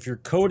you're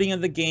coding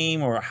of the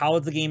game or how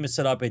the game is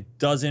set up, it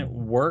doesn't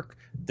work,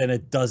 then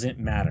it doesn't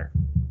matter.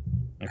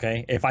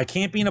 Okay? If I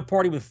can't be in a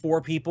party with 4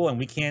 people and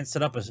we can't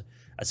set up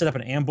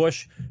an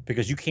ambush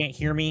because you can't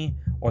hear me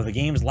or the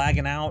game's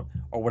lagging out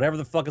or whatever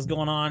the fuck is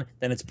going on,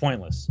 then it's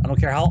pointless. I don't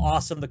care how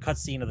awesome the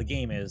cutscene of the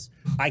game is.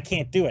 I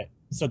can't do it,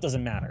 so it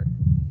doesn't matter.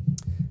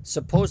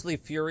 Supposedly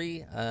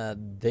Fury,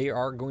 they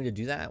are going to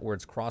do that where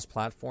it's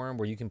cross-platform,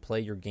 where you can play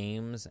your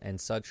games and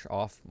such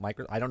off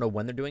micro. I don't know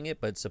when they're doing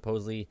it, but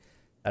supposedly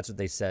that's what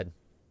they said.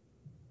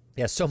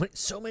 Yeah,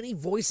 so many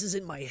voices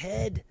in my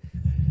head.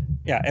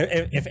 Yeah,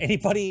 if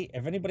anybody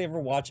ever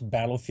watched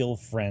Battlefield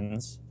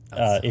Friends,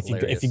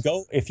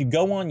 if you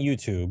go on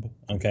YouTube,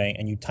 okay,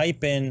 and you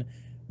type in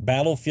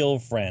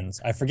Battlefield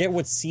Friends, I forget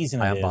what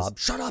season it is. Bob.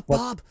 Shut up,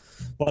 Bob.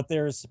 But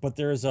there's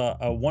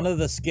a one of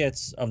the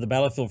skits of the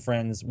Battlefield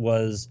Friends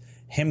was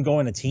him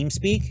going to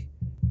TeamSpeak,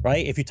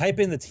 right? If you type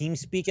in the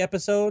TeamSpeak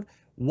episode,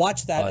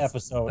 watch that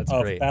episode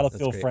of great.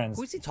 Battlefield Friends,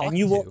 Who's he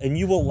talking and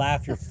you will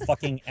laugh your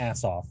fucking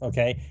ass off.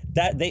 Okay,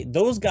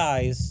 those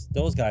guys,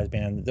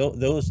 man,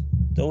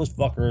 those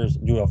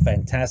fuckers do a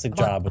fantastic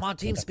job. I'm on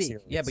TeamSpeak.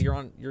 Yeah, but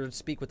you're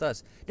Speak with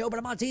us. No, but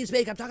I'm on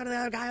TeamSpeak. I'm talking to the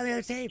other guy on the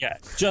other team. Yeah,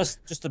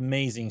 just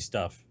amazing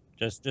stuff.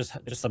 Just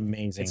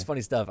amazing. It's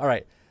funny stuff. All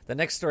right, the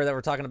next story that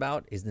we're talking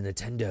about is the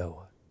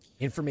Nintendo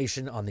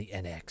information on the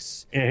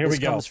NX. Yeah, here we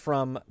go.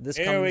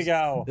 Here we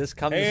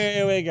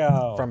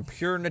go from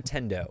Pure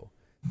Nintendo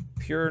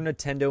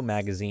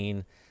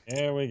magazine.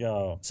 Here we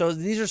go. So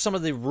these are some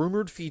of the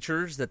rumored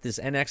features that this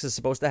NX is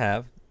supposed to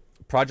have.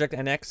 Project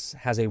NX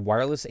has a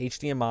wireless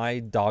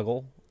HDMI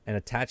dongle and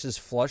attaches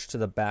flush to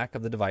the back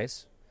of the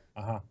device.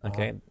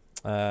 Okay.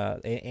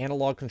 An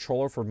analog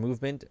controller for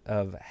movement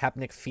of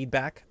haptic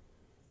feedback.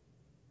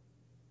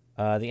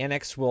 The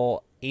NX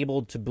will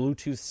able to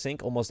Bluetooth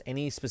sync almost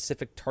any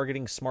specific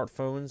targeting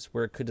smartphones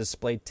where it could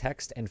display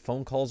text and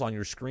phone calls on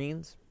your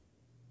screens.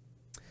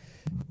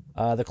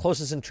 The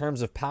closest in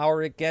terms of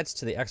power it gets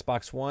to the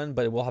Xbox One,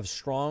 but it will have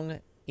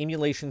strong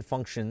emulation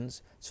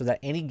functions so that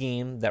any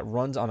game that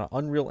runs on an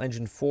Unreal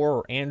Engine 4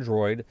 or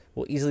Android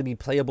will easily be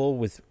playable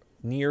with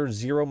near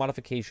zero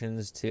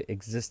modifications to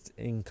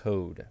existing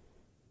code.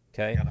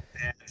 Okay. I got a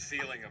bad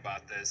feeling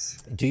about this.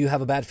 Do you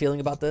have a bad feeling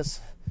about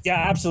this? Yeah,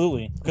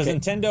 absolutely. Because Okay.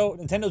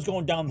 Nintendo's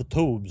going down the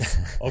tubes.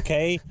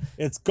 Okay,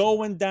 it's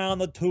going down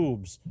the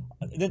tubes.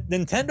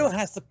 Nintendo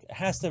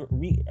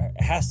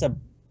has to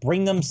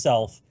bring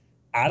themselves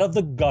out of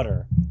the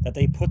gutter that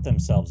they put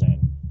themselves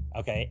in.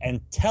 Okay, and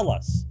tell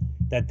us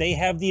that they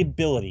have the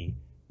ability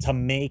to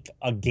make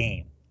a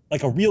game,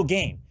 like a real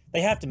game.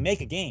 They have to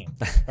make a game,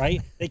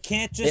 right? They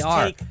can't just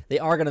They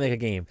are going to make a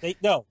game.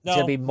 No, It's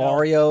going to be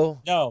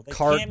Mario. No, they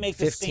Kart can't make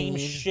 15. the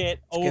same shit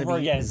It's gonna over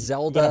be again.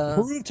 Zelda. You gotta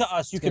prove to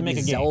us you It's can gonna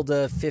make a be game.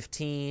 Zelda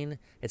 15.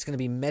 It's going to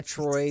be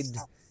Metroid.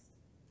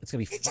 It's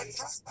going to be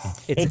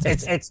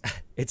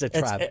it's a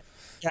trap.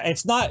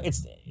 It's not.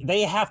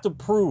 They have to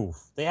prove.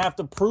 They have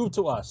to prove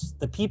to us,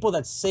 the people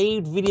that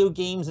saved video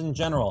games in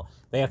general.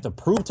 They have to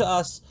prove to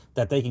us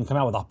that they can come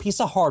out with a piece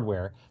of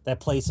hardware that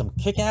plays some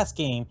kick-ass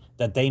game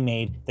that they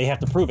made. They have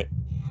to prove it.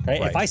 Right?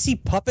 Right. If I see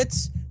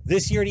puppets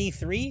this year at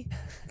E3,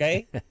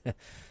 okay,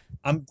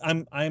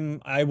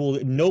 I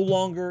will no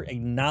longer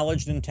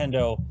acknowledge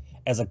Nintendo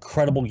as a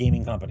credible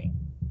gaming company.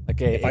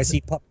 Okay, If I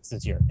see puppets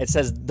this year. it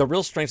says the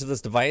real strength of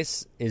this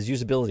device is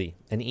usability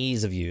and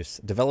ease of use.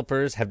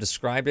 Developers have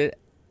described it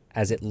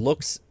as it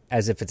looks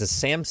as if it's a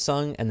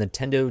Samsung and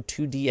Nintendo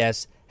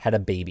 2DS had a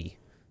baby.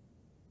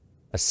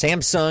 A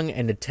Samsung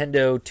and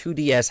Nintendo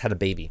 2DS had a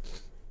baby.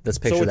 Let's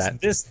picture So it's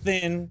that. this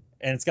thin,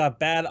 and it's got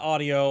bad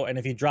audio, and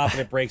if you drop it,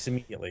 it breaks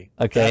immediately.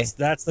 Okay.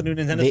 That's the new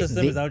Nintendo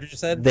system? Is that what you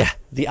just said?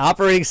 The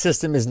operating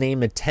system is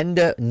named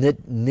Nintendo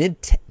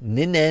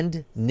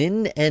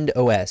Ninend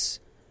OS.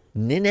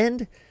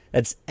 Ninend?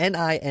 That's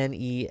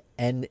NINENDOS.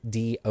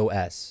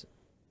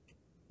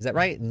 Is that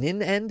right?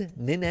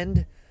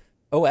 Ninend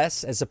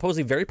OS is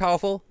supposedly very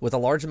powerful with a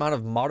large amount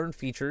of modern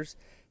features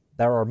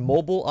that are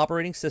mobile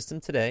operating system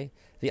today.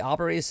 The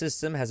operating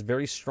system has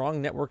very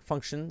strong network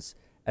functions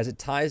as it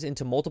ties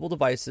into multiple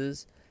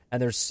devices,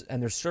 and their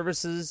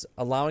services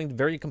allowing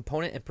very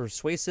component and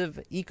persuasive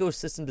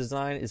ecosystem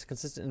design is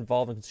consistent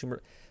involved in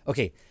consumer.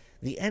 Okay,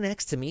 the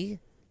NX to me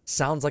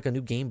sounds like a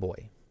new Game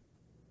Boy,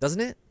 doesn't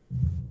it?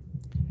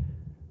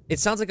 It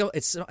sounds like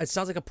it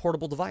sounds like a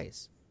portable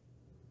device.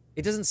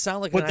 It doesn't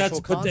sound like an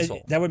actual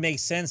console. That would make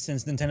sense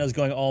since Nintendo's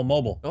going all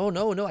mobile. Oh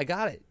no, I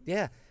got it.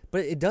 Yeah,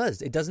 but it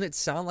does. It doesn't. It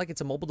sound like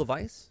it's a mobile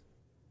device.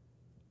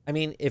 I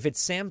mean, if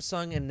it's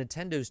Samsung and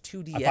Nintendo's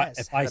 2DS,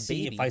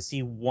 If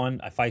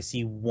I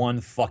see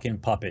one fucking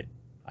puppet,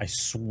 I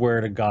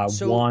swear to God,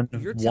 So one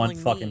you're telling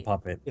fucking me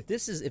puppet. If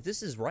this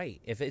is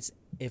right, if it's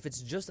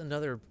just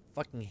another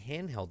fucking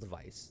handheld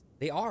device,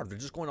 they're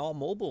just going all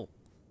mobile,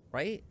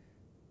 right?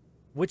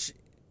 Which,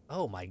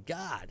 oh my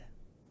God,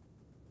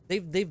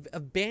 they've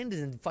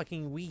abandoned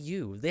fucking Wii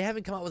U. They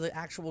haven't come out with an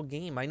actual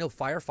game. I know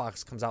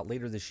Firefox comes out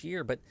later this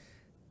year, but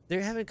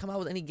they haven't come out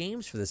with any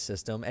games for this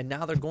system. And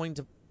now they're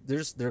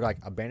like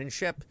abandon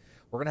ship.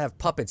 We're gonna have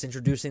puppets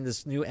introducing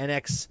this new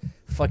NX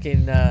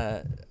fucking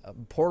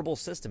portable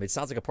system. It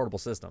sounds like a portable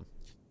system.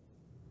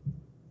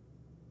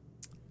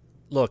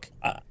 Look,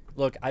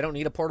 I don't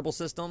need a portable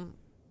system.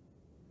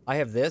 I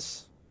have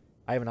this.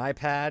 I have an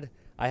iPad.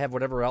 I have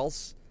whatever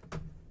else.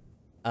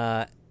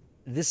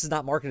 This is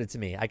not marketed to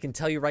me. I can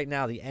tell you right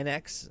now, the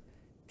NX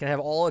can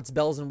have all its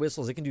bells and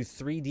whistles. It can do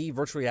 3D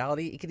virtual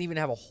reality. It can even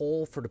have a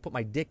hole to put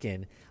my dick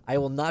in. I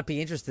will not be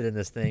interested in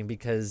this thing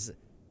because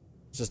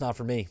it's just not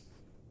for me.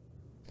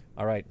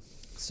 All right,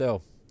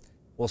 so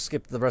we'll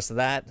skip the rest of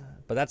that.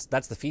 But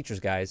that's the features,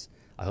 guys.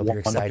 I hope you're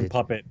excited.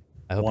 Puppet.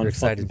 I hope you're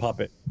excited.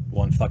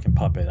 One fucking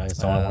puppet.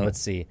 That's all I want.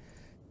 Let's see.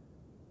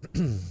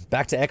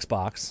 Back to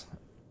Xbox.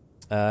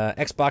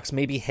 Xbox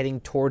may be heading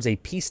towards a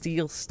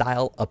PC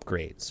style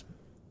upgrades.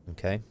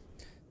 Okay,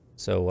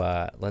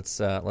 so let's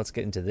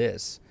get into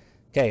this.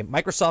 Okay,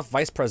 Microsoft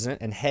Vice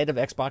President and head of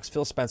Xbox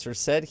Phil Spencer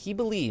said he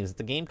believes that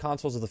the game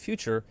consoles of the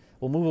future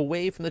will move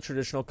away from the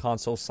traditional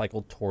console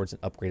cycle towards an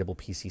upgradable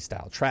PC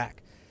style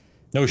track.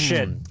 No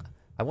shit.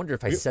 I wonder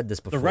if I said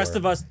this before. The rest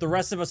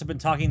of us have been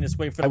talking this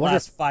way for the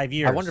last 5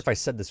 years. I wonder if I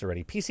said this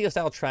already. PC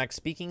style track.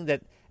 Speaking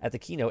that at the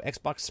keynote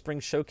Xbox Spring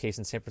Showcase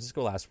in San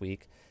Francisco last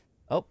week.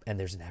 Oh, and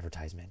there's an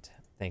advertisement.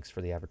 Thanks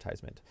for the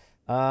advertisement.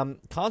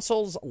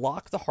 Consoles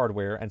lock the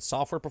hardware and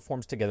software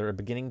performs together at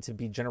beginning to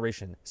be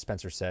generation,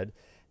 Spencer said.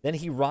 Then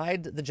he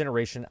ride the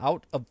generation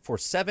out for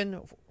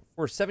 7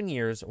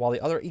 years while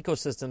the other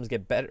ecosystems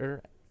get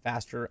better,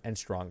 faster, and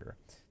stronger.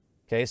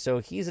 Okay, so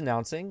he's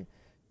announcing.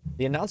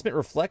 The announcement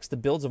reflects the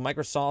builds of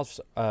Microsoft's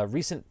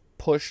recent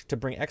push to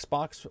bring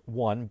Xbox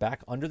One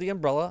back under the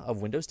umbrella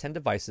of Windows 10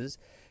 devices.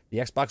 The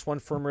Xbox One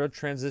firmware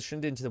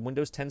transitioned into the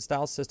Windows 10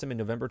 style system in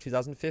November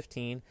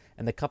 2015,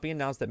 and the company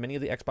announced that many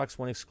of the Xbox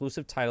One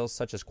exclusive titles,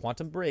 such as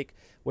Quantum Break,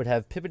 would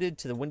have pivoted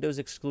to the Windows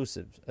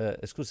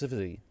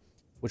exclusivity,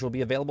 which will be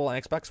available on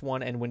Xbox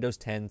One and Windows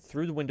 10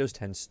 through the Windows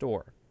 10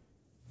 store.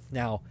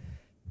 Now,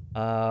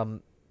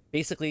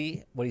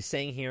 basically, what he's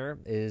saying here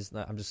is,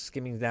 I'm just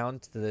skimming down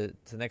to the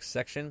next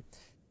section.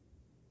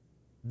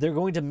 They're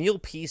going to meal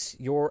piece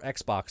your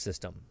Xbox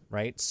system,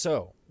 right?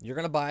 So you're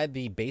going to buy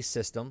the base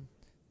system,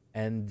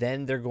 and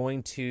then they're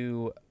going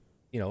to,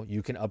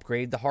 you can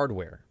upgrade the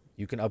hardware.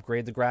 You can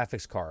upgrade the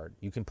graphics card.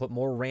 You can put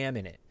more RAM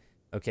in it.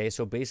 Okay,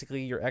 so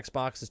basically your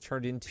Xbox is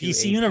turned into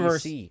PC a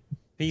universe.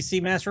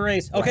 PC. Master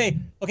Race. Okay,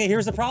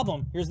 here's the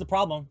problem.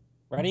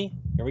 Ready?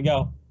 Here we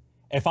go.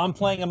 If I'm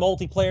playing a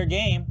multiplayer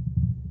game,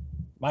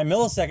 my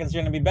milliseconds are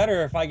going to be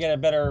better if I get a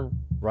better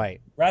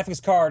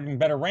graphics card and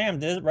better RAM,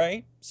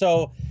 right?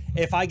 So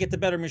if I get the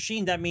better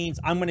machine, that means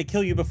I'm going to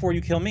kill you before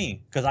you kill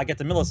me because I get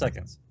the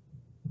milliseconds.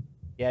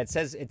 Yeah, it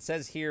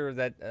says here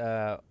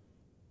that,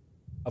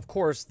 of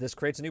course, this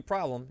creates a new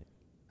problem.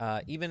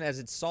 Even as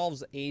it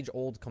solves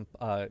age-old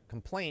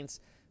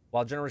complaints,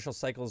 while generational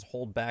cycles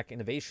hold back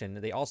innovation,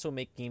 they also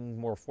make gaming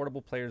more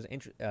affordable. Players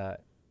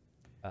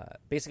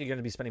basically going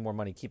to be spending more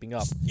money keeping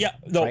up. Yeah,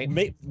 no.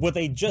 Right? What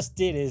they just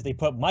did is they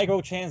put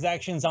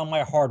microtransactions on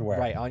my hardware.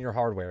 Right, on your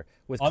hardware.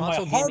 With on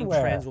console my gaming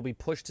hardware. trends will be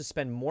pushed to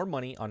spend more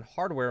money on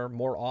hardware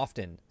more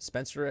often.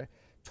 Spencer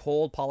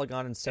told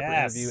Polygon in a separate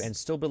interview, and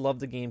still beloved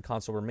the game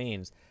console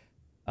remains.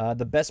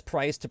 The best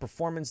price to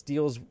performance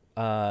deals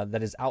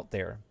that is out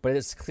there, but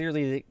it's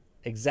clearly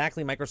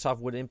exactly Microsoft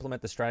would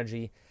implement the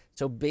strategy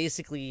So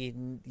basically,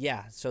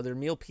 yeah. So they're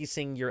meal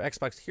piecing your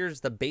Xbox.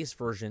 Here's the base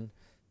version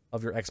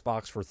of your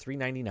Xbox for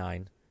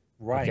 $399.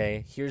 Right.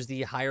 Okay. Here's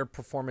the higher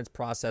performance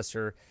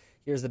processor.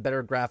 Here's the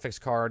better graphics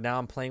card. Now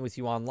I'm playing with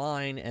you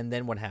online, and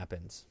then what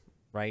happens?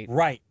 Right.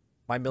 Right.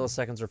 My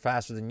milliseconds are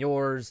faster than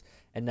yours,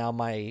 and now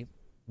my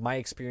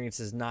experience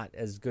is not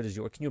as good as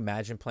yours. Can you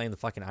imagine playing the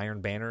fucking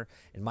Iron Banner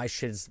and my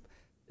shit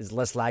is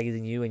less laggy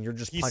than you, and you're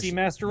just PC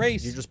Master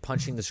Race. You're just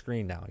punching the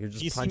screen now. You're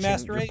just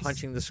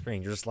punching the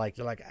screen. You're like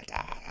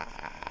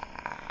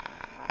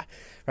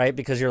right,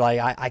 because you're like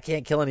I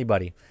can't kill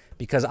anybody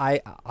because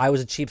I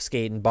was a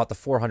cheapskate and bought the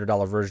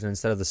 $400 version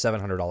instead of the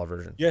 $700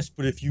 version. Yes,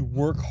 but if you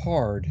work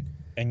hard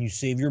and you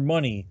save your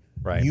money,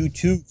 right, you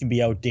too can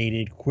be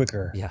outdated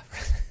quicker. Yeah.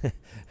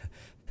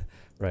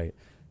 Right.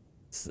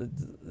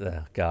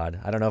 God,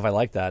 I don't know if I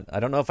like that. I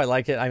don't know if I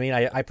like it. I mean,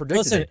 I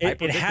predicted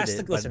it. It has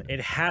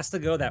to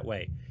go that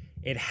way.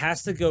 It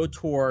has to go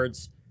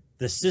towards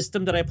the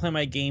system that I play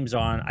my games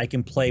on. I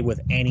can play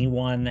with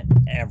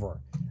anyone ever.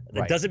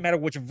 It doesn't matter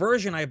which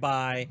version I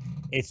buy.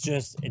 It's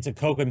a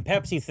Coke and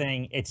Pepsi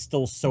thing. It's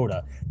still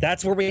soda.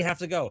 That's where we have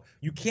to go.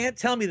 You can't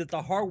tell me that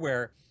the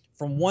hardware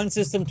from one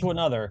system to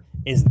another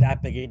is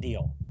that big a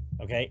deal.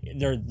 Okay,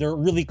 they're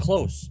really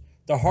close.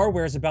 The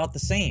hardware is about the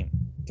same.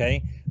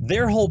 Okay,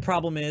 their whole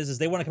problem is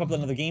they want to come up with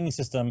another gaming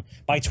system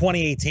by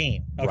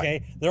 2018. Okay,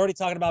 right. They're already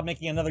talking about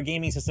making another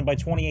gaming system by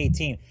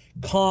 2018.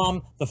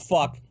 Calm the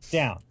fuck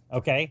down.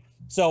 Okay,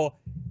 so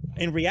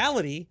in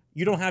reality,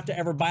 you don't have to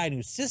ever buy a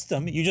new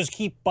system. You just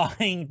keep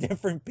buying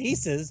different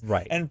pieces,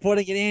 right, and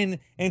putting it in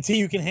until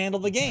you can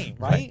handle the game,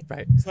 right?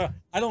 Right. So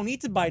I don't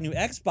need to buy a new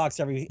Xbox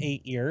every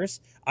 8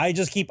 years. I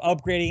just keep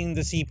upgrading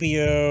the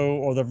CPU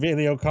or the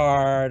video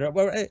card.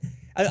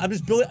 I'm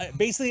just building.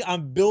 Basically,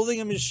 I'm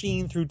building a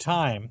machine through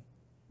time.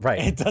 Right.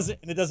 And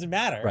it doesn't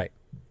matter. Right.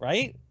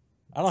 Right.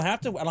 I don't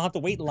have to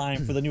wait in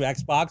line for the new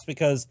Xbox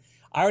because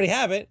I already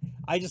have it.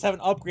 I just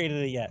haven't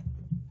upgraded it yet.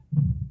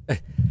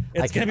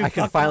 I can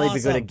finally awesome.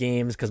 be good at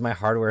games because my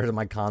hardware and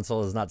my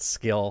console is not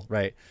skill.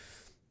 Right.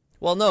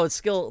 Well, no, it's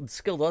skill.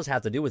 Skill does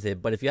have to do with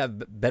it, but if you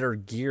have better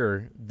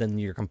gear than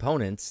your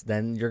components,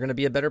 then you're going to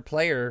be a better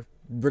player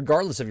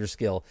regardless of your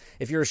skill.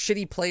 If you're a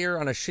shitty player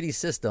on a shitty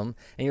system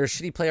and you're a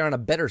shitty player on a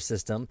better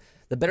system,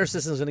 the better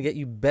system is going to get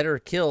you better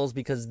kills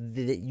because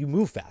you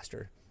move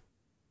faster.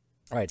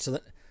 All right, so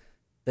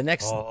the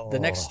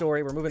next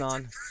story, we're moving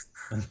on.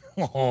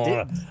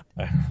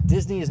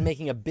 Disney is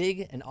making a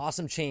big and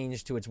awesome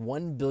change to its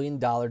 $1 billion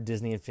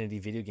Disney Infinity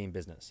video game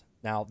business.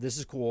 Now, this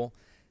is cool.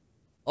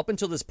 Up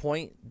until this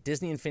point,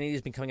 Disney Infinity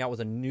has been coming out with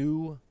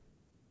the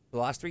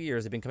last 3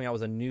 years, they've been coming out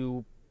with a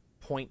new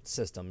point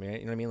system. You know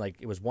what I mean? Like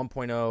it was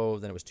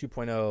 1.0, then it was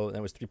 2.0, then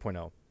it was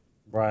 3.0.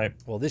 Right.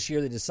 Well, this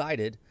year they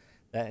decided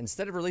that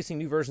instead of releasing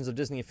new versions of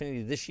Disney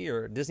Infinity this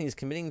year, Disney is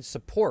committing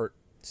to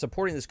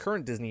supporting this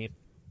current Disney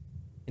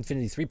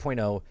Infinity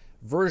 3.0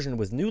 version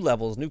with new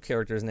levels, new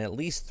characters, and at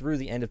least through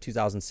the end of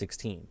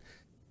 2016.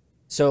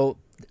 So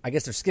I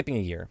guess they're skipping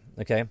a year.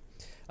 Okay.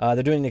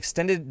 They're doing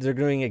extended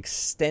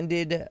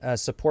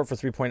support for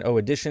 3.0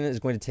 edition is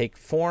going to take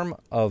form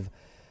of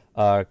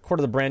quarter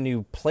of the brand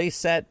new play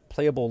set,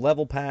 playable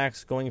level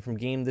packs going from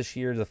game this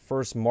year to the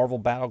first Marvel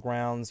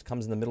Battlegrounds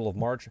comes in the middle of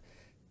March.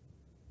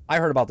 I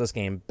heard about this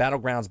game.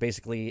 Battlegrounds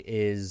basically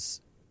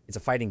it's a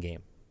fighting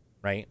game,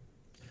 right?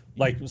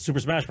 Like Super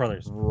Smash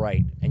Brothers.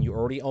 Right. And you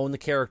already own the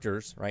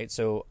characters, right?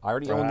 So I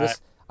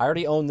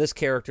already own this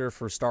character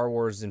for Star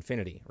Wars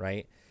Infinity,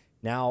 right?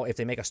 Now, if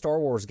they make a Star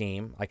Wars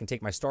game, I can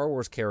take my Star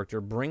Wars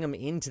character, bring them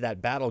into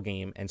that battle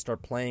game, and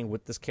start playing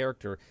with this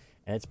character,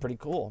 and it's pretty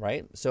cool,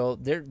 right? So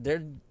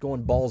they're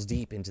going balls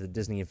deep into the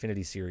Disney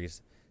Infinity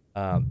series.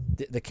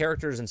 The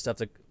characters and stuff,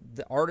 the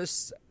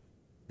artists,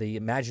 they're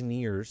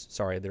Imagineers,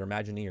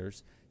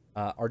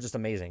 are just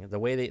amazing. The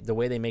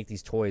way they make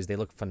these toys, they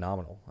look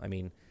phenomenal. I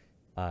mean,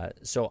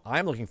 so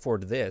I'm looking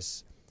forward to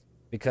this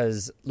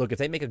because look, if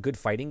they make a good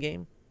fighting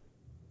game,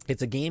 if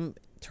the game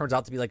turns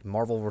out to be like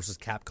Marvel versus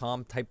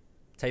Capcom type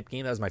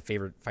game, that was my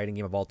favorite fighting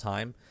game of all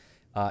time.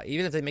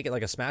 Even if they make it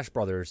like a Smash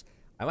Brothers,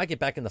 I might get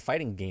back in the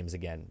fighting games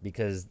again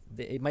because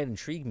it might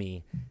intrigue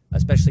me,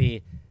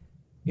 especially,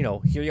 here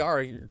you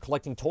are, you're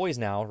collecting toys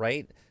now,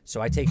 right?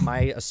 So I take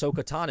my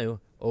Ahsoka Tano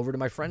over to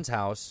my friend's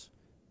house,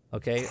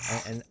 okay?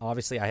 And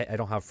obviously I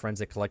don't have friends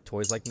that collect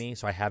toys like me,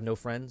 so I have no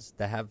friends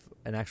that have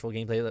an actual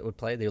gameplay that would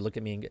play. They look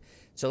at me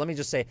so let me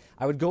just say,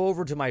 I would go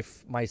over to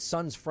my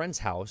son's friend's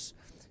house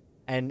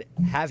and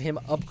have him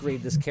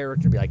upgrade this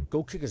character, be like,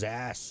 go kick his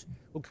ass,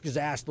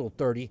 little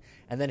 30,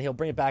 and then he'll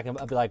bring it back and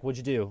I'll be like, what'd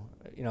you do?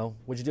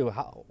 What'd you do?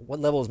 What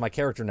level is my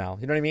character now?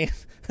 You know what I mean?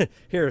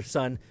 Here,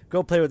 son,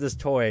 go play with this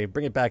toy,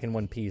 bring it back in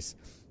one piece.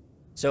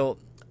 So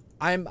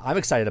I'm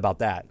excited about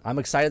that. I'm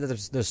excited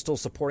that they're still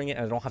supporting it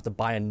and I don't have to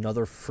buy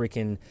another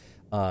freaking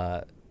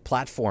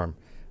platform,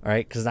 all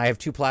right? Because I have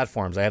two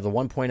platforms. I have the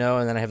 1.0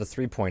 and then I have the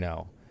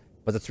 3.0.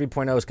 But the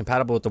 3.0 is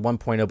compatible with the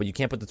 1.0, but you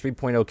can't put the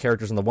 3.0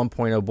 characters on the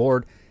 1.0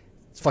 board.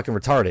 It's fucking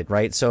retarded,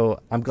 right?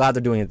 So I'm glad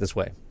they're doing it this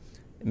way.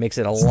 It makes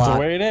it That's the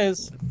way it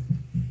is.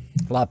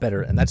 A lot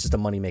better, and that's just a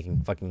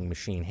money-making fucking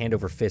machine. Hand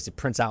over fist, it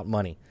prints out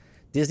money.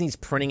 Disney's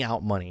printing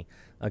out money.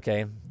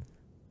 Okay,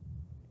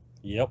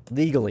 Yep.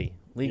 legally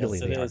Yes,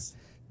 they it are. is.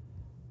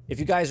 If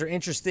you guys are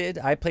interested,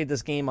 I played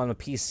this game on a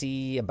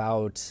PC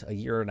about a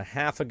year and a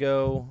half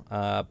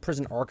ago.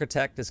 Prison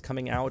Architect is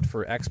coming out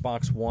for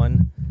Xbox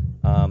One.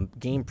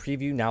 Game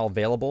preview now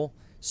available.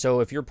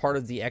 So if you're part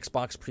of the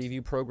Xbox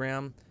preview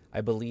program,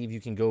 I believe you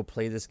can go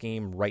play this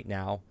game right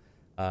now.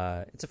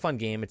 It's a fun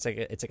game. It's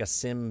like a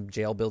sim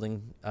jail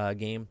building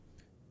game.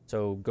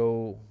 So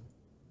go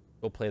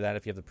play that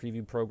if you have the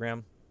preview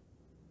program.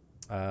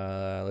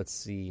 Let's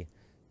see.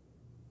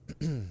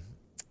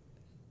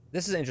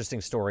 This is an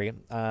interesting story.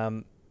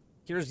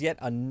 Here's yet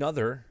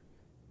another,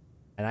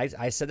 and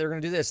I said they were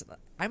going to do this.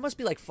 I must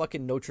be like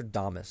fucking Notre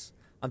Dame.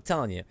 I'm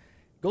telling you.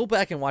 Go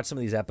back and watch some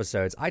of these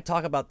episodes. I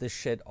talk about this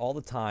shit all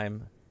the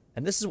time,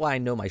 and this is why I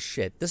know my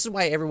shit. This is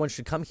why everyone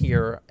should come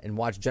here and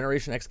watch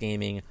Generation X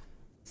Gaming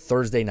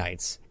Thursday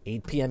nights,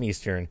 8 p.m.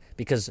 Eastern,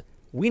 because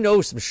we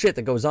know some shit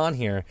that goes on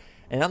here,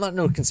 and I'm not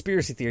no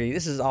conspiracy theory.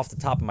 This is off the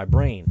top of my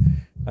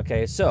brain.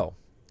 Okay, so...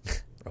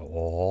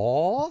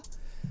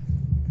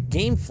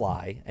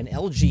 GameFly and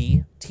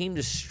LG team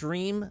to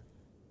stream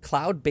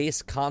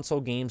cloud-based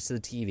console games to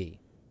the TV.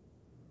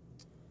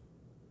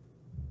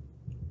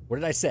 What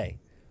did I say?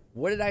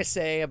 What did I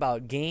say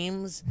about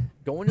games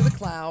going to the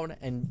cloud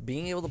and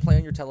being able to play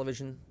on your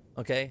television?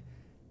 Okay,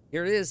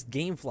 here it is,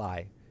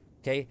 GameFly.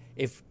 Okay,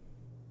 if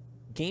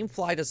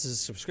GameFly does a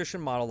subscription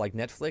model like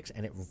Netflix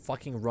and it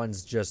fucking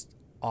runs just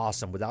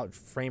awesome without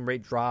frame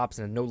rate drops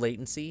and no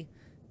latency,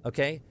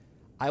 okay,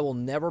 I will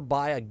never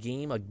buy a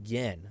game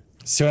again.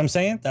 See what I'm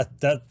saying? That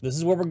this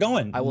is where we're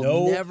going. I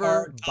will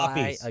never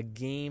buy a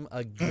game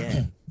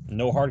again.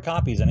 No hard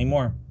copies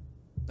anymore.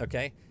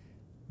 Okay?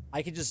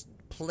 I could just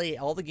play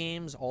all the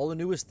games, all the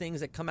newest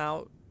things that come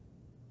out.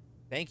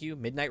 Thank you.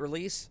 Midnight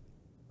release.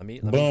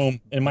 Boom.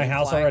 In my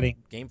house already.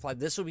 GameFly.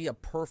 This would be a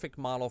perfect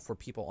model for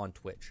people on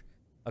Twitch.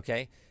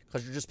 Okay?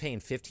 Because you're just paying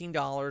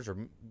 $15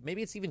 or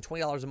maybe it's even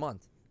 $20 a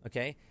month.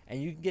 Okay?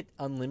 And you can get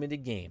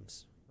unlimited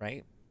games.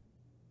 Right?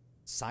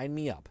 Sign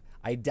me up.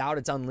 I doubt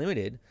it's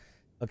unlimited.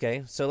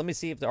 Okay, so let me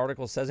see if the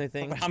article says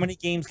anything. How many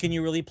games can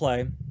you really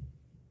play?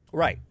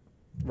 Right.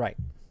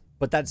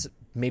 But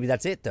maybe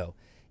that's it, though.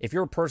 If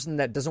you're a person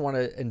that doesn't want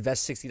to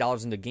invest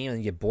 $60 into a game and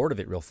you get bored of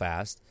it real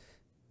fast,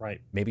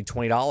 right? Maybe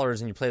 $20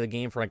 and you play the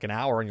game for like an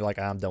hour and you're like,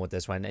 I'm done with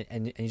this one,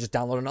 and you just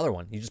download another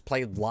one. You just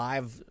play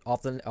live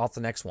off the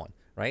next one,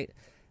 right?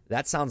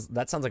 That sounds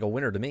like a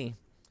winner to me.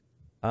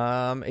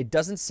 It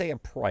doesn't say a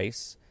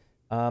price.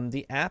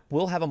 The app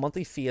will have a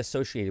monthly fee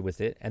associated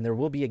with it, and there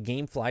will be a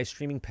GameFly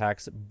streaming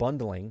packs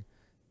bundling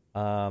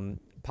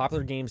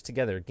popular games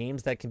together.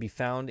 Games that can be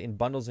found in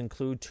bundles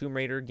include Tomb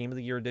Raider, Game of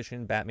the Year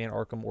Edition, Batman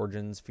Arkham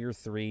Origins, Fear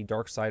 3,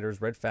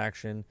 Darksiders, Red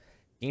Faction.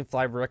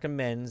 GameFly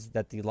recommends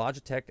that the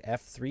Logitech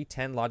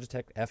F310,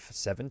 Logitech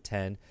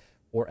F710,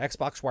 or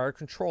Xbox Wire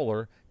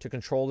controller to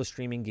control the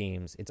streaming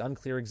games. It's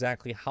unclear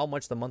exactly how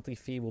much the monthly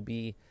fee will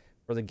be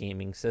for the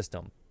gaming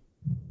system.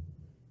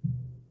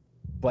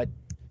 But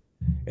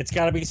it's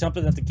got to be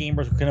something that the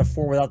gamers can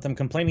afford without them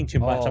complaining too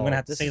much. I'm going to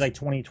have to say like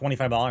 $20,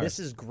 $25. This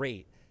is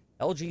great.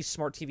 LG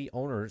Smart TV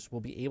owners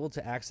will be able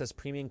to access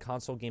premium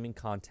console gaming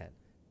content.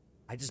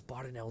 I just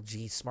bought an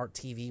LG Smart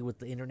TV with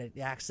the internet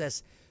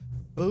access.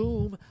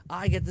 Boom!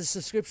 I get the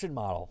subscription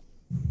model.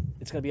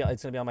 It's gonna be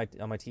on my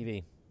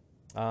TV.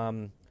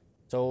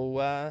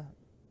 So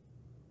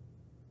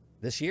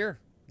this year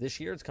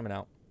it's coming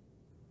out.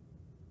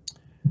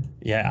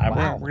 Yeah,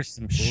 wow. We're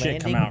some shit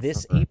landing come out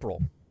this for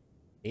April.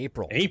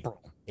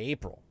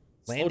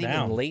 Landing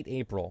down. in late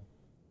April.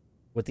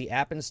 With the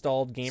app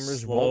installed,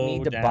 gamers won't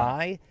need to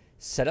buy,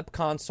 set up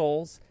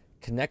consoles,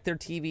 connect their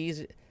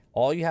TVs.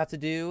 All you have to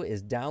do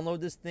is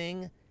download this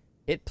thing,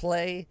 hit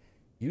play,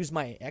 use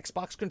my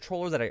Xbox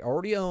controller that I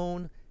already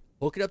own,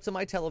 hook it up to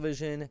my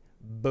television,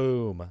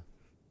 boom.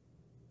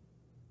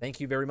 Thank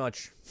you very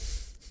much.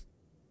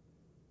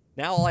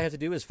 Now all I have to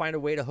do is find a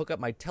way to hook up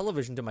my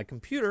television to my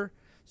computer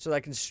so that I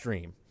can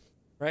stream.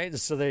 Right?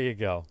 So there you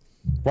go.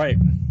 Right.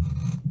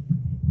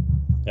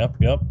 Yep.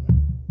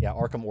 Yeah,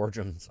 Arkham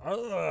Origins.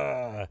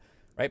 Right?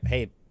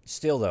 Hey,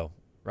 still though,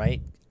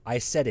 right? I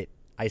said it.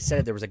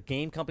 There was a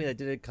game company that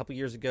did it a couple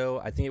years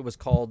ago. I think it was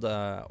called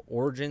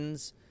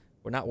Origins.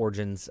 Or not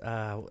Origins.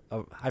 I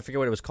forget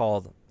what it was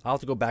called. I'll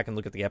have to go back and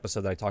look at the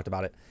episode that I talked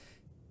about it.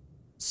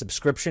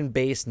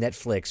 Subscription-based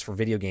Netflix for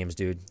video games,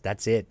 dude.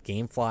 That's it.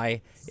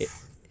 GameFly.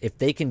 If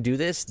they can do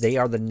this, they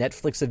are the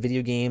Netflix of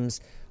video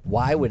games.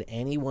 Why would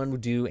anyone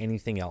do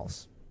anything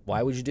else?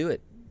 Why would you do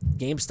it?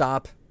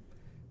 GameStop.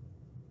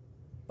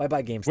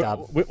 Bye-bye,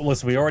 GameStop.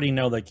 Listen, we already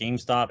know that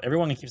GameStop,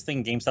 everyone keeps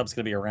thinking GameStop's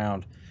going to be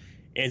around.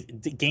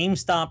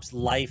 GameStop's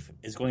life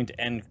is going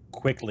to end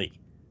quickly.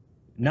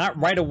 Not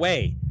right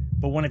away,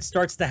 but when it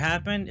starts to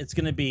happen, it's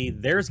going to be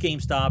there's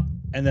GameStop,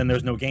 and then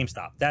there's no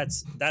GameStop.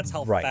 That's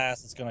how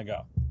fast it's going to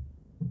go.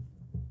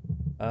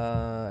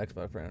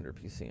 Xbox brand under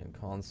PC and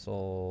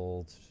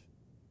console.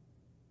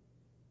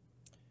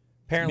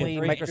 Apparently,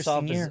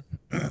 Microsoft is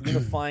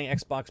unifying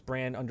Xbox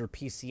brand under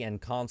PC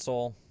and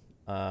console.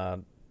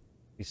 The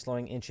be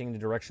slowing, inching the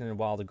direction, and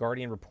while The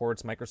Guardian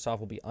reports Microsoft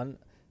will be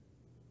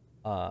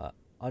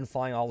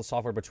unflying all the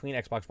software between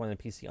Xbox One and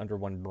PC under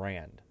one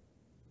brand.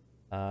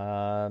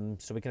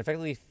 So we can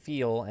effectively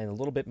feel and a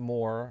little bit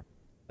more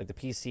like the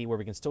PC, where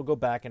we can still go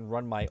back and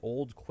run my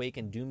old Quake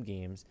and Doom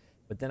games,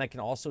 but then I can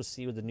also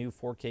see with the new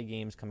 4K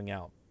games coming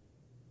out.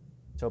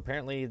 So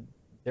apparently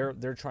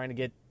they're trying to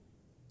get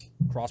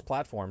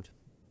cross-platformed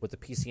with the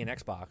PC and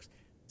Xbox.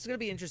 It's going to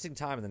be an interesting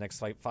time in the next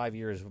 5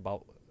 years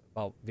about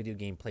video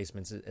game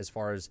placements as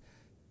far as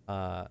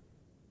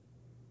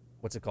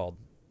what's it called?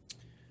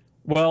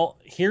 Well,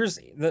 here's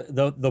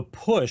the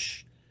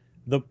push.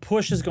 The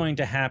push is going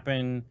to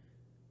happen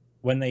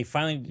when they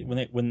finally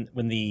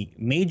when the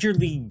Major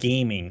League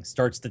Gaming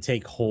starts to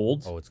take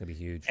hold. Oh, it's going to be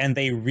huge. And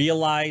they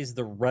realize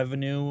the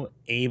revenue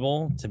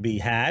able to be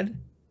had.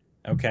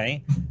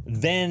 Okay,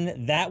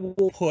 then that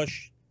will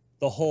push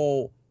the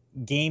whole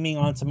gaming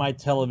onto my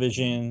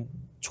television,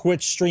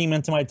 Twitch stream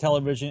into my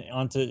television,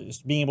 onto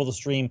being able to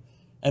stream.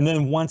 And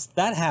then once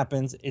that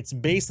happens, it's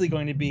basically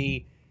going to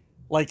be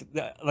like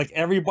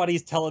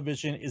everybody's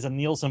television is a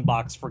Nielsen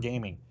box for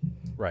gaming.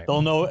 Right.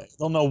 They'll know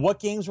what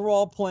games we're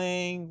all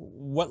playing,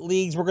 what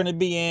leagues we're going to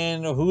be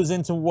in, who's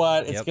into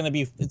what. It's going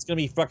to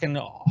be fucking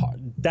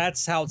hard.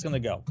 That's how it's going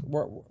to go.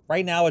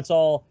 Right now it's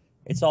all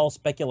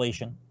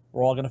speculation.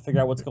 We're all going to figure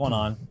out what's going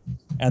on,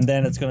 and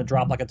then it's going to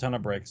drop like a ton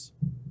of bricks.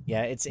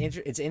 Yeah, it's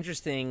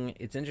interesting.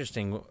 It's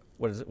interesting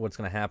what's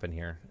going to happen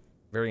here.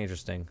 Very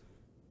interesting.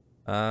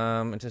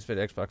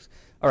 Anticipated Xbox.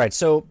 All right,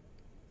 so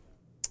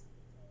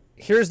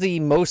here's the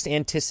most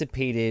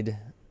anticipated.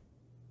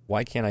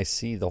 Why can't I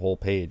see the whole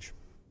page?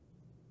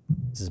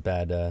 This is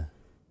bad. There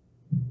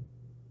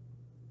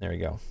we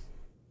go.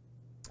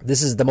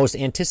 This is the most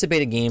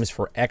anticipated games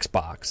for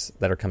Xbox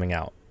that are coming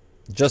out.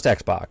 Just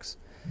Xbox.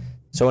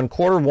 So in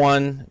quarter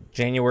one,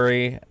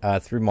 January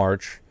through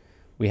March,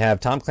 we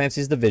have Tom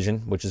Clancy's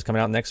Division, which is coming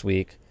out next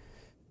week.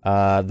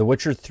 The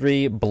Witcher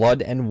 3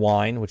 Blood and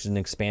Wine, which is an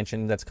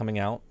expansion that's coming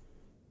out.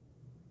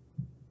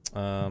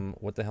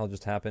 What the hell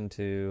just happened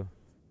to...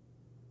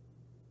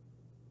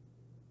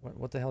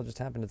 What the hell just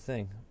happened to the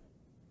thing?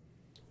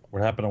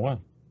 What happened to what?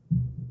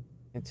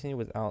 Continue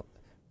without...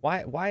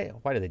 Why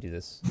did they do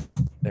this?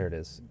 There it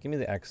is. Give me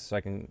the X so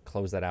I can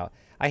close that out.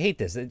 I hate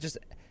this.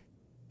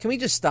 Can we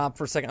just stop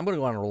for a second? I'm going to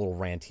go on a little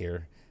rant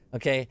here.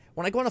 Okay?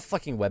 When I go on a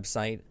fucking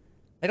website,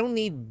 I don't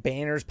need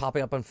banners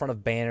popping up in front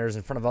of banners,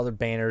 in front of other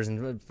banners,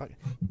 and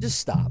just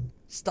stop.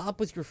 Stop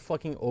with your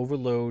fucking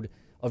overload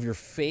of your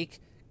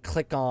fake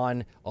click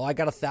on. Oh, I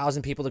got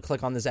 1,000 people to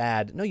click on this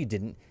ad. No, you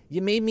didn't.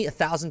 You made me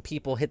 1,000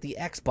 people hit the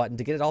X button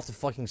to get it off the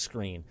fucking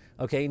screen.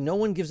 Okay? No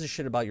one gives a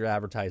shit about your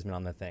advertisement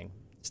on that thing.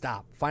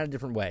 Stop. Find a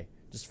different way.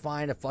 Just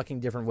find a fucking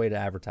different way to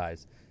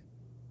advertise.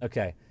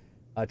 Okay.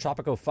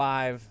 Tropico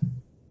 5.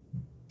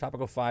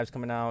 Tropico 5 is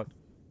coming out.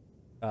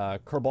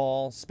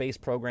 Kerbal Space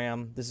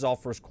Program. This is all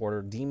first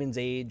quarter. Demon's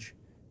Age.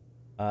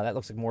 That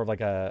looks like more of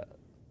like a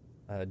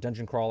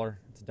dungeon crawler.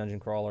 It's a dungeon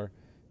crawler.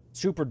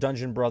 Super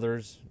Dungeon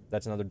Brothers.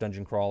 That's another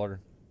dungeon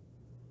crawler.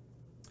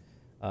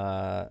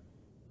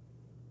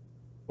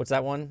 What's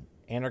that one?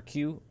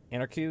 Anarcute? I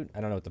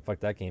don't know what the fuck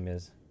that game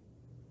is.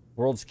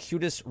 World's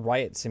Cutest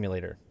Riot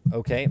Simulator.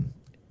 Okay.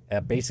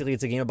 Basically,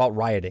 it's a game about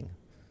rioting.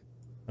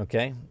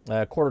 Okay.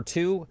 Quarter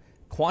two,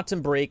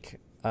 Quantum Break.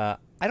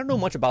 I don't know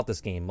much about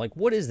this game. Like,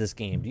 what is this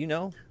game? Do you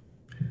know?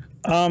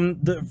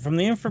 From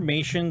the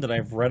information that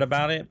I've read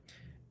about it,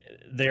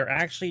 they're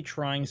actually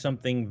trying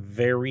something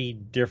very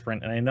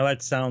different. And I know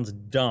that sounds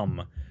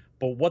dumb,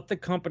 but what the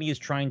company is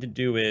trying to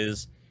do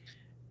is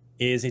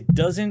it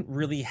doesn't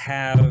really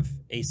have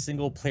a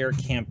single player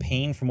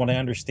campaign, from what I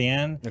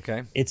understand.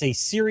 Okay. It's a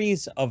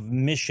series of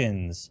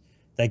missions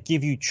that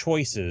give you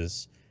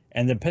choices.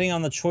 And depending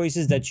on the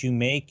choices that you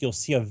make, you'll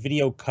see a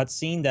video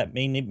cutscene that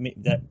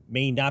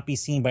may not be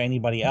seen by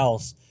anybody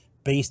else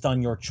based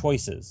on your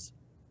choices.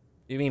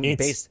 You mean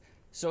based?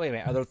 So wait a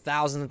minute, are there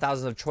thousands and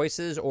thousands of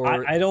choices, or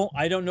I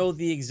don't know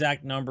the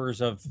exact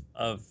numbers of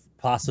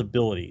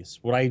possibilities.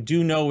 What I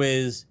do know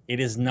is it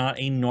is not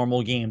a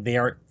normal game. They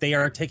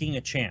are taking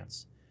a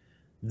chance.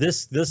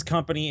 This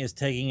company is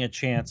taking a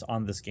chance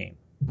on this game.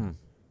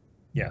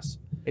 Yes.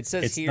 It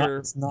says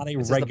it's not a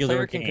regular the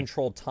player game. can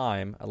control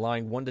time,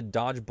 allowing one to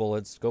dodge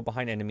bullets, go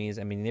behind enemies,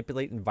 and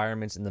manipulate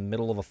environments in the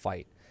middle of a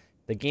fight.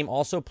 The game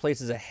also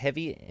places a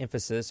heavy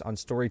emphasis on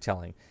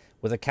storytelling,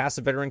 with a cast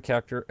of veteran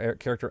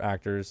character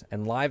actors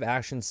and live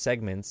action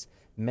segments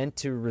meant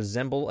to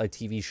resemble a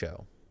TV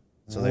show.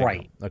 So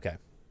right. Okay.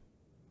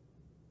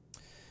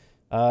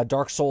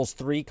 Dark Souls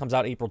 3 comes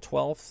out April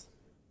 12th.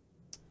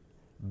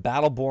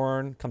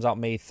 Battleborn comes out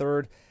May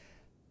 3rd.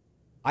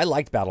 I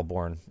liked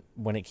Battleborn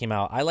when it came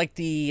out. I liked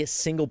the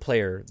single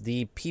player.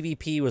 The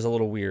PvP was a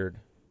little weird,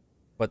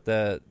 but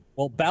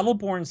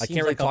Battleborn seems I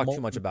can't really talk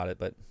too much about it,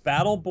 but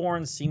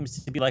Battleborn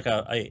seems to be like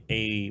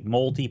a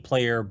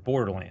multiplayer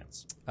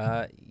Borderlands.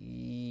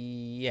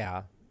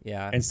 Yeah.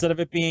 Instead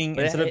of it being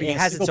a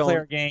single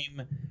player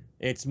game,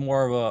 it's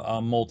more of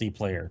a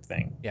multiplayer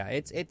thing. Yeah,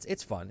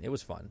 it's fun. It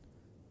was fun.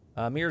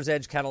 Mirror's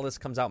Edge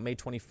Catalyst comes out May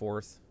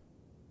 24th,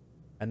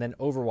 and then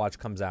Overwatch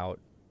comes out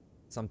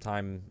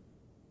sometime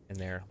in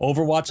there.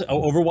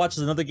 Overwatch is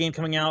another game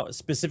coming out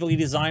specifically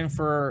designed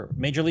for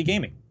Major League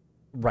Gaming.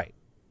 Right.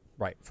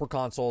 For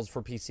consoles,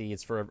 for PC,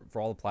 it's for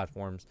all the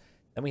platforms.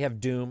 Then we have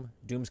Doom.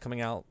 Doom's coming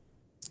out.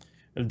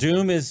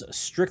 Doom is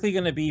strictly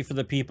going to be for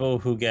the people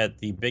who get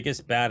the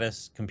biggest,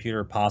 baddest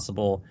computer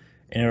possible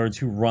in order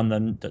to run the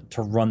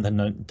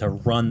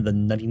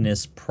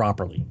nuttiness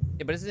properly.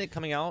 Yeah, but isn't it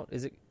coming out?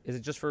 Is it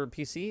just for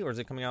PC, or is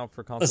it coming out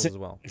for consoles as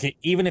well? Okay,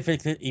 even if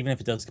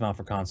it does come out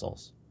for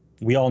consoles,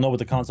 we all know what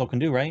the console can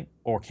do, right?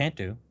 Or can't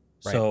do.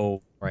 Right.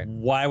 So Right.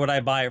 why would I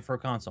buy it for a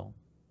console?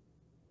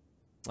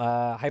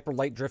 Hyper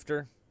Light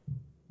Drifter.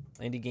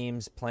 Indie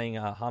games playing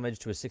homage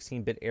to a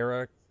 16-bit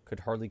era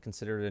could hardly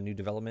consider it a new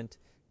development.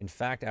 In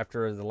fact,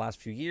 after the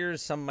last few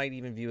years, some might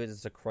even view it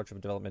as a crutch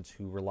of developments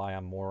who rely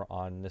more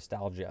on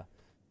nostalgia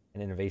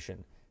and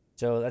innovation.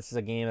 So that's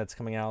a game that's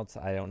coming out.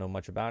 I don't know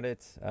much about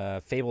it.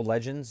 Fable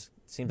Legends.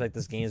 Seems like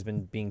this game has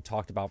been being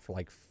talked about for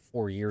like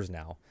 4 years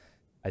now.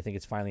 I think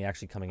it's finally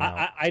actually coming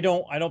out. I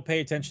don't pay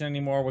attention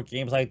anymore with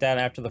games like that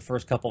after the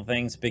first couple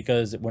things,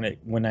 because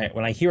when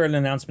I hear an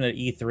announcement at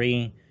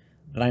E3,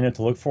 then I know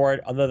to look for it.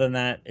 Other than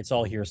that, it's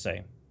all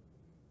hearsay.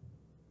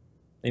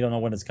 They don't know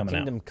when it's coming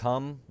Kingdom out.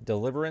 Come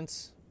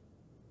Deliverance.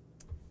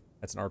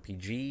 That's an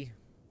RPG.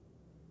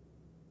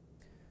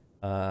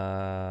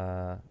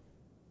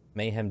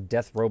 Mayhem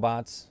Death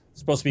Robots. It's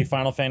supposed to be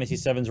Final Fantasy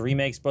VII's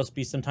remake. Supposed to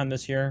be sometime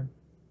this year.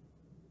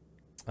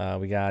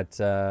 We got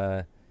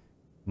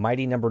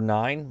Mighty Number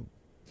 9,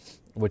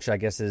 which I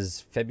guess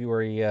is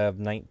February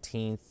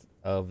 19th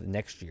of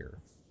next year,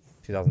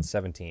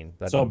 2017.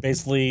 So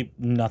basically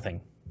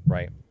nothing.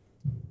 Right.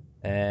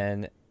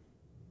 And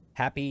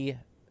Happy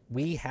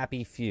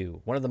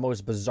Few, one of the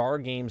most bizarre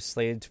games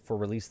slated for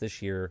release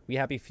this year. We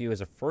Happy Few is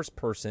a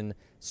first-person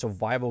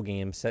survival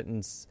game set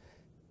in,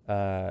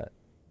 what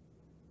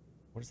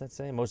does that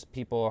say? Most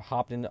people are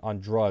hopped in on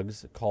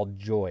drugs called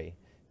Joy.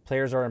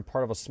 Players are in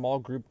part of a small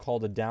group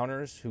called the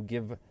Downers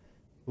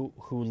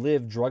who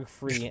live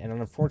drug-free, and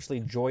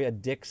unfortunately, Joy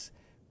addicts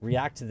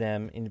react to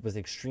them with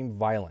extreme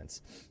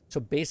violence.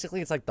 So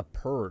basically, it's like The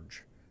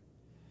Purge.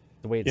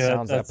 The way it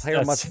sounds, that a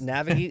player must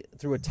navigate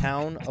through a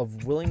town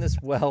of willingness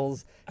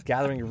wells,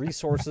 gathering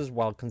resources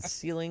while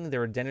concealing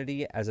their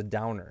identity as a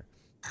downer.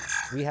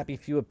 We Happy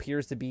Few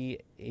appears to be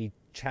a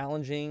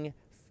challenging,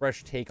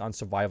 fresh take on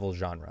survival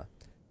genre.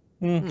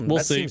 We'll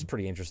that see. Seems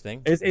pretty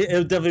interesting.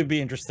 It'll definitely be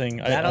interesting.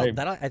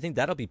 I think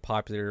that'll be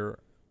popular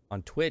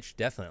on Twitch.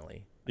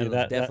 Definitely, it'll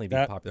definitely be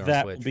popular on Twitch.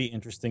 That will be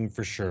interesting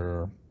for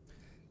sure.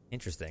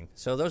 Interesting.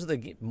 So those are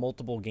the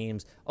multiple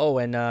games. Oh,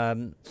 and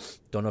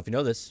don't know if you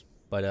know this,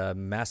 but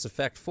Mass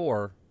Effect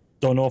 4.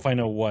 Don't know if I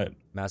know what.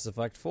 Mass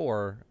Effect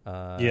 4.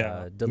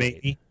 Yeah.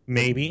 Delayed.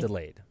 Maybe.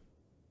 Delayed.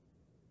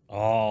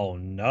 Oh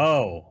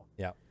no.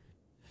 Yeah.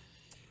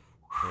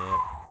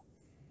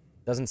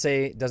 Doesn't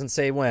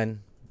say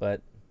when,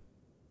 but.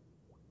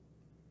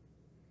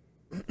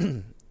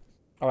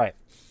 All right.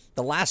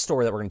 The last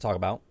story that we're going to talk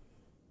about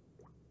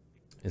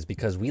is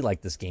because we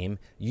like this game.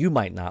 You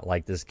might not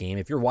like this game.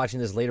 If you're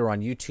watching this later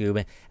on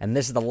YouTube and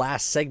this is the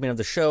last segment of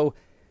the show,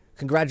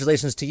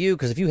 congratulations to you,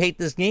 because if you hate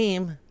this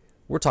game,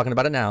 we're talking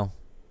about it now.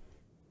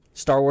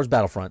 Star Wars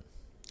Battlefront.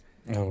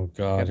 Oh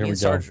God,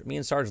 me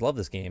and Sarge love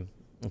this game.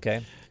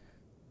 Okay.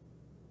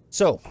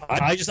 So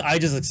I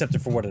just accept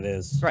it for what it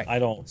is. Right. I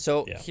don't.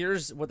 So yeah.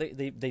 here's what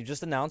they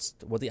just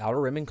announced what the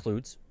Outer Rim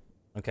includes.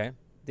 Okay.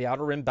 The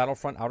Outer Rim,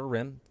 Battlefront Outer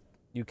Rim.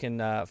 You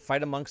can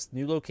fight amongst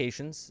new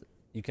locations.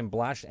 You can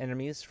blast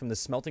enemies from the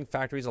smelting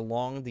factories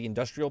along the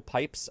industrial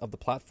pipes of the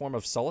platform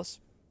of Sullust,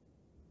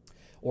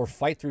 or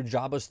fight through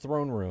Jabba's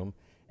throne room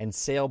and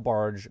sail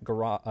barge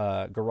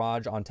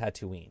garage on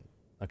Tatooine.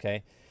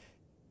 Okay.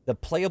 The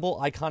playable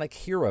iconic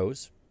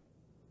heroes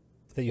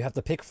that you have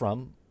to pick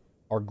from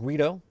are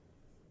Greedo,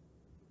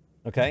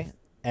 okay,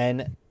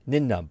 and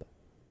Ninnub.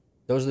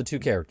 Those are the two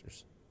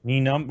characters.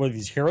 Ninnub were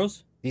these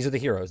heroes? These are the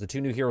heroes, the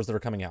two new heroes that are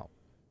coming out.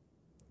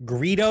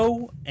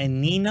 Greedo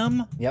and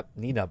Ninnub? Yep,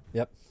 Ninnub,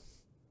 yep.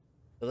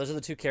 So those are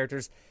the two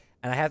characters.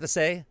 And I have to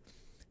say,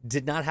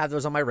 did not have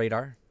those on my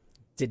radar.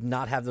 Did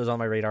not have those on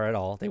my radar at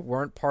all. They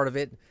weren't part of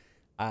it.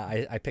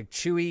 I picked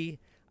Chewie.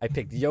 I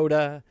picked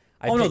Yoda.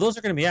 No, those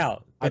are going to be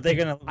out. I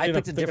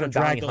picked a different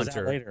bounty those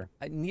hunter. Later.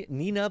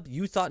 Ninnub,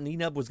 you thought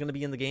Ninnub was going to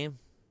be in the game?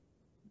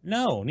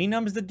 No,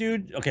 Ninnub is the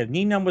dude. Okay,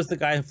 Ninnub was the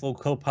guy who flew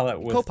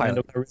co-pilot with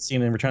Lando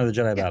Calrissian in Return of the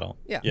Jedi battle.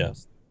 Yeah.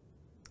 Yes.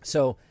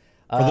 So,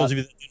 for those of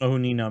you that don't know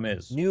who Ninnub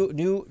is,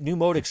 new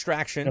mode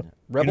extraction.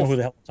 You know who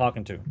the hell I'm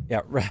talking to.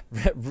 Yeah,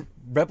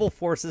 Rebel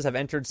forces have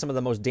entered some of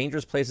the most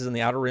dangerous places in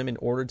the Outer Rim in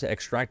order to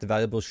extract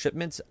valuable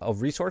shipments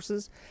of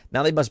resources.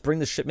 Now they must bring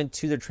the shipment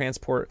to their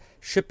transport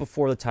ship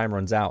before the time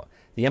runs out.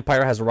 The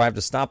Empire has arrived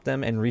to stop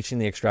them and reaching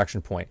the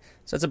extraction point.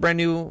 So it's a brand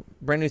new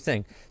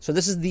thing. So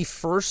this is the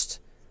first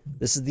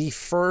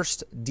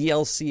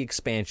DLC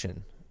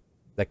expansion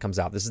that comes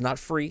out. This is not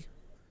free.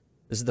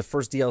 This is the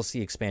first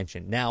DLC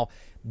expansion. Now,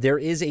 there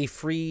is a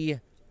free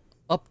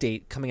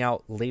update coming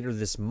out later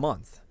this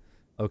month,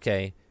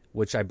 okay,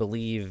 which I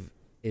believe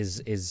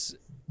is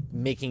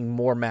making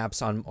more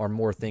maps on or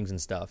more things and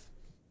stuff.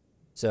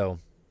 So,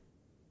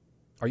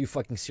 are you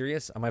fucking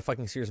serious? Am I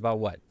fucking serious about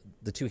what?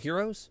 The two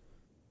heroes?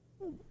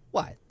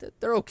 What?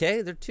 They're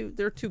okay.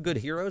 They're two good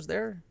heroes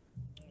there.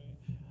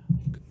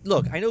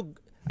 Look, I know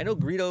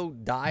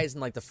Greedo dies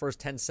in like the first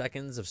 10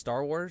 seconds of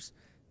Star Wars,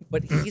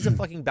 but he's a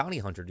fucking bounty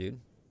hunter, dude.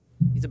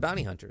 He's a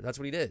bounty hunter. That's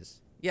what he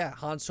is. Yeah,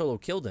 Han Solo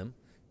killed him,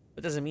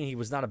 but doesn't mean he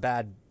was not a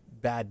bad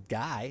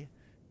guy.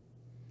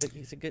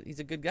 He's a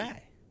good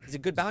guy. He's a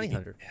good bounty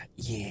hunter.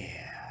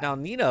 Yeah. Now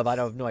Nina, I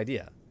have no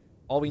idea.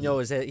 All we know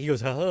is that he goes,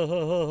 ha, ha,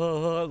 ha,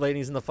 ha, ha, and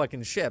he's in the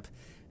fucking ship,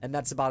 and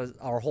that's about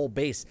our whole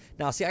base.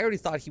 Now, see, I already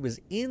thought he was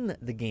in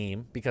the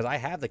game because I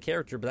have the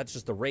character, but that's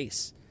just the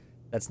race.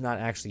 That's not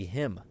actually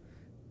him,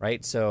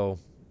 right? So,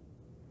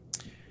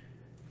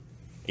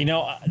 you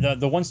know,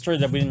 the one story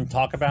that we didn't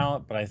talk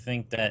about, but I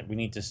think that we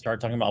need to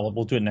start talking about,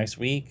 we'll do it next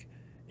week,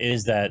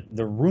 is that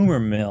the rumor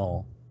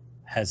mill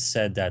has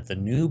said that the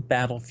new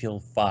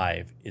Battlefield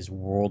 5 is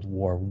World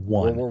War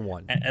One. World War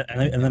One.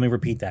 And let me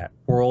repeat that.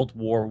 World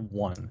War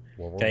One.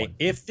 World War Okay. One.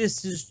 If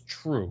this is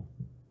true,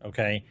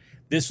 okay,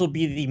 this will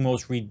be the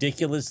most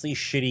ridiculously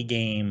shitty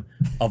game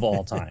of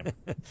all time.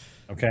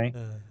 Okay?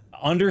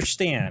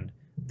 Understand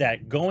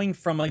that going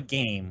from a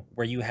game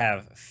where you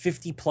have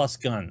 50 plus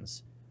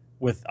guns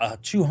with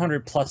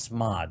 200 plus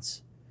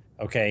mods,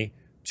 okay,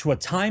 to a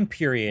time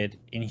period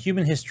in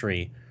human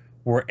history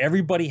where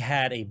everybody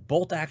had a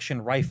bolt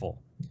action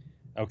rifle,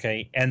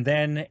 okay, and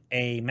then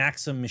a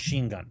Maxim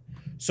machine gun.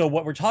 So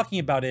what we're talking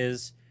about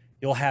is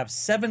you'll have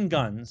 7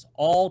 guns,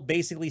 all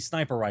basically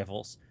sniper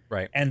rifles,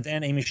 Right. and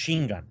then a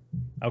machine gun,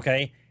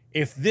 okay?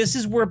 If this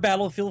is where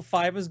Battlefield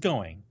 5 is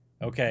going,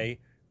 okay,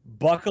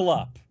 buckle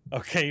up,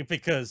 okay,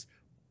 because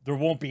there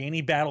won't be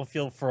any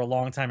Battlefield for a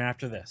long time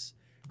after this.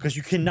 Because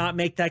you cannot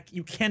make that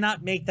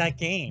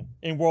game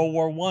in World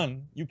War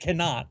One. You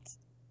cannot.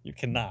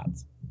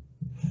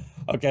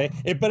 Okay,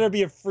 it better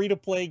be a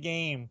free-to-play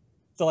game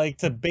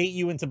to bait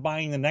you into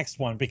buying the next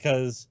one,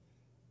 because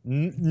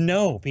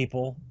no,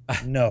 people,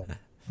 no.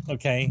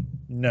 Okay,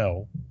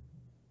 no.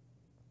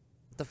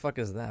 What the fuck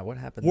is that? What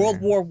happened? World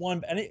there? War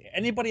One.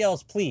 Anybody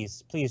else,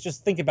 please,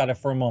 just think about it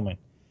for a moment.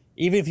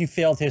 Even if you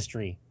failed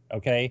history,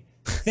 okay,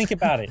 think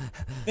about it.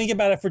 Think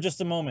about it for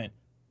just a moment.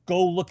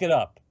 Go look it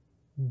up.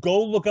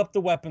 Go look up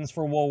the weapons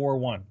for World War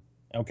One,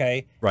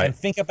 okay? Right. And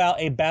think about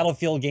a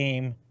Battlefield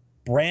game,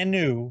 brand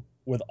new,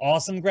 with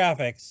awesome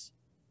graphics,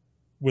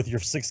 with your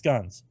 6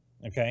 guns,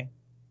 okay?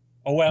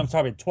 Oh wait, I'm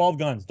sorry, 12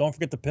 guns. Don't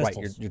forget the pistols.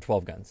 Right, your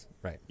 12 guns.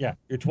 Right. Yeah,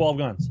 your 12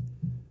 guns.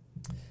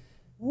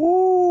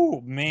 Woo,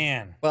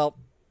 man. Well,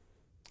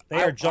 They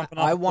are jumping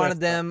off. I a wanted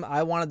cliff.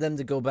 I wanted them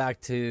to go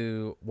back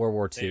to World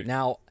War II.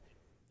 Now,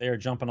 They are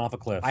jumping off a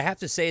cliff. I have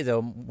to say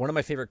though, one of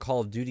my favorite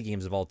Call of Duty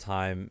games of all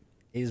time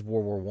is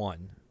World War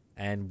One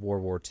and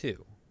World War II.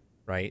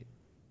 Right.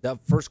 The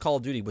first Call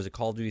of Duty was a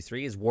Call of Duty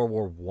 3 is World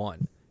War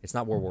One. It's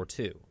not World War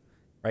II.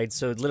 Right.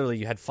 So literally,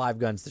 you had 5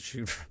 guns to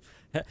shoot,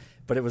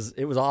 but it was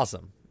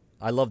awesome.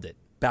 I loved it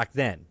back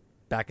then.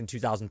 Back in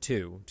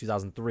 2002,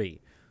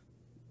 2003.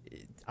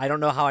 I don't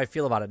know how I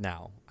feel about it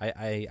now.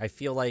 I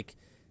feel like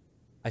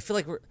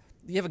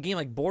you have a game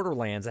like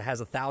Borderlands that has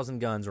 1,000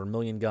 guns or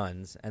 1,000,000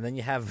 guns, and then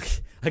you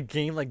have a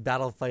game like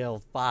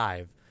Battlefield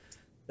 5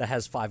 that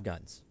has 5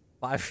 guns.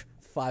 Five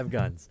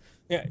guns.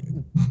 Yeah,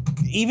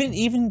 even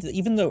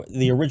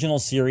the original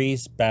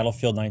series,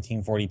 Battlefield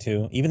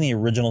 1942, even the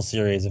original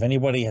series, if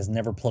anybody has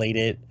never played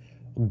it,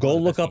 go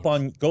look up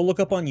on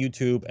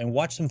YouTube and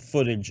watch some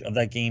footage of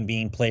that game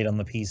being played on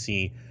the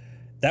PC.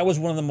 That was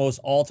one of the most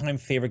all-time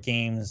favorite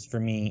games for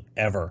me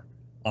ever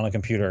on a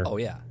computer. Oh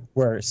yeah.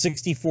 Where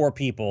 64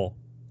 people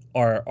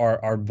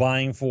are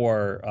vying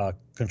for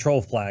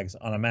control flags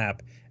on a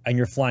map, and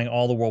you're flying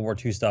all the World War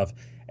II stuff.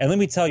 And let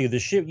me tell you, the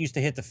shit used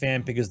to hit the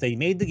fan because they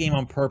made the game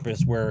on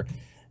purpose where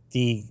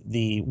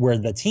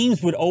the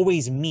teams would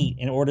always meet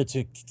in order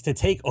to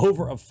take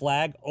over a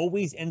flag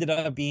always ended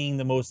up being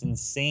the most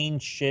insane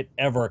shit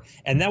ever.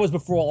 And that was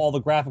before all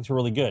the graphics were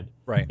really good.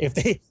 Right. If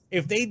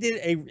they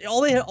did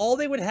all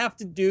they would have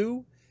to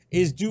do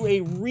is do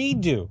a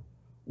redo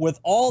with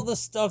all the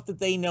stuff that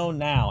they know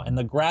now and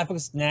the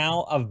graphics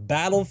now of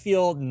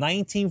Battlefield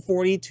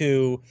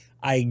 1942,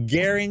 I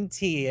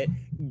guarantee it,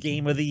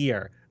 game of the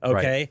year.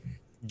 Okay? Right.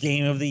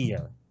 Game of the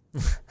year.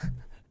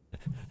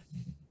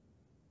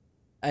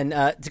 And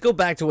to go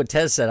back to what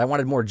Tez said, I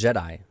wanted more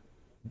Jedi.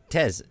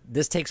 Tez,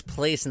 this takes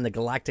place in the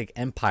Galactic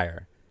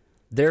Empire.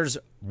 There's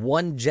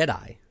one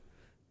Jedi.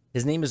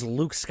 His name is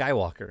Luke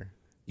Skywalker.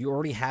 You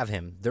already have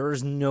him. There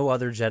is no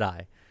other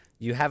Jedi.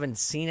 You haven't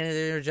seen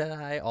any other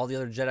Jedi. All the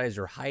other Jedis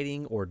are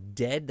hiding or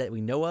dead that we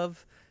know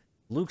of.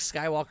 Luke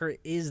Skywalker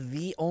is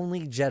the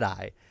only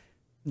Jedi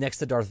next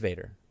to Darth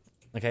Vader.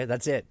 Okay,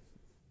 that's it.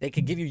 They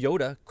could give you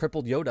Yoda,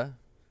 crippled Yoda.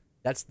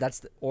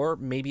 Or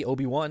maybe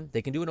Obi-Wan.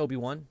 They can do an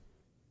Obi-Wan.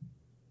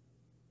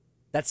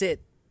 That's it.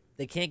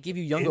 They can't give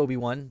you young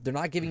Obi-Wan. They're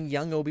not giving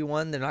young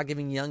Obi-Wan. They're not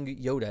giving young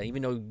Yoda,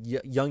 even though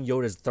young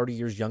Yoda is 30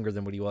 years younger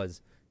than what he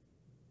was.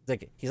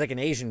 He's like an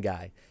Asian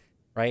guy,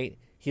 right?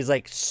 he's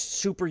like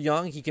super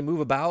young. He can move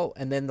about,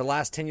 and then the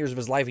last 10 years of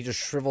his life, he just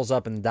shrivels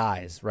up and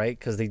dies, right?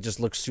 Because they just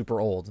look super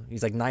old.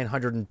 He's like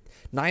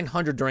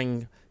 900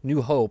 during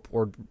New Hope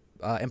or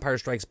Empire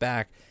Strikes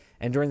Back,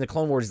 and during the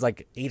Clone Wars, he's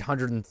like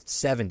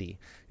 870.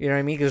 You know what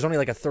I mean? There's only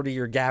like a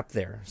 30-year gap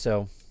there.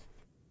 So,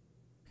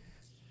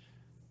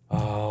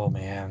 oh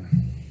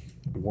man,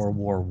 World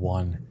War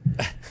One.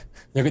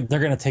 They're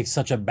gonna take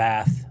such a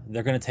bath.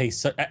 They're gonna take.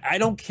 I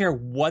don't care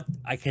what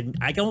I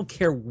don't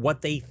care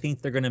what they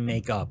think they're gonna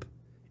make up.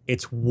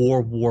 It's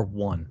World War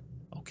One.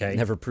 Okay.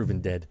 never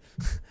proven dead.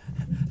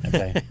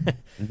 Okay.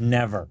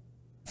 Never.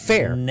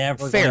 Fair.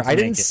 Never. Fair. I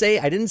didn't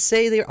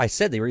say they. I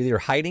said they were either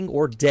hiding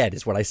or dead.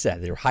 Is what I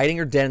said. They were hiding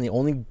or dead, and the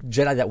only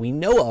Jedi that we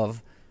know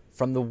of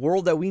from the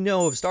world that we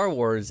know of Star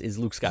Wars is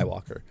Luke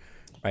Skywalker,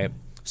 right?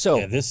 So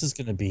yeah, this is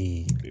gonna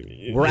be.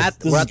 We're at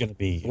the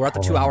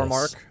 2-hour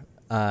horrendous.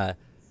 mark.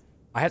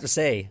 I have to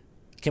say,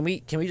 can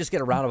we just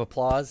get a round of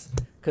applause?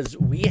 Because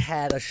we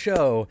had a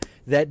show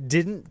that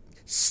didn't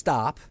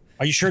stop.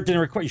 Are you sure it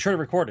didn't record? You sure it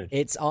recorded?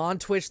 It's on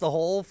Twitch the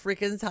whole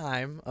freaking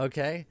time.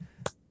 Okay,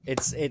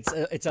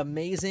 it's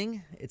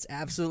amazing. It's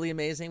absolutely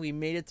amazing. We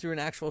made it through an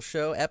actual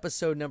show.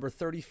 Episode number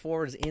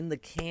 34 is in the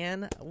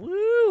can.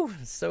 Woo!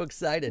 So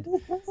excited.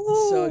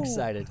 So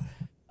excited.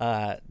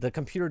 The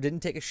computer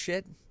didn't take a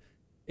shit.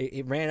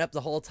 It ran up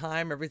the whole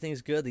time.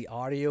 Everything's good. The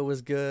audio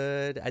was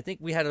good. I think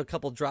we had a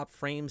couple drop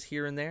frames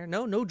here and there.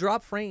 No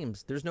drop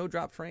frames. There's no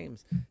drop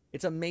frames.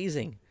 It's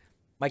amazing.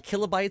 My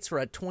kilobytes were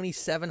at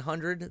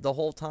 2,700 the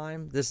whole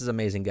time. This is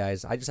amazing,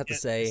 guys. I just have to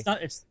say,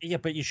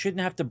 but you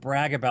shouldn't have to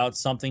brag about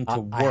something to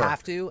work. I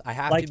have to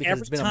Like because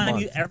it's been a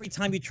month. every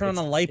time you turn on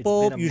a light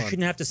bulb, you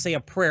shouldn't have to say a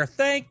prayer.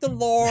 Thank the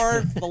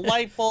Lord for the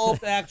light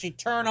bulb to actually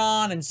turn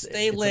on and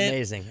stay lit.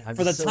 Amazing.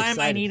 For the time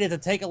I needed to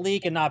take a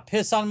leak and not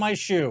piss on my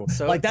shoe.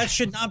 That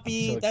should not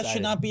be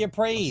a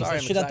praise.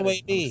 That should not the way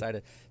it be.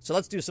 So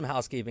let's do some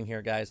housekeeping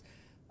here, guys.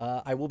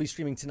 I will be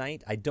streaming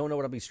tonight. I don't know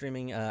what I'll be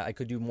streaming. I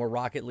could do more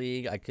Rocket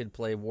League. I could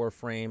play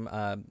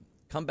Warframe.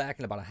 Come back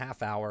in about a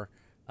half hour.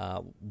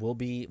 We'll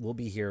be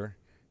here.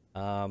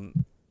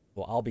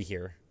 I'll be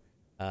here.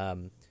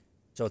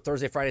 So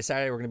Thursday, Friday,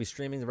 Saturday, we're going to be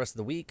streaming the rest of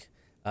the week.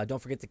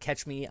 Don't forget to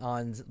catch me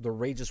on the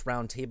Rageous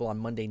Roundtable on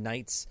Monday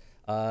nights.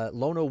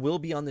 Lono will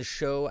be on the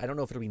show. I don't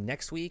know if it'll be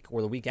next week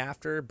or the week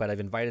after, but I've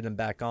invited him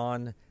back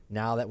on.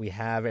 Now that we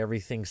have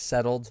everything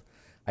settled,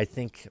 I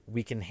think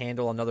we can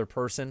handle another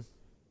person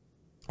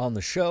on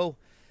the show.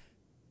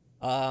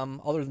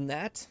 Other than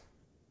that,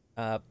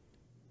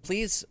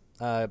 please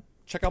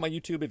check out my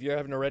YouTube if you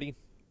haven't already.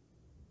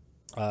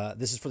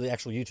 This is for the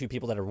actual YouTube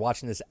people that are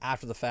watching this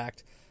after the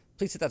fact.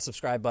 Please hit that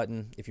subscribe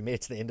button. If you made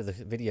it to the end of the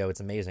video,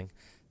 it's amazing.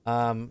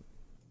 I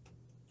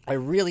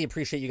really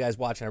appreciate you guys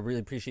watching. I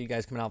really appreciate you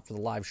guys coming out for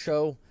the live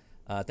show.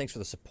 Thanks for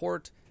the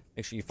support.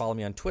 Make sure you follow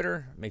me on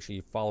Twitter. Make sure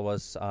you follow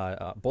us,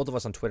 both of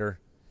us on Twitter.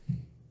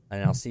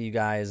 And I'll see you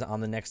guys on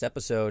the next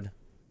episode.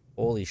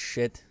 Holy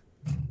shit.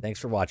 Thanks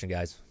for watching,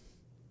 guys.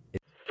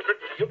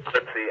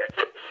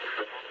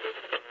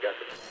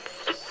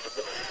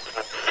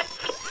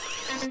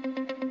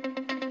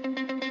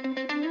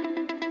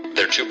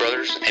 They're two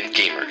brothers and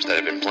gamers that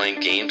have been playing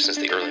games since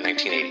the early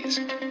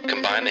 1980s.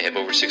 Combined, they have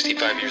over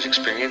 65 years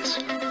experience.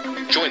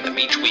 Join them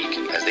each week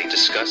as they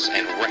discuss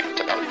and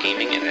rant about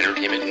gaming and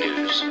entertainment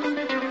news.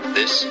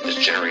 This is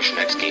Generation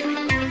X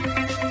Gaming.